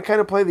 No. I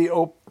kind of play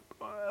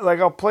like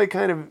I'll play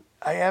kind of.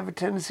 I have a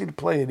tendency to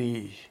play an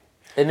E.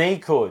 An E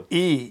chord.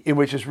 E,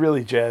 which is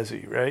really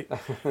jazzy, right?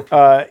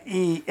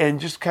 E, and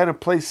just kind of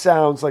play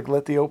sounds like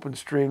let the open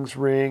strings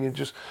ring, and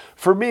just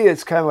for me,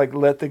 it's kind of like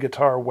let the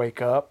guitar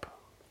wake up.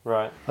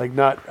 Right. Like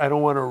I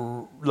don't want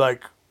to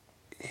like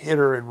hit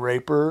her and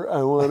rape her.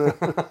 I want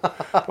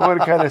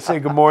to kind of say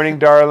good morning,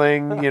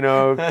 darling. You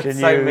know,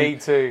 Me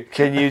too.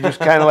 Can you just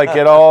kind of like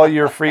get all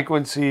your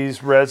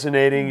frequencies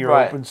resonating, your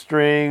Right. open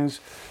strings,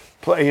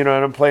 play? You know,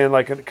 and I'm playing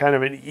like a kind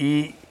of an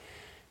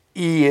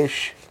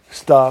E-ish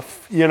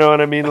stuff, you know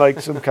what I mean?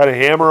 Like some kind of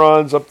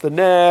hammer-ons up the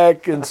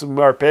neck and some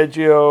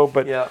arpeggio,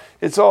 but Yeah.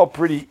 it's all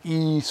pretty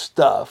E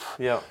stuff.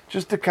 Yeah.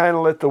 Just to kind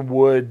of let the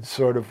wood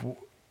sort of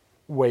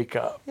wake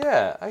up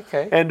Yeah.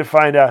 Okay. and to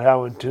find out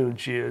how in tune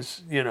she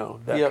is, you know,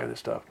 that Yep. kind of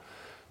stuff.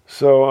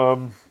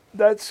 So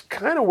that's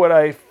kind of what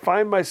I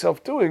find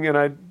myself doing, and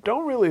I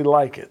don't really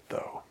like it,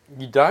 though.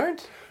 You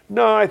don't?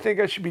 No, I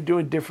think I should be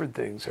doing different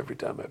things every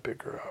time I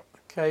pick her up.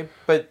 Okay,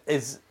 but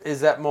is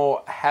that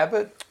more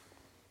habit?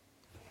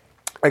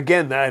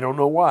 Again, I don't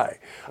know why.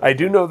 I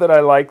do know that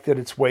I like that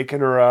it's waking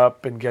her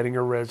up and getting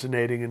her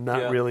resonating and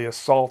not really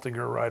assaulting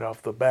her right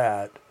off the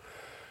bat.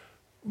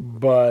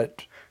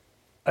 But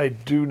I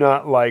do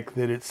not like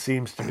that it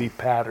seems to be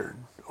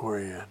pattern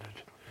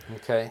oriented.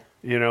 Okay.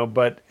 You know,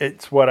 but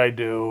it's what I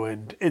do,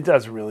 and it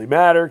doesn't really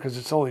matter because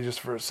it's only just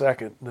for a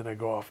second, and then I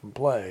go off and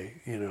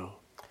play, you know.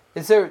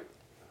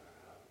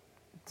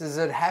 Does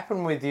it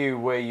happen with you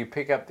where you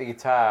pick up the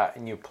guitar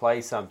and you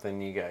play something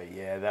and you go,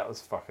 yeah, that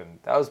was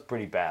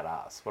pretty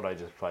badass what I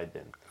just played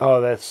then? Oh,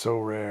 that's so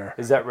rare.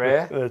 Is that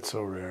rare? That's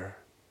so rare.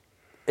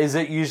 Is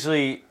it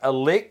usually a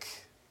lick?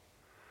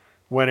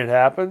 When it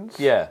happens?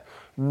 Yeah.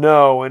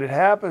 No, when it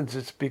happens,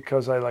 it's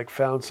because I like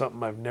found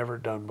something I've never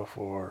done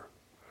before.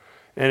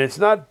 And it's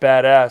not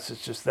badass,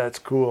 it's just that's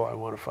cool. I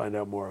want to find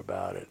out more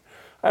about it.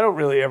 I don't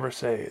really ever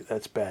say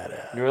that's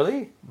badass.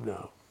 Really?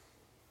 No.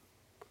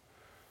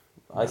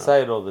 I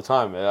say it all the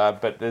time,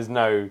 but there's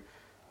no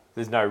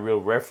real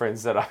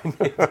reference that I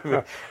need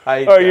to.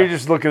 You're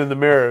just looking in the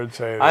mirror and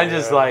saying. I'm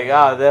just like,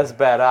 that's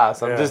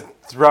badass. I'm just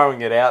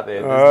throwing it out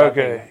there. There's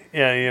okay.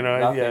 Yeah, you know.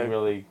 Nothing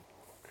really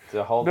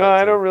to hold. No,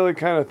 I don't really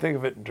kind of think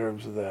of it in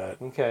terms of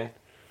that. Okay.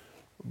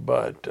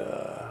 But,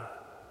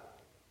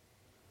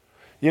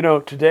 you know,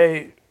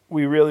 today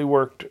we really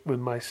worked with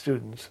my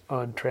students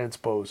on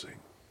transposing.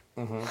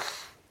 Mm-hmm.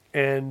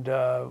 And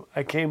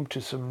I came to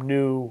some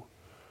new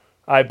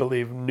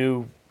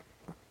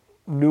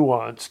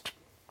nuanced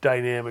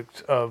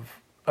dynamics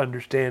of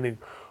understanding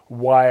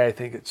why I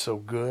think it's so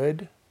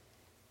good.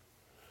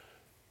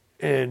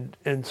 And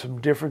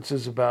some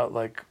differences about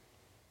like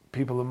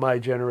people in my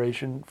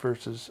generation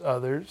versus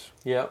others.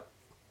 Yep.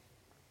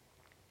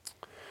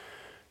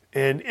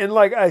 And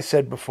like I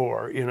said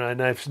before, you know,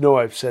 and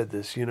I've said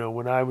this, you know,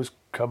 when I was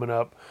coming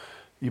up,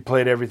 you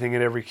played everything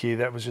in every key.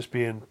 That was just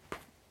being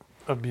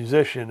a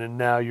musician, and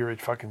now you're a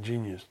fucking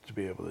genius to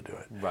be able to do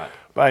it. Right.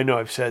 But I know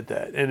I've said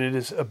that, and it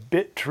is a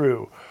bit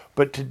true.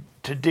 But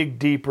to dig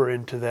deeper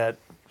into that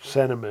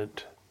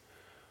sentiment,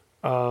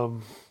 I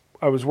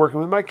was working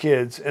with my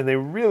kids, and they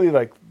really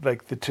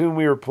like the tune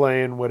we were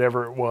playing,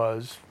 whatever it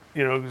was.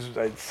 You know,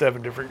 I had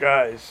 7 different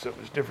guys, so it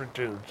was different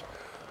tunes.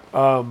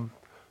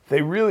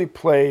 They really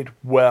played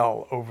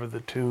well over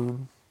the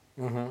tune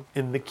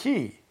in the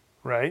key,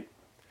 right?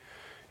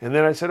 And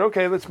then I said,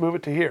 okay, let's move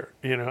it to here,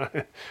 you know.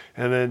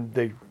 And then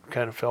they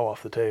kind of fell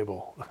off the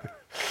table.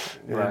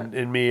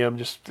 And me,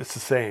 it's the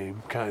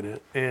same kind of.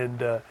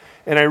 And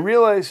I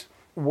realized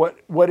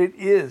what it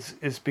is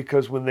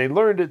because when they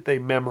learned it, they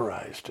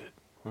memorized it.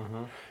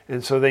 Mm-hmm.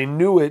 And so they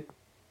knew it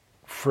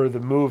for the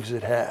moves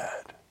it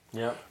had.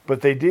 Yep.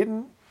 But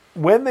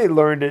when they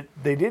learned it,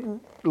 they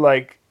didn't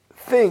like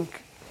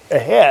think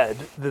ahead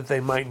that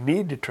they might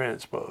need to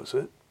transpose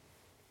it.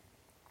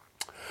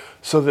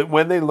 So that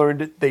when they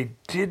learned it, they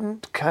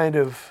didn't kind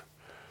of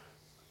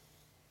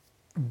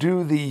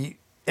do the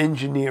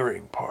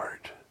engineering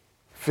part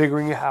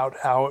figuring out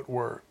how it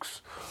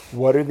works.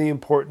 What are the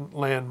important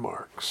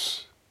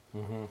landmarks?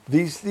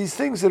 These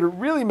things that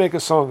really make a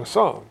song.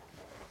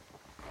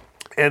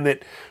 And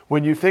that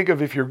when you think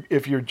of if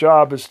your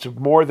job is to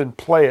more than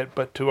play it,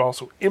 but to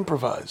also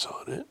improvise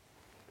on it,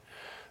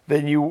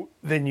 then you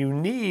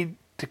need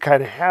to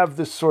kind of have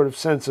this sort of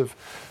sense of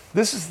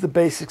this is the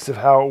basics of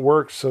how it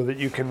works, so that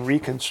you can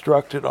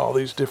reconstruct it all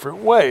these different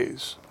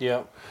ways.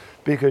 Yeah.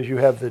 Because you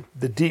have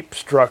the deep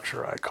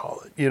structure, I call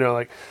it. You know,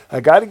 like,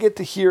 I got to get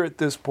to here at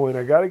this point.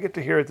 I got to get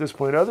to here at this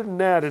point. Other than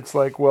that, it's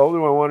like, well,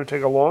 do I want to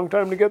take a long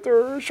time to get there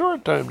or a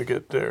short time to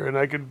get there?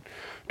 And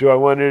do I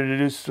want to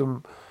introduce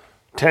some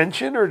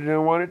tension, or do I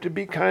want it to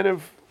be kind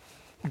of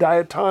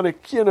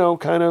diatonic, you know,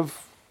 kind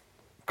of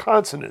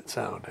consonant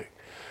sounding?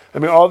 I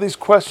mean, all these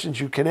questions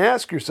you can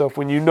ask yourself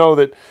when you know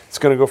that it's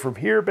going to go from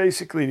here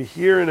basically to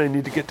here, and I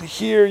need to get to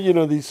here, you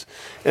know, these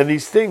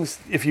things,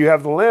 if you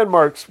have the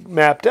landmarks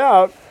mapped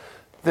out,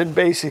 then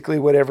basically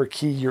whatever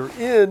key you're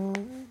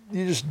in,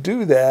 you just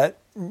do that,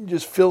 you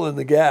just fill in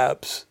the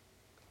gaps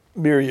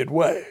myriad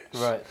ways.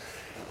 Right.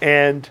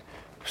 And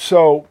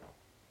so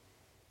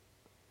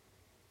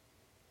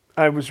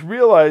I was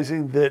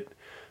realizing that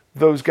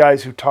those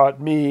guys who taught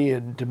me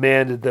and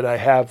demanded that I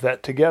have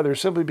that together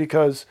simply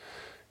because,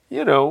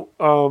 you know,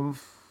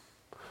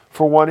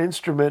 for one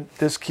instrument,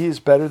 this key is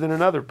better than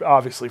another.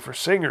 Obviously, for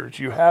singers,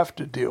 you have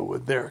to deal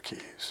with their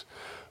keys.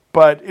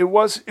 But it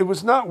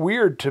was not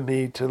weird to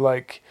me to,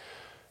 like,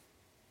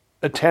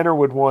 a tenor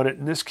would want it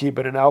in this key,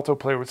 but an alto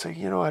player would say,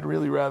 you know, I'd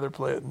really rather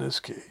play it in this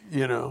key,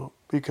 you know,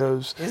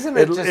 because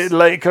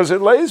because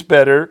it lays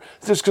better.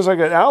 Just because like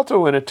an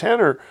alto and a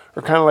tenor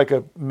are kind of like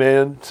a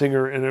man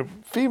singer and a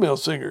female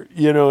singer,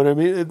 you know what I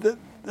mean?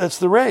 That's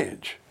the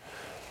range.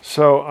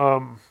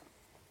 So,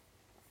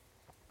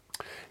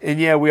 and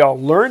yeah, we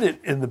all learn it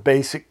in the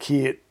basic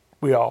key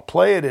we all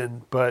play it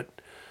in, but,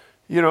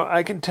 you know,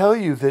 I can tell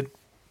you that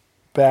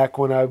back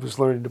when I was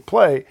learning to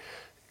play,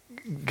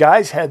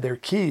 guys had their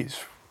keys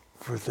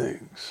for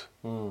things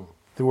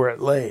where it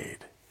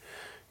laid.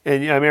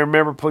 And I mean, I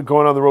remember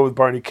going on the road with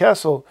Barney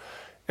Kessel,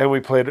 and we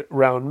played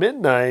around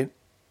midnight,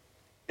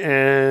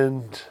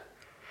 and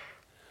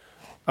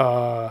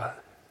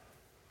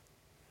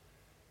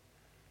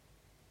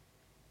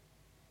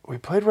we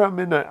played around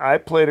midnight. I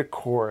played a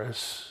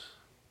chorus,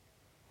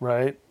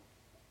 right?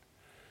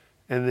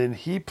 And then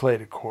he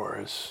played a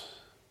chorus,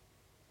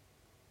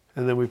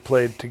 and then we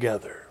played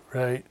together,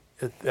 right?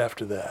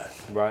 After that.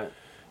 Right.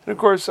 And of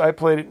course, I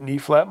played it in E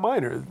flat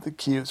minor, the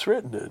key it's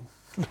written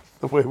in,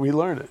 the way we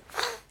learn it.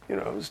 You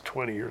know, I was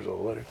 20 years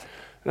old, and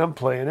I'm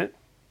playing it.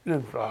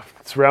 And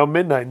it's around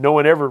midnight. No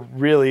one ever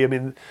really, I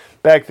mean,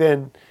 back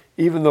then,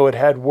 even though it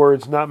had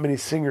words, not many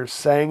singers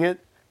sang it.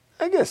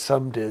 I guess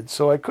some did,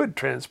 so I could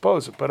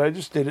transpose it, but I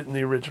just did it in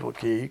the original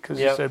key because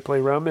he said play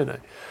around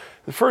midnight.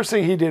 The first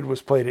thing he did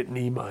was played it in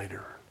E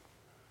minor.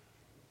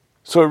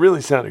 So it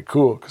really sounded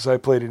cool because I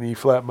played in E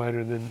flat minor,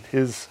 and then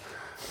his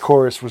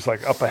chorus was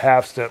like up a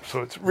half step,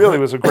 so it really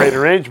was a great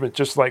arrangement,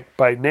 just like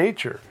by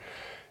nature.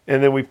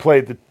 And then we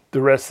played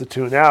the rest of the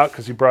tune out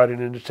because he brought it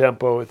into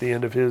tempo at the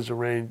end of his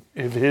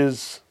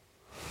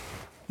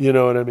you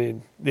know what I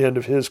mean, the end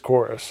of his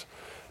chorus,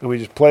 and we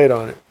just played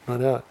on it,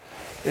 went out.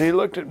 And he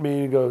looked at me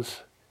and he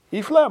goes,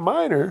 E flat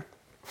minor?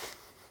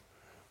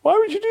 Why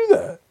would you do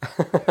that?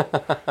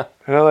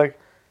 And I'm like,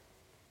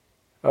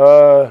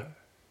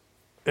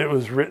 it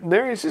was written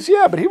there. He says,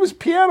 yeah, but he was a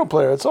piano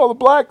player. It's all the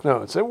black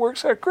notes. It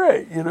works out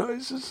great. You know,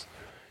 he says,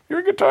 you're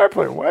a guitar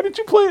player. Why did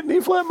you play it in E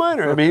flat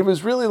minor? I mean, he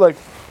was really like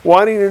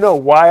wanting to know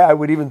why I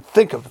would even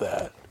think of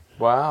that.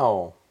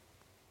 Wow.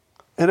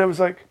 And I was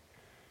like,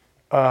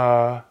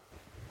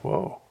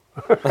 whoa.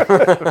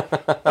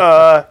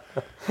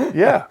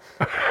 Yeah.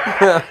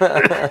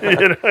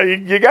 You know,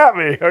 you got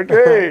me.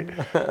 Okay.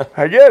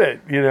 I get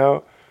it, you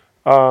know.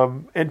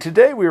 And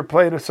today we were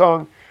playing a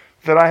song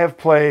that I have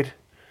played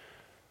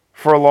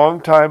for a long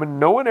time, and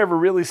no one ever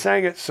really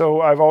sang it, so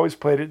I've always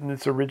played it in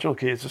its original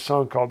key. It's a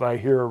song called I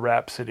Hear a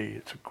Rhapsody.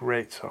 It's a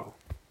great song.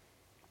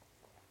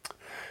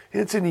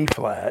 It's in E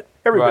flat.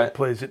 Everybody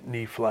plays it in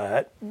E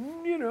flat.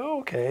 You know,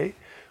 okay.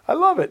 I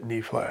love it in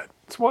E flat.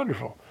 It's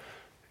wonderful.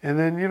 And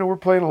then, you know, we're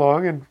playing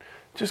along, and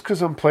just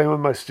because I'm playing with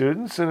my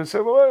students, and I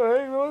said, well,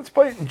 hey, let's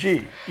play it in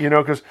G, you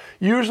know, because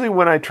usually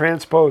when I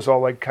transpose,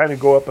 I'll like kind of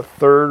go up a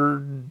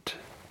third,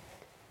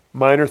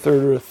 minor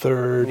third or a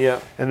third,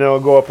 and then I'll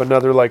go up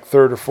another like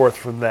third or fourth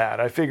from that.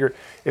 I figure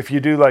if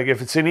you do like,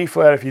 if it's in E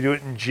flat, if you do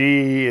it in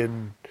G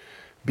and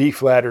B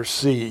flat or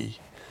C,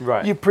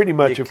 you pretty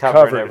much have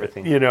covered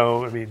everything. You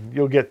know, I mean,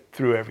 you'll get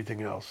through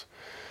everything else.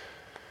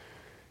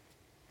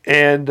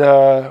 And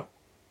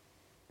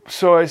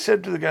so I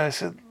said to the guy, I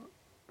said,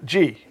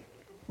 G,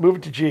 move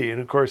it to G.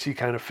 And of course he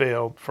kind of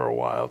failed for a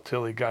while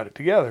till he got it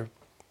together.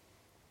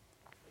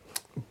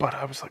 But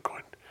I was like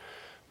going,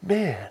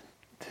 man,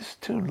 this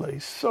tune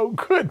lays so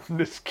good in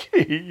this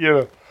key, you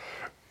know.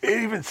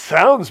 It even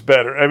sounds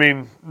better. I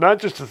mean, not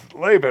just to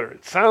lay better,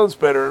 it sounds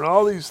better, and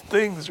all these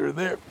things are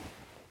there.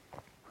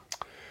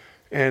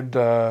 And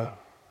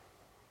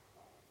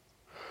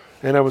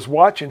And I was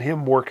watching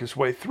him work his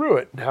way through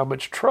it and how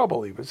much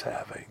trouble he was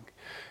having.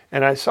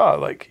 And I saw,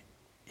 like,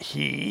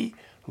 he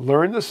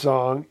learned the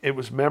song, it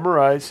was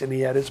memorized, and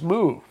he had his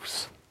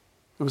moves.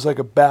 It was like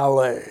a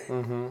ballet.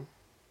 Mm-hmm.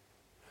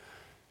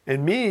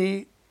 And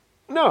me,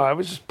 no, I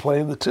was just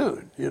playing the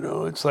tune, you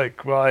know. It's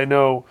like, well, I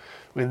know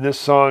when this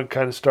song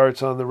kind of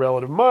starts on the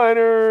relative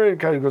minor, it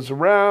kind of goes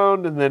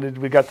around, and then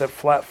we got that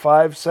flat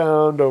 5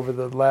 sound over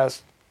the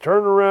last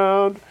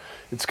turnaround.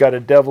 It's got a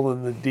Devil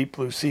in the Deep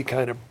Blue Sea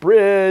kind of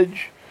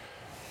bridge,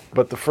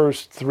 but the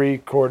first 3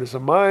 chord is a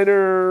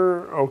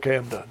minor. Okay,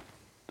 I'm done.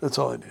 That's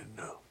all I need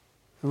to know.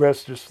 The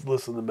rest, just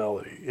listen to the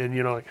melody. And,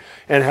 you know, like,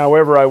 and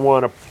however I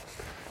want to,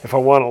 if I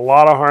want a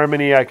lot of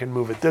harmony, I can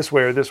move it this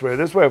way or this way or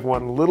this way. If I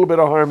want a little bit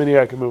of harmony,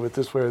 I can move it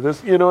this way or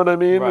this. You know what I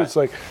mean? Right. It's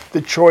like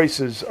the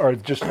choices are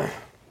just are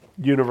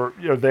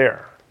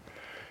there.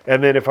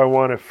 And then if I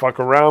want to fuck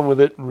around with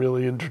it and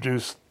really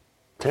introduce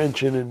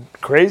tension and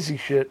crazy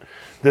shit,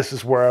 this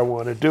is where I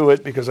want to do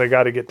it because I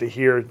got to get to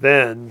here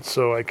then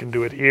so I can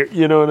do it here.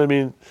 You know what I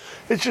mean?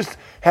 It's just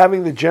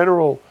having the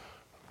general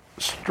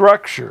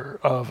structure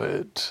of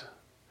it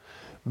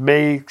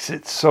makes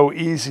it so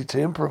easy to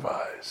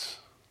improvise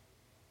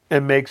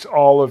and makes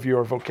all of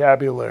your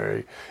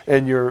vocabulary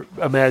and your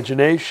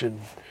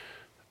imagination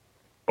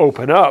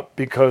open up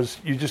because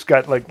you just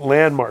got like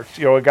landmarks.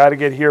 You know, I got to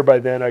get here by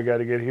then. I got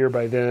to get here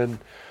by then.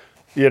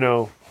 You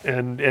know,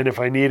 and if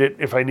I need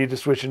to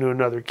switch into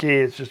another key,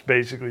 it's just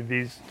basically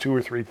these 2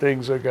 or 3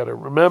 things I got to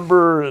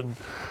remember, and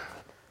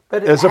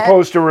as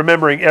opposed to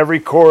remembering every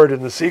chord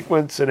in the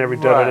sequence and every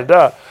da da da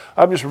da.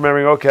 I'm just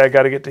remembering. Okay, I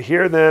got to get to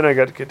here then. I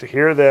got to get to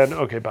here then.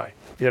 Okay, bye.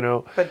 You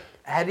know. But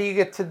how do you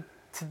get to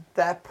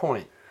that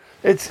point?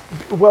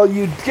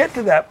 You get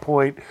to that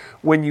point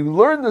when you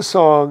learn the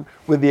song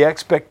with the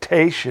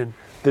expectation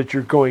that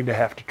you're going to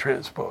have to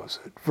transpose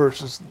it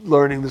versus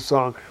learning the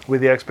song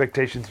with the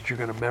expectation that you're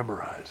going to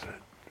memorize it.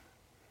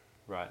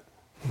 Right.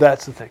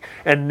 That's the thing.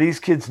 And these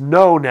kids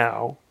know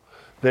now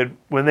that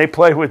when they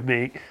play with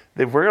me,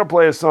 that if we're going to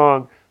play a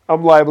song,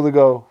 I'm liable to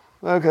go,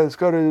 okay, let's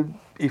go to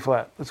E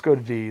flat, let's go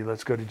to D,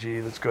 let's go to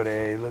G, let's go to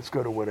A, let's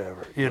go to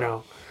whatever, you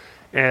know.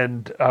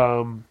 And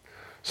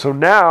so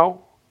now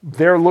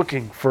they're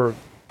looking for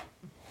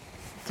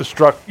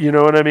the you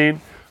know what I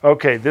mean?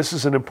 Okay, this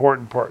is an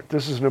important part.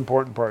 This is an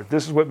important part.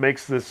 This is what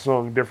makes this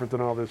song different than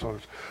all the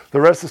songs.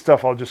 The rest of the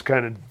stuff I'll just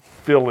kind of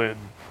fill in.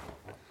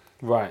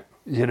 Right.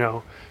 You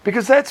know,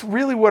 because that's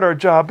really what our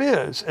job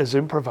is as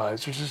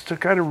improvisers, is to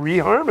kind of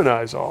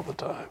reharmonize all the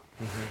time.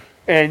 Mm-hmm.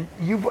 And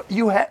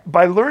you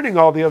by learning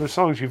all the other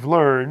songs you've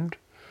learned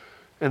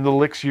and the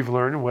licks you've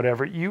learned and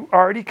whatever, you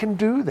already can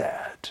do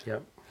that.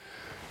 Yep.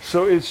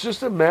 So it's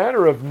just a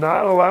matter of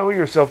not allowing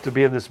yourself to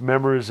be in this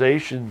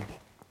memorization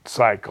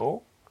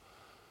cycle,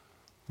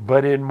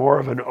 but in more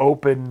of an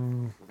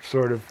open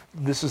sort of,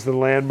 this is the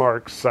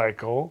landmark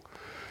cycle.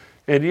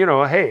 And, you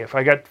know, hey, if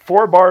I got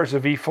 4 bars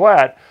of E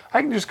flat,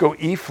 I can just go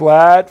E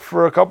flat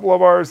for a couple of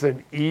bars,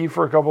 then E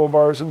for a couple of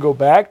bars, and go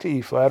back to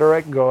E flat. Or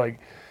I can go like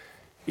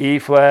E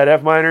flat,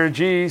 F minor,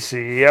 G,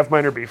 C, F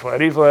minor, B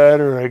flat, E flat.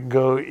 Or I can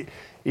go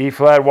E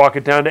flat, walk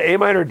it down to A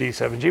minor,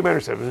 D7, G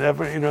minor 7, F,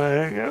 you know,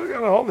 I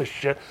got all this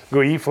shit.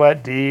 Go E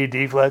flat, D,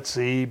 D flat,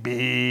 C,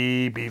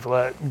 B, B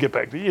flat, and get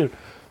back to E.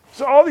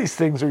 So all these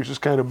things are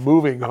just kind of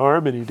moving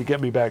harmony to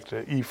get me back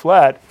to E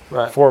flat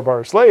 4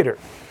 bars later.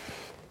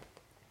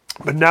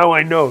 But now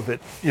I know that,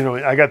 you know,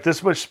 I got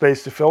this much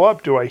space to fill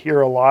up. Do I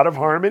hear a lot of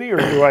harmony or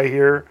do I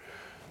hear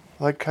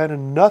like kind of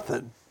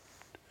nothing?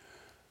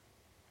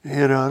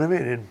 You know what I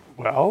mean? And,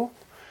 well,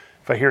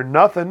 if I hear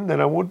nothing,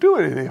 then I won't do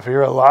anything. If I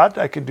hear a lot,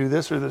 I can do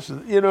this or this.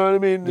 You know what I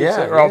mean?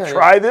 Yeah. Or I'll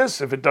try this.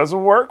 If it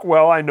doesn't work,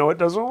 well, I know it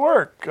doesn't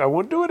work. I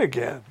won't do it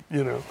again,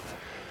 you know.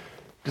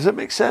 Does that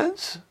make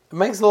sense? It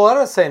makes a lot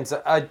of sense.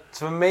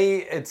 For me,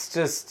 it's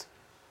just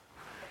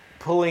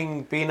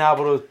being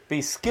able to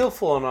be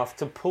skillful enough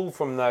to pull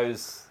from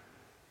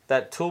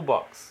that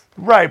toolbox.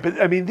 Right,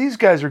 but I mean, these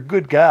guys are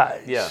good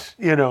guys. Yeah.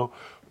 You know,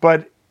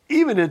 but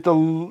even at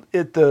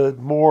the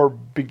more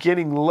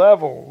beginning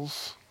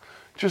levels,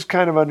 just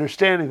kind of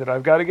understanding that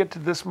I've got to get to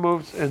this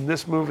move and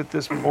this move at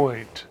this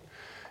point,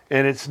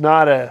 and it's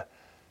not a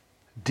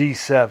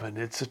D7,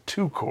 it's a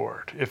 2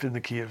 chord if in the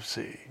key of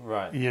C.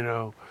 Right. You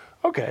know.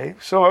 Okay,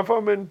 so if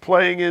I'm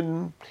playing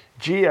in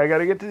G, I got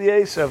to get to the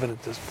A7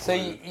 at this point. So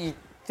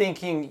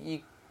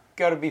you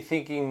got to be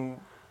thinking,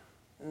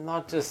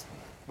 not just,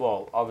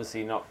 well,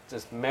 obviously not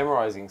just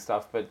memorizing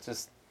stuff, but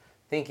just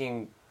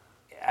thinking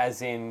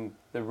as in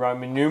the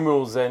Roman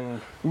numerals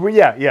and... Well,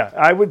 yeah,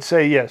 I would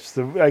say yes.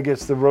 I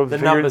guess the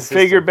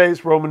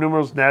figure-based Roman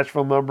numerals,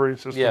 Nashville numbering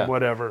system,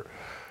 whatever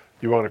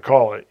you want to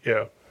call it,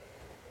 yeah.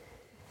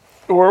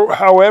 Or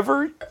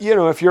however, you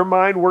know, if your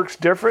mind works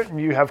different and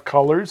you have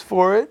colors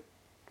for it,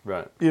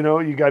 right? You know,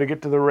 you got to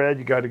get to the red,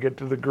 you got to get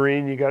to the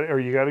green, you got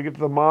to get to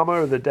the mama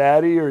or the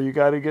daddy, or you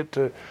got to get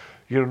to,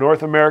 you know,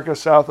 North America,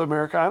 South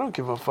America. I don't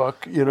give a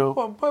fuck, you know.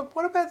 Well, but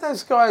what about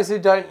those guys who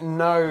don't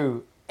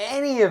know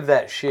any of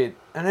that shit,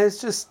 and it's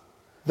just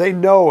they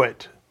know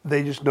it.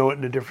 They just know it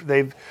in a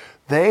different.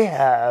 They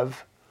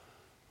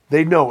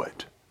know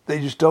it. They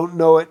just don't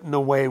know it in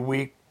the way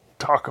we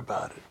talk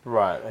about it.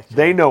 Right. Okay.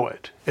 They know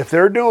it. If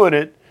they're doing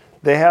it,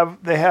 they have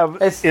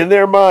It's- in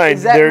their mind.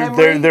 is that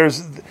memory?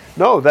 There's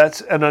no.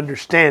 That's an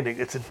understanding.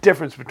 It's a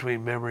difference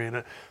between memory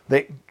and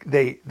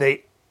they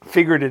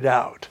figured it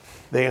out.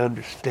 They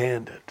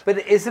understand it.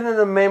 But isn't it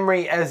a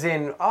memory as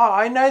in, oh,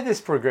 I know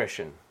this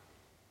progression?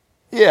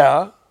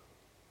 Yeah,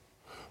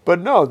 but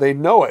no, they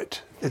know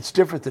it. It's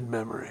different than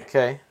memory.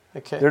 Okay.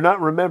 They're not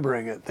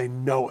remembering it. They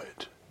know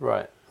it.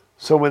 Right.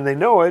 So when they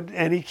know it,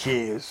 any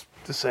key is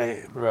the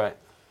same. Right.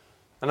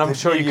 And I'm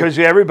sure Because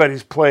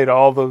everybody's played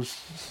all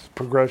those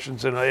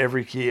progressions in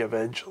every key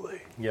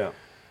eventually. Yeah.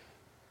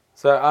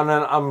 So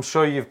I'm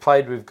sure you've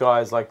played with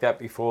guys like that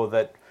before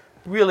that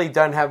really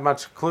don't have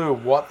much clue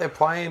of what they're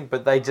playing,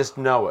 but they just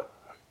know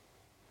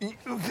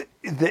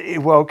it.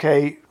 Well,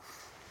 okay,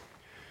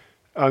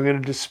 I'm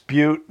going to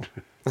dispute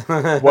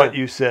what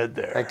you said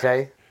there.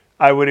 Okay.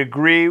 I would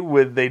agree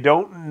with they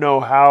don't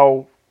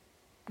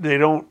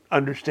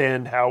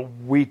understand how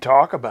we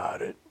talk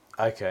about it.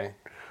 Okay.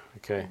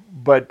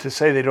 But to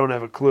say they don't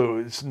have a clue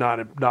is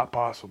not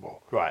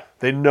possible. Right.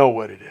 They know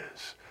what it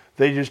is.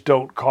 They just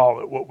don't call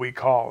it what we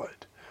call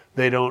it.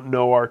 They don't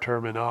know our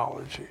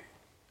terminology.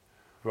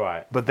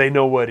 Right. But they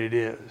know what it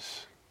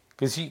is.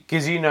 Because you've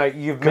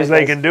Because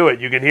they can do it.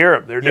 You can hear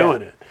them. They're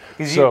doing it.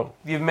 Because So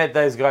you've met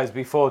those guys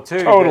before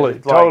too.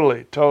 totally.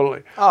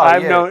 Oh,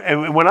 I've yeah. known,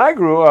 and when I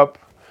grew up,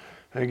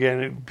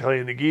 again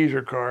playing the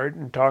geezer card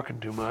and talking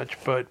too much,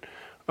 but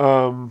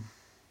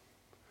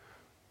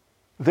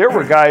there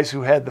were guys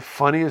who had the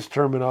funniest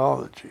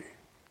terminology.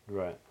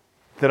 Right.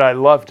 That I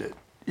loved it.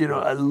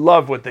 I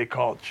loved what they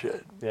called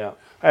shit. Yeah.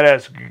 I'd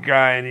ask a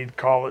guy and he'd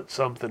call it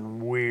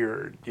something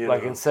weird.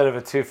 Like instead of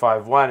a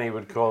 2-5-1, he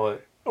would call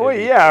it. Oh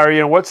yeah,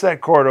 or what's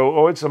that chord?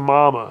 Oh, it's a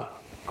mama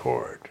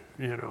chord.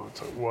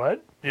 It's like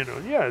what?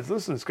 Yeah,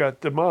 it's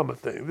got the mama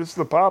thing. This is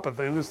the papa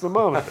thing. This is the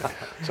mama thing.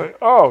 It's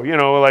like,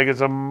 like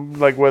it's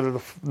like whether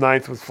the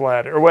ninth was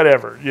flat or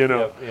whatever.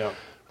 Yep.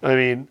 I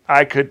mean,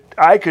 I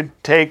could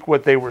take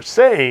what they were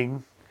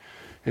saying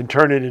and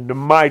turn it into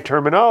my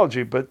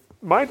terminology, but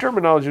my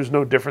terminology was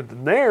no different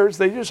than theirs.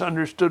 They just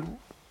understood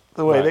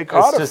the way they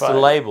codified. It's just a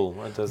label.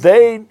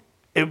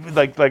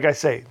 Like I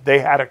say, they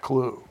had a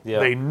clue. Yeah.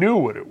 They knew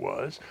what it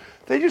was.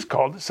 They just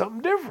called it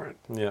something different.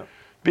 Yeah.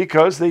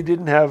 Because they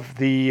didn't have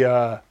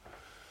the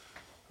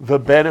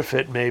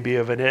benefit maybe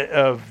of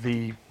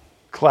the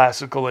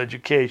classical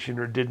education,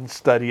 or didn't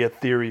study a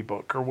theory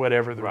book, or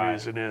whatever the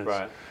reason is.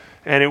 Right.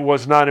 And it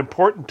was not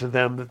important to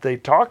them that they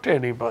talk to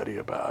anybody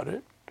about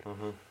it.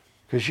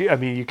 Because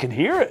you can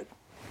hear it.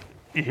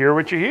 You hear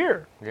what you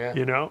hear.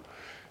 Yeah.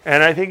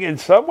 And I think in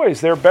some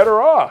ways they're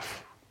better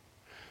off,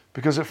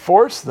 because it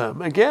forced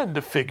them again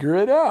to figure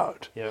it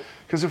out. Yep.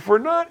 Because if we're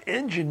not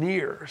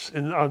engineers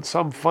on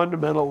some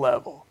fundamental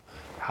level,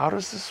 how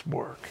does this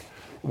work?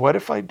 What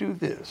if I do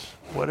this?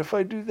 What if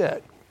I do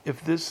that?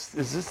 Is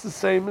this the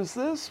same as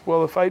this?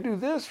 Well, if I do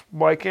this,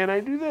 why can't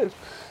I do this?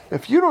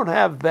 If you don't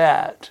have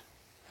that,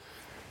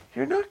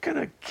 you're not going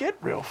to get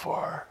real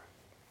far.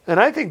 And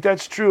I think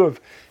that's true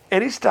of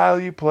any style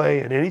you play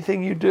and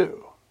anything you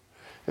do.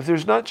 If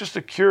there's not just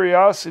a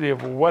curiosity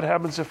of what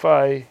happens if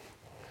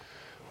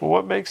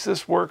what makes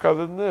this work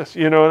other than this?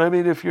 You know what I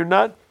mean? If you're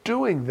not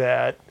doing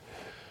that,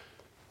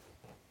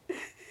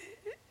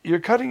 you're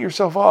cutting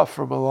yourself off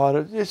from a lot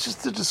of. It's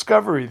just the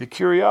discovery, the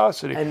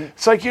curiosity. And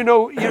it's like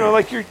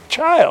like your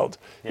child.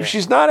 Yeah. If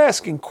she's not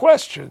asking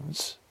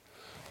questions,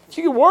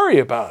 you can worry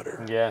about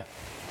her. Yeah.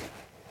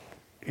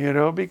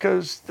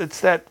 Because it's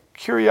that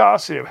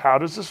curiosity of how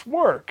does this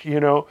work?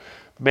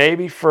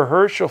 Maybe for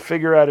her she'll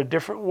figure out a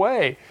different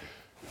way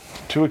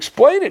to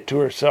explain it to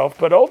herself,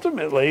 but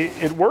ultimately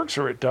it works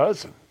or it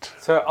doesn't.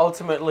 So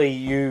ultimately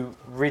you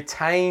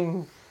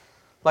retain.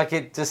 Like,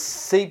 it just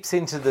seeps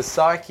into the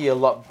psyche a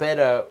lot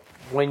better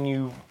when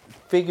you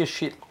figure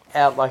shit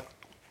out,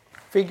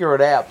 figure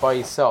it out by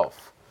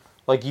yourself.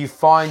 Like, you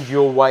find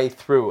your way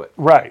through it.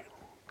 Right.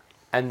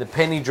 And the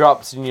penny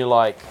drops and you're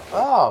like,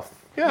 oh,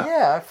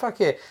 yeah, fuck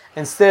yeah.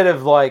 Instead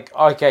of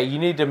okay, you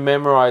need to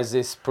memorize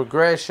this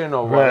progression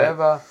or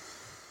whatever.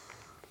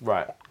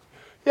 Right.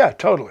 Yeah,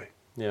 totally.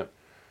 Yeah.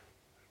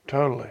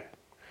 Totally.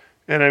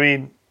 And I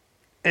mean...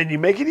 And you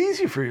make it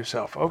easy for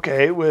yourself.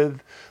 Okay,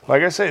 with,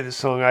 like I say, this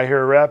song, I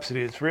Hear a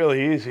Rhapsody, it's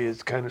really easy.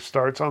 It kind of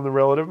starts on the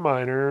relative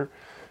minor,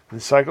 and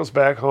cycles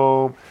back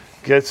home,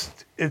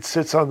 it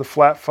sits on the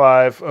flat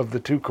 5 of the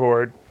 2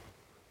 chord,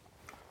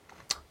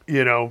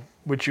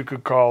 which you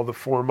could call the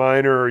 4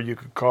 minor, or you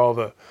could call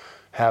the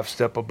half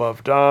step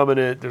above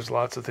dominant. There's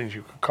lots of things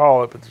you could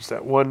call it, but there's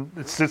that one,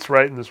 it sits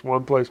right in this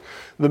one place.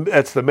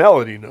 That's the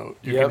melody note.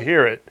 You can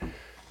hear it.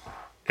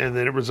 And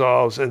then it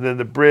resolves, and then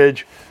the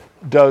bridge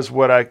does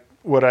what I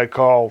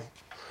call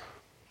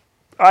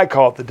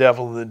it the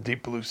devil in the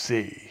deep blue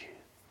sea,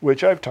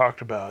 which I've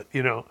talked about.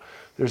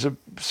 there's a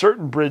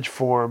certain bridge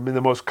form,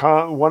 and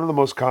one of the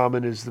most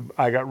common is the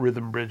I Got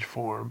Rhythm bridge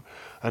form.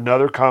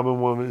 Another common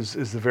one is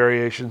the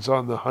variations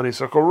on the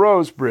Honeysuckle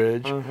Rose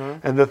bridge.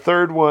 And the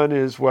third one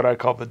is what I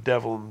call the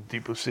Devil in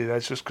Debussy.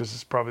 That's just because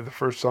it's probably the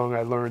first song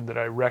I learned that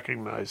I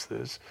recognize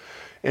this.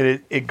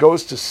 And it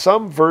goes to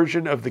some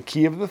version of the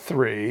key of the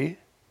 3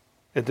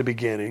 at the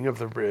beginning of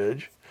the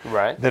bridge.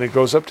 Right. Then it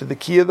goes up to the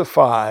key of the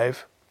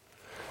 5,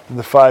 and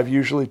the 5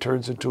 usually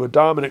turns into a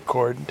dominant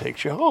chord and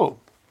takes you home.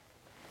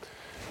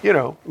 You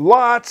know,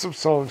 lots of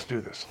songs do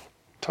this.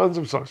 Tons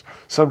of songs.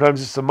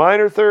 Sometimes it's the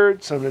minor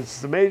third, sometimes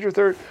it's the major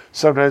third.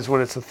 Sometimes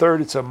when it's the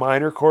third, it's a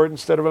minor chord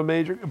instead of a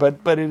major.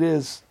 But it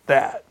is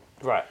that.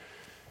 Right.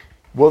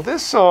 Well,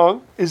 this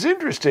song is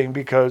interesting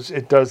because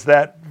it does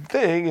that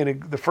thing,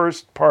 and the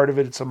first part of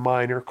it, it's a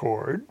minor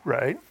chord,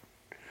 right?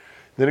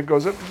 Then it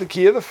goes up to the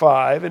key of the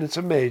 5, and it's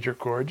a major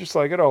chord, just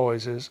like it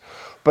always is.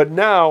 But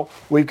now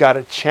we've got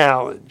a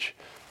challenge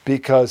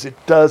because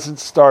it doesn't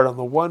start on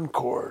the 1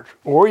 chord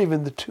or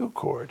even the 2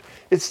 chord.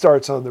 It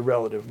starts on the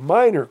relative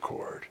minor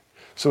chord.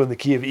 So in the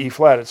key of E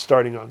flat, it's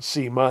starting on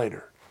C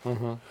minor.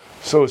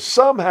 So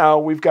somehow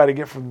we've got to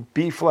get from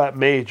B flat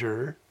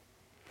major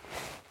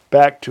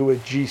back to a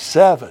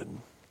G7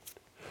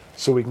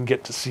 so we can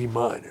get to C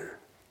minor.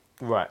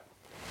 Right.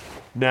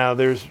 Now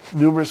there's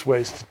numerous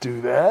ways to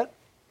do that.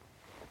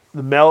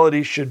 The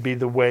melody should be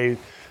the way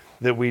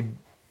that we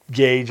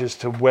gauge as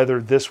to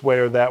whether this way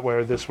or that way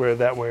or this way or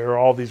that way or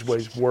all these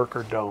ways work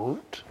or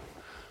don't,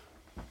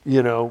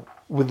 you know,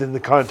 within the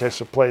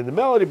context of playing the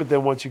melody. But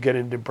then once you get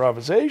into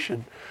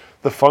improvisation,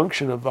 the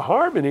function of the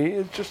harmony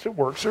is just it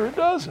works or it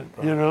doesn't.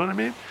 You know what I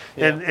mean?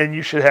 Yeah. And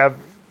you should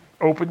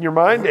open your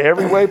mind to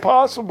every way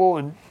possible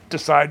and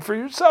decide for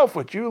yourself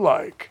what you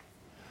like.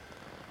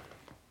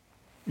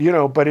 You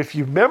know, but if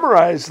you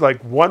memorize like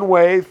one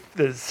way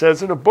that it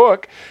says in a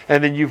book,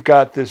 and then you've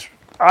got this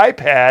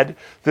iPad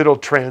that'll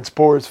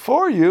transpose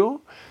for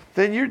you,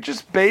 then you're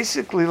just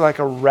basically like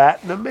a rat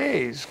in a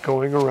maze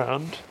going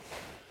around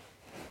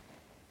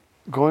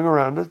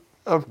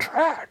a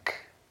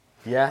track.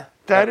 Yeah.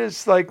 That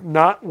is like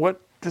not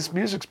what this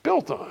music's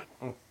built on.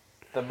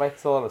 That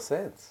makes a lot of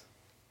sense.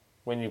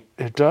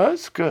 It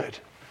does? Good.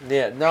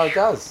 Yeah, no, it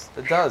does.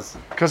 It does.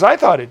 Because I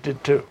thought it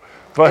did too.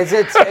 But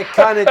It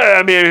kind of...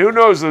 I mean, who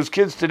knows? Those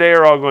kids today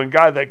are all going,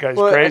 God, that guy's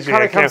crazy.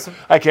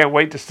 I can't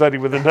wait to study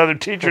with another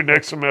teacher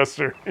next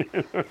semester.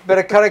 But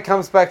it kind of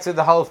comes back to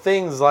the whole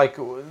things, like,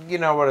 you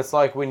know what it's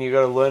like when you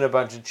got to learn a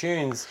bunch of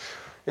tunes.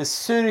 As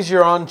soon as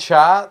you're on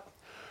chart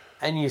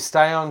and you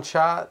stay on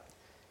chart,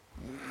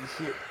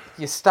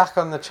 you're stuck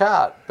on the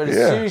chart. But as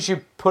soon as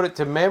you put it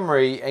to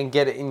memory and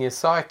get it in your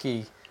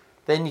psyche,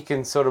 then you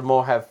can sort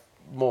of have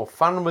more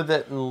fun with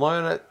it and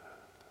learn it,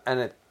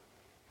 and it...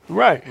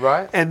 Right.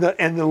 Right. And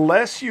the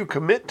less you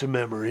commit to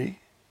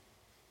memory,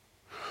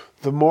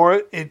 the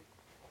more it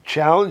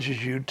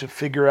challenges you to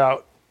figure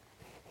out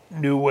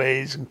new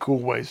ways and cool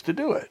ways to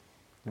do it.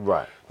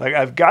 Right. Like,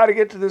 I've got to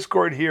get to this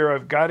chord here.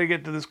 I've got to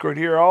get to this chord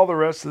here. All the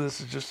rest of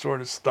this is just sort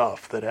of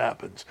stuff that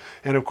happens.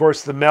 And, of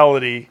course, the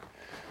melody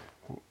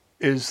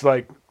is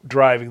like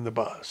driving the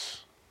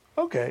bus.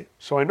 Okay,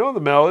 so I know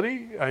the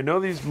melody. I know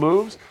these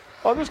moves.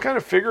 I'll just kind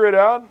of figure it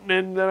out.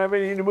 And then if I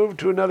need to move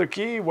to another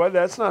key, well,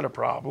 that's not a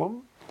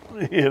problem.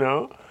 You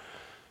know,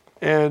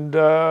 and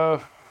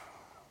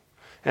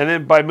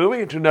then by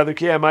moving it to another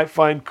key, I might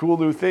find cool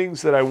new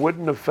things that I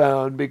wouldn't have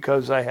found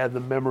because I had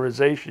the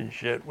memorization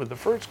shit with the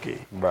first key.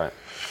 Right.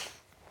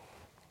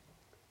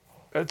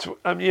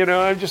 I'm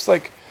just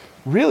like,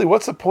 really,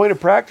 what's the point of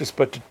practice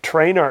but to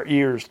train our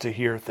ears to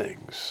hear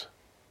things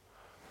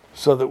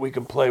so that we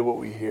can play what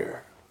we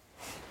hear?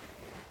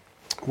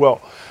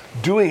 Well,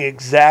 doing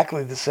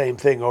exactly the same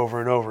thing over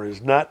and over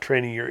is not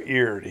training your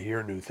ear to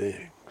hear new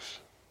things.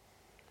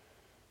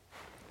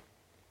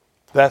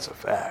 That's a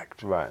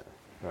fact. Right.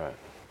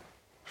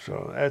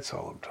 So that's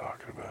all I'm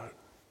talking about.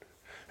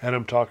 And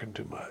I'm talking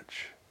too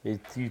much. You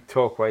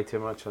talk way too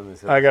much on this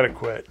episode. I got to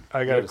quit.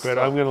 I'm going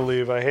stop. to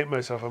leave. I hate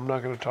myself. I'm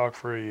not going to talk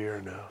for a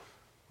year now.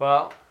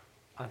 Well,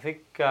 I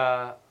think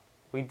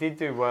we did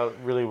do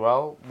really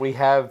well. We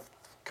have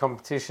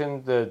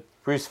competition, the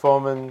Bruce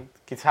Foreman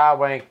Guitar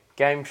Wank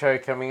game show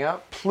coming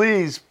up.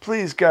 Please,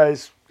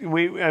 guys.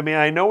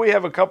 I know we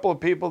have a couple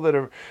of people that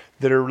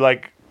are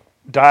like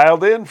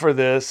dialed in for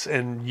this,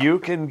 and you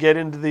can get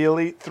into the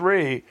Elite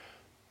 3.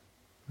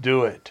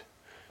 Do it.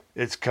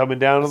 It's coming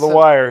down to the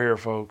wire here,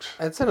 folks.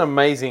 It's an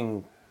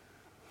amazing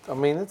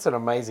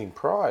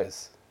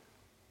prize.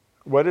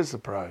 What is the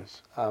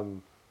prize? I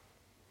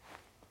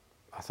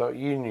thought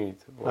you knew.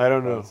 I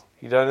don't know.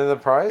 You don't know the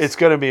prize? It's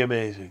going to be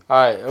amazing. All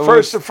right.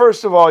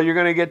 First of all, you're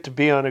going to get to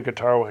be on a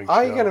Guitar Wank show.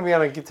 Are you going to be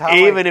on a Guitar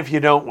Wank? Even if you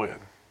don't win.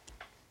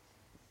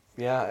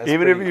 Yeah.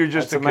 Even if you're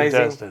just a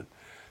contestant.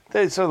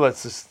 So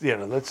let's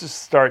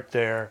just start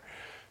there.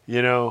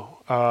 You know,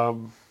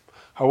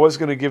 I was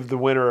going to give the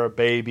winner a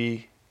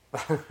baby,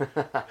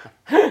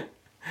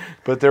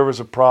 but there was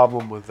a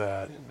problem with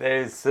that.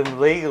 There's some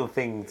legal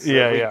things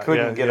that we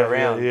couldn't get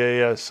around.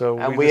 Yeah.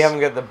 So we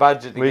haven't got the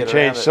budget to get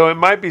around it. So it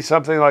might be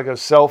something like a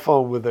cell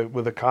phone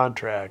with a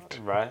contract.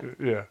 Right.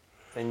 Yeah.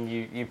 and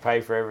you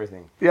pay for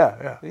everything.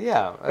 Yeah.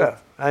 Yeah, Yeah,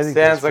 I think sounds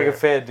that's like a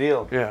fair. fair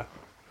deal. Yeah.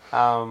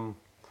 So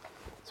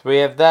we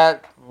have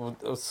that.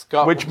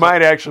 Scott, Which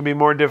might actually be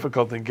more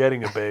difficult than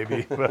getting a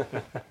baby. But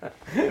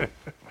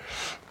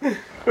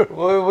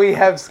well, we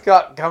have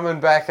Scott coming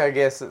back, I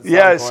guess. At some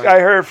yes, point I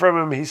heard from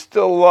him. He's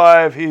still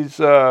alive. He's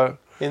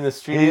in the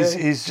studio.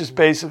 he's just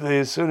basically,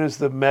 as soon as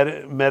the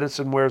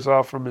medicine wears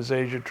off from his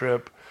Asia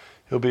trip,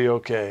 he'll be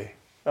okay.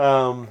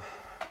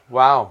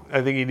 Wow,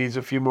 I think he needs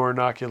a few more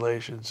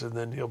inoculations, and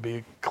then he'll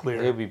be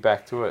clear. he'll be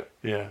back to it.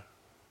 Yeah.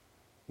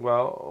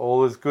 Well,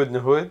 all is good in the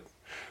hood.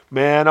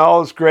 Man,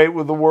 all is great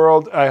with the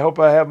world. I hope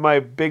I have my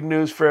big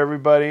news for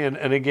everybody. And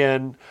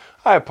again,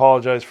 I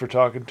apologize for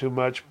talking too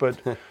much, but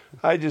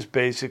I just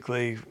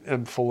basically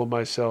am full of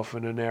myself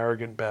and an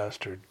arrogant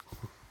bastard.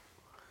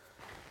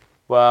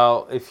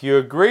 Well, if you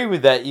agree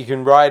with that, you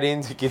can write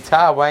into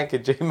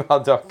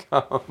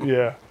guitarwank@gmail.com.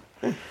 Yeah.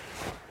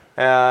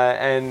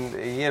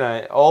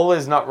 And, all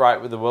is not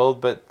right with the world,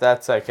 but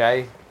that's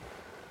okay.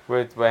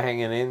 We're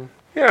hanging in,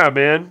 Yeah,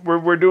 man.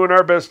 We're doing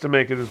our best to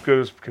make it as good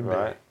as can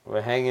right?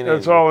 We're hanging be.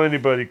 That's in. all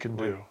anybody can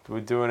do.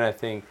 We're doing our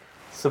thing.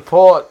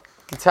 Support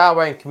Guitar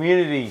Wank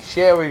community.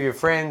 Share with your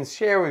friends.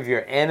 Share with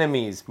your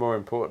enemies, more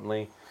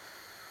importantly.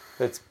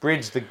 Let's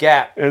bridge the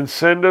gap. And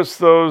send us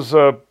those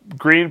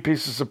green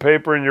pieces of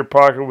paper in your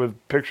pocket with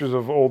pictures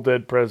of old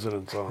dead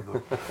presidents on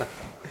them.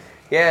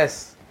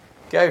 Yes.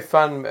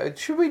 GoFundMe.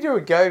 Should we do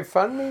a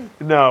GoFundMe?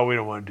 No, we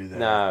don't want to do that.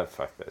 No,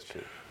 fuck that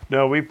shit.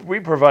 No, we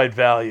provide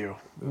value,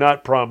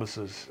 not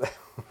promises.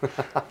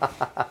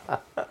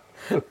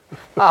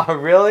 Oh,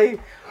 really?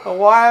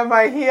 Why am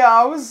I here?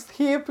 I was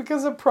here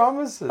because of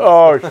promises.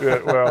 Oh,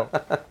 shit. Well,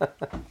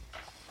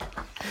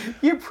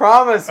 You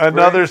promised.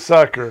 another Brent.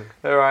 sucker.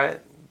 All right.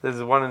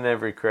 There's one in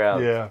every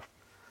crowd. Yeah.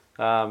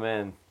 Oh,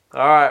 man.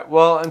 All right.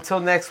 Well, until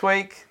next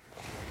week,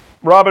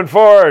 Robin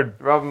Ford.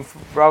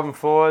 Robin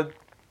Ford.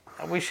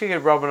 We should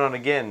get Robin on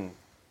again.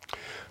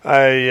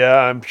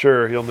 I'm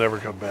sure he'll never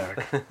come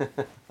back.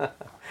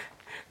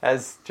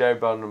 As Joe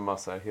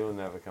Bonamassa, he'll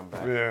never come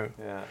back. Yeah.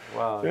 Yeah.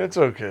 Well. It's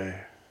okay.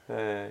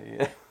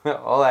 Yeah.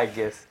 All our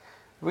guests.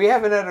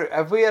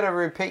 Have we had a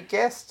repeat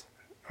guest?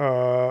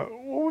 Well,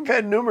 we've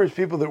had numerous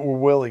people that were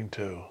willing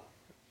to,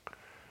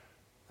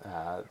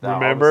 No,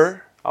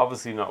 remember?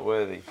 Obviously not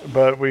worthy.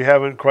 But we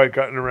haven't quite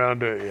gotten around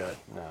to it yet.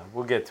 No,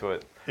 we'll get to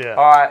it. Yeah.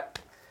 All right.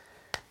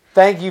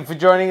 Thank you for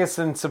joining us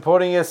and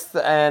supporting us,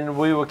 and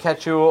we will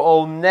catch you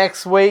all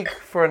next week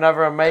for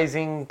another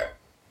amazing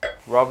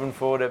Robin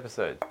Ford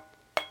episode.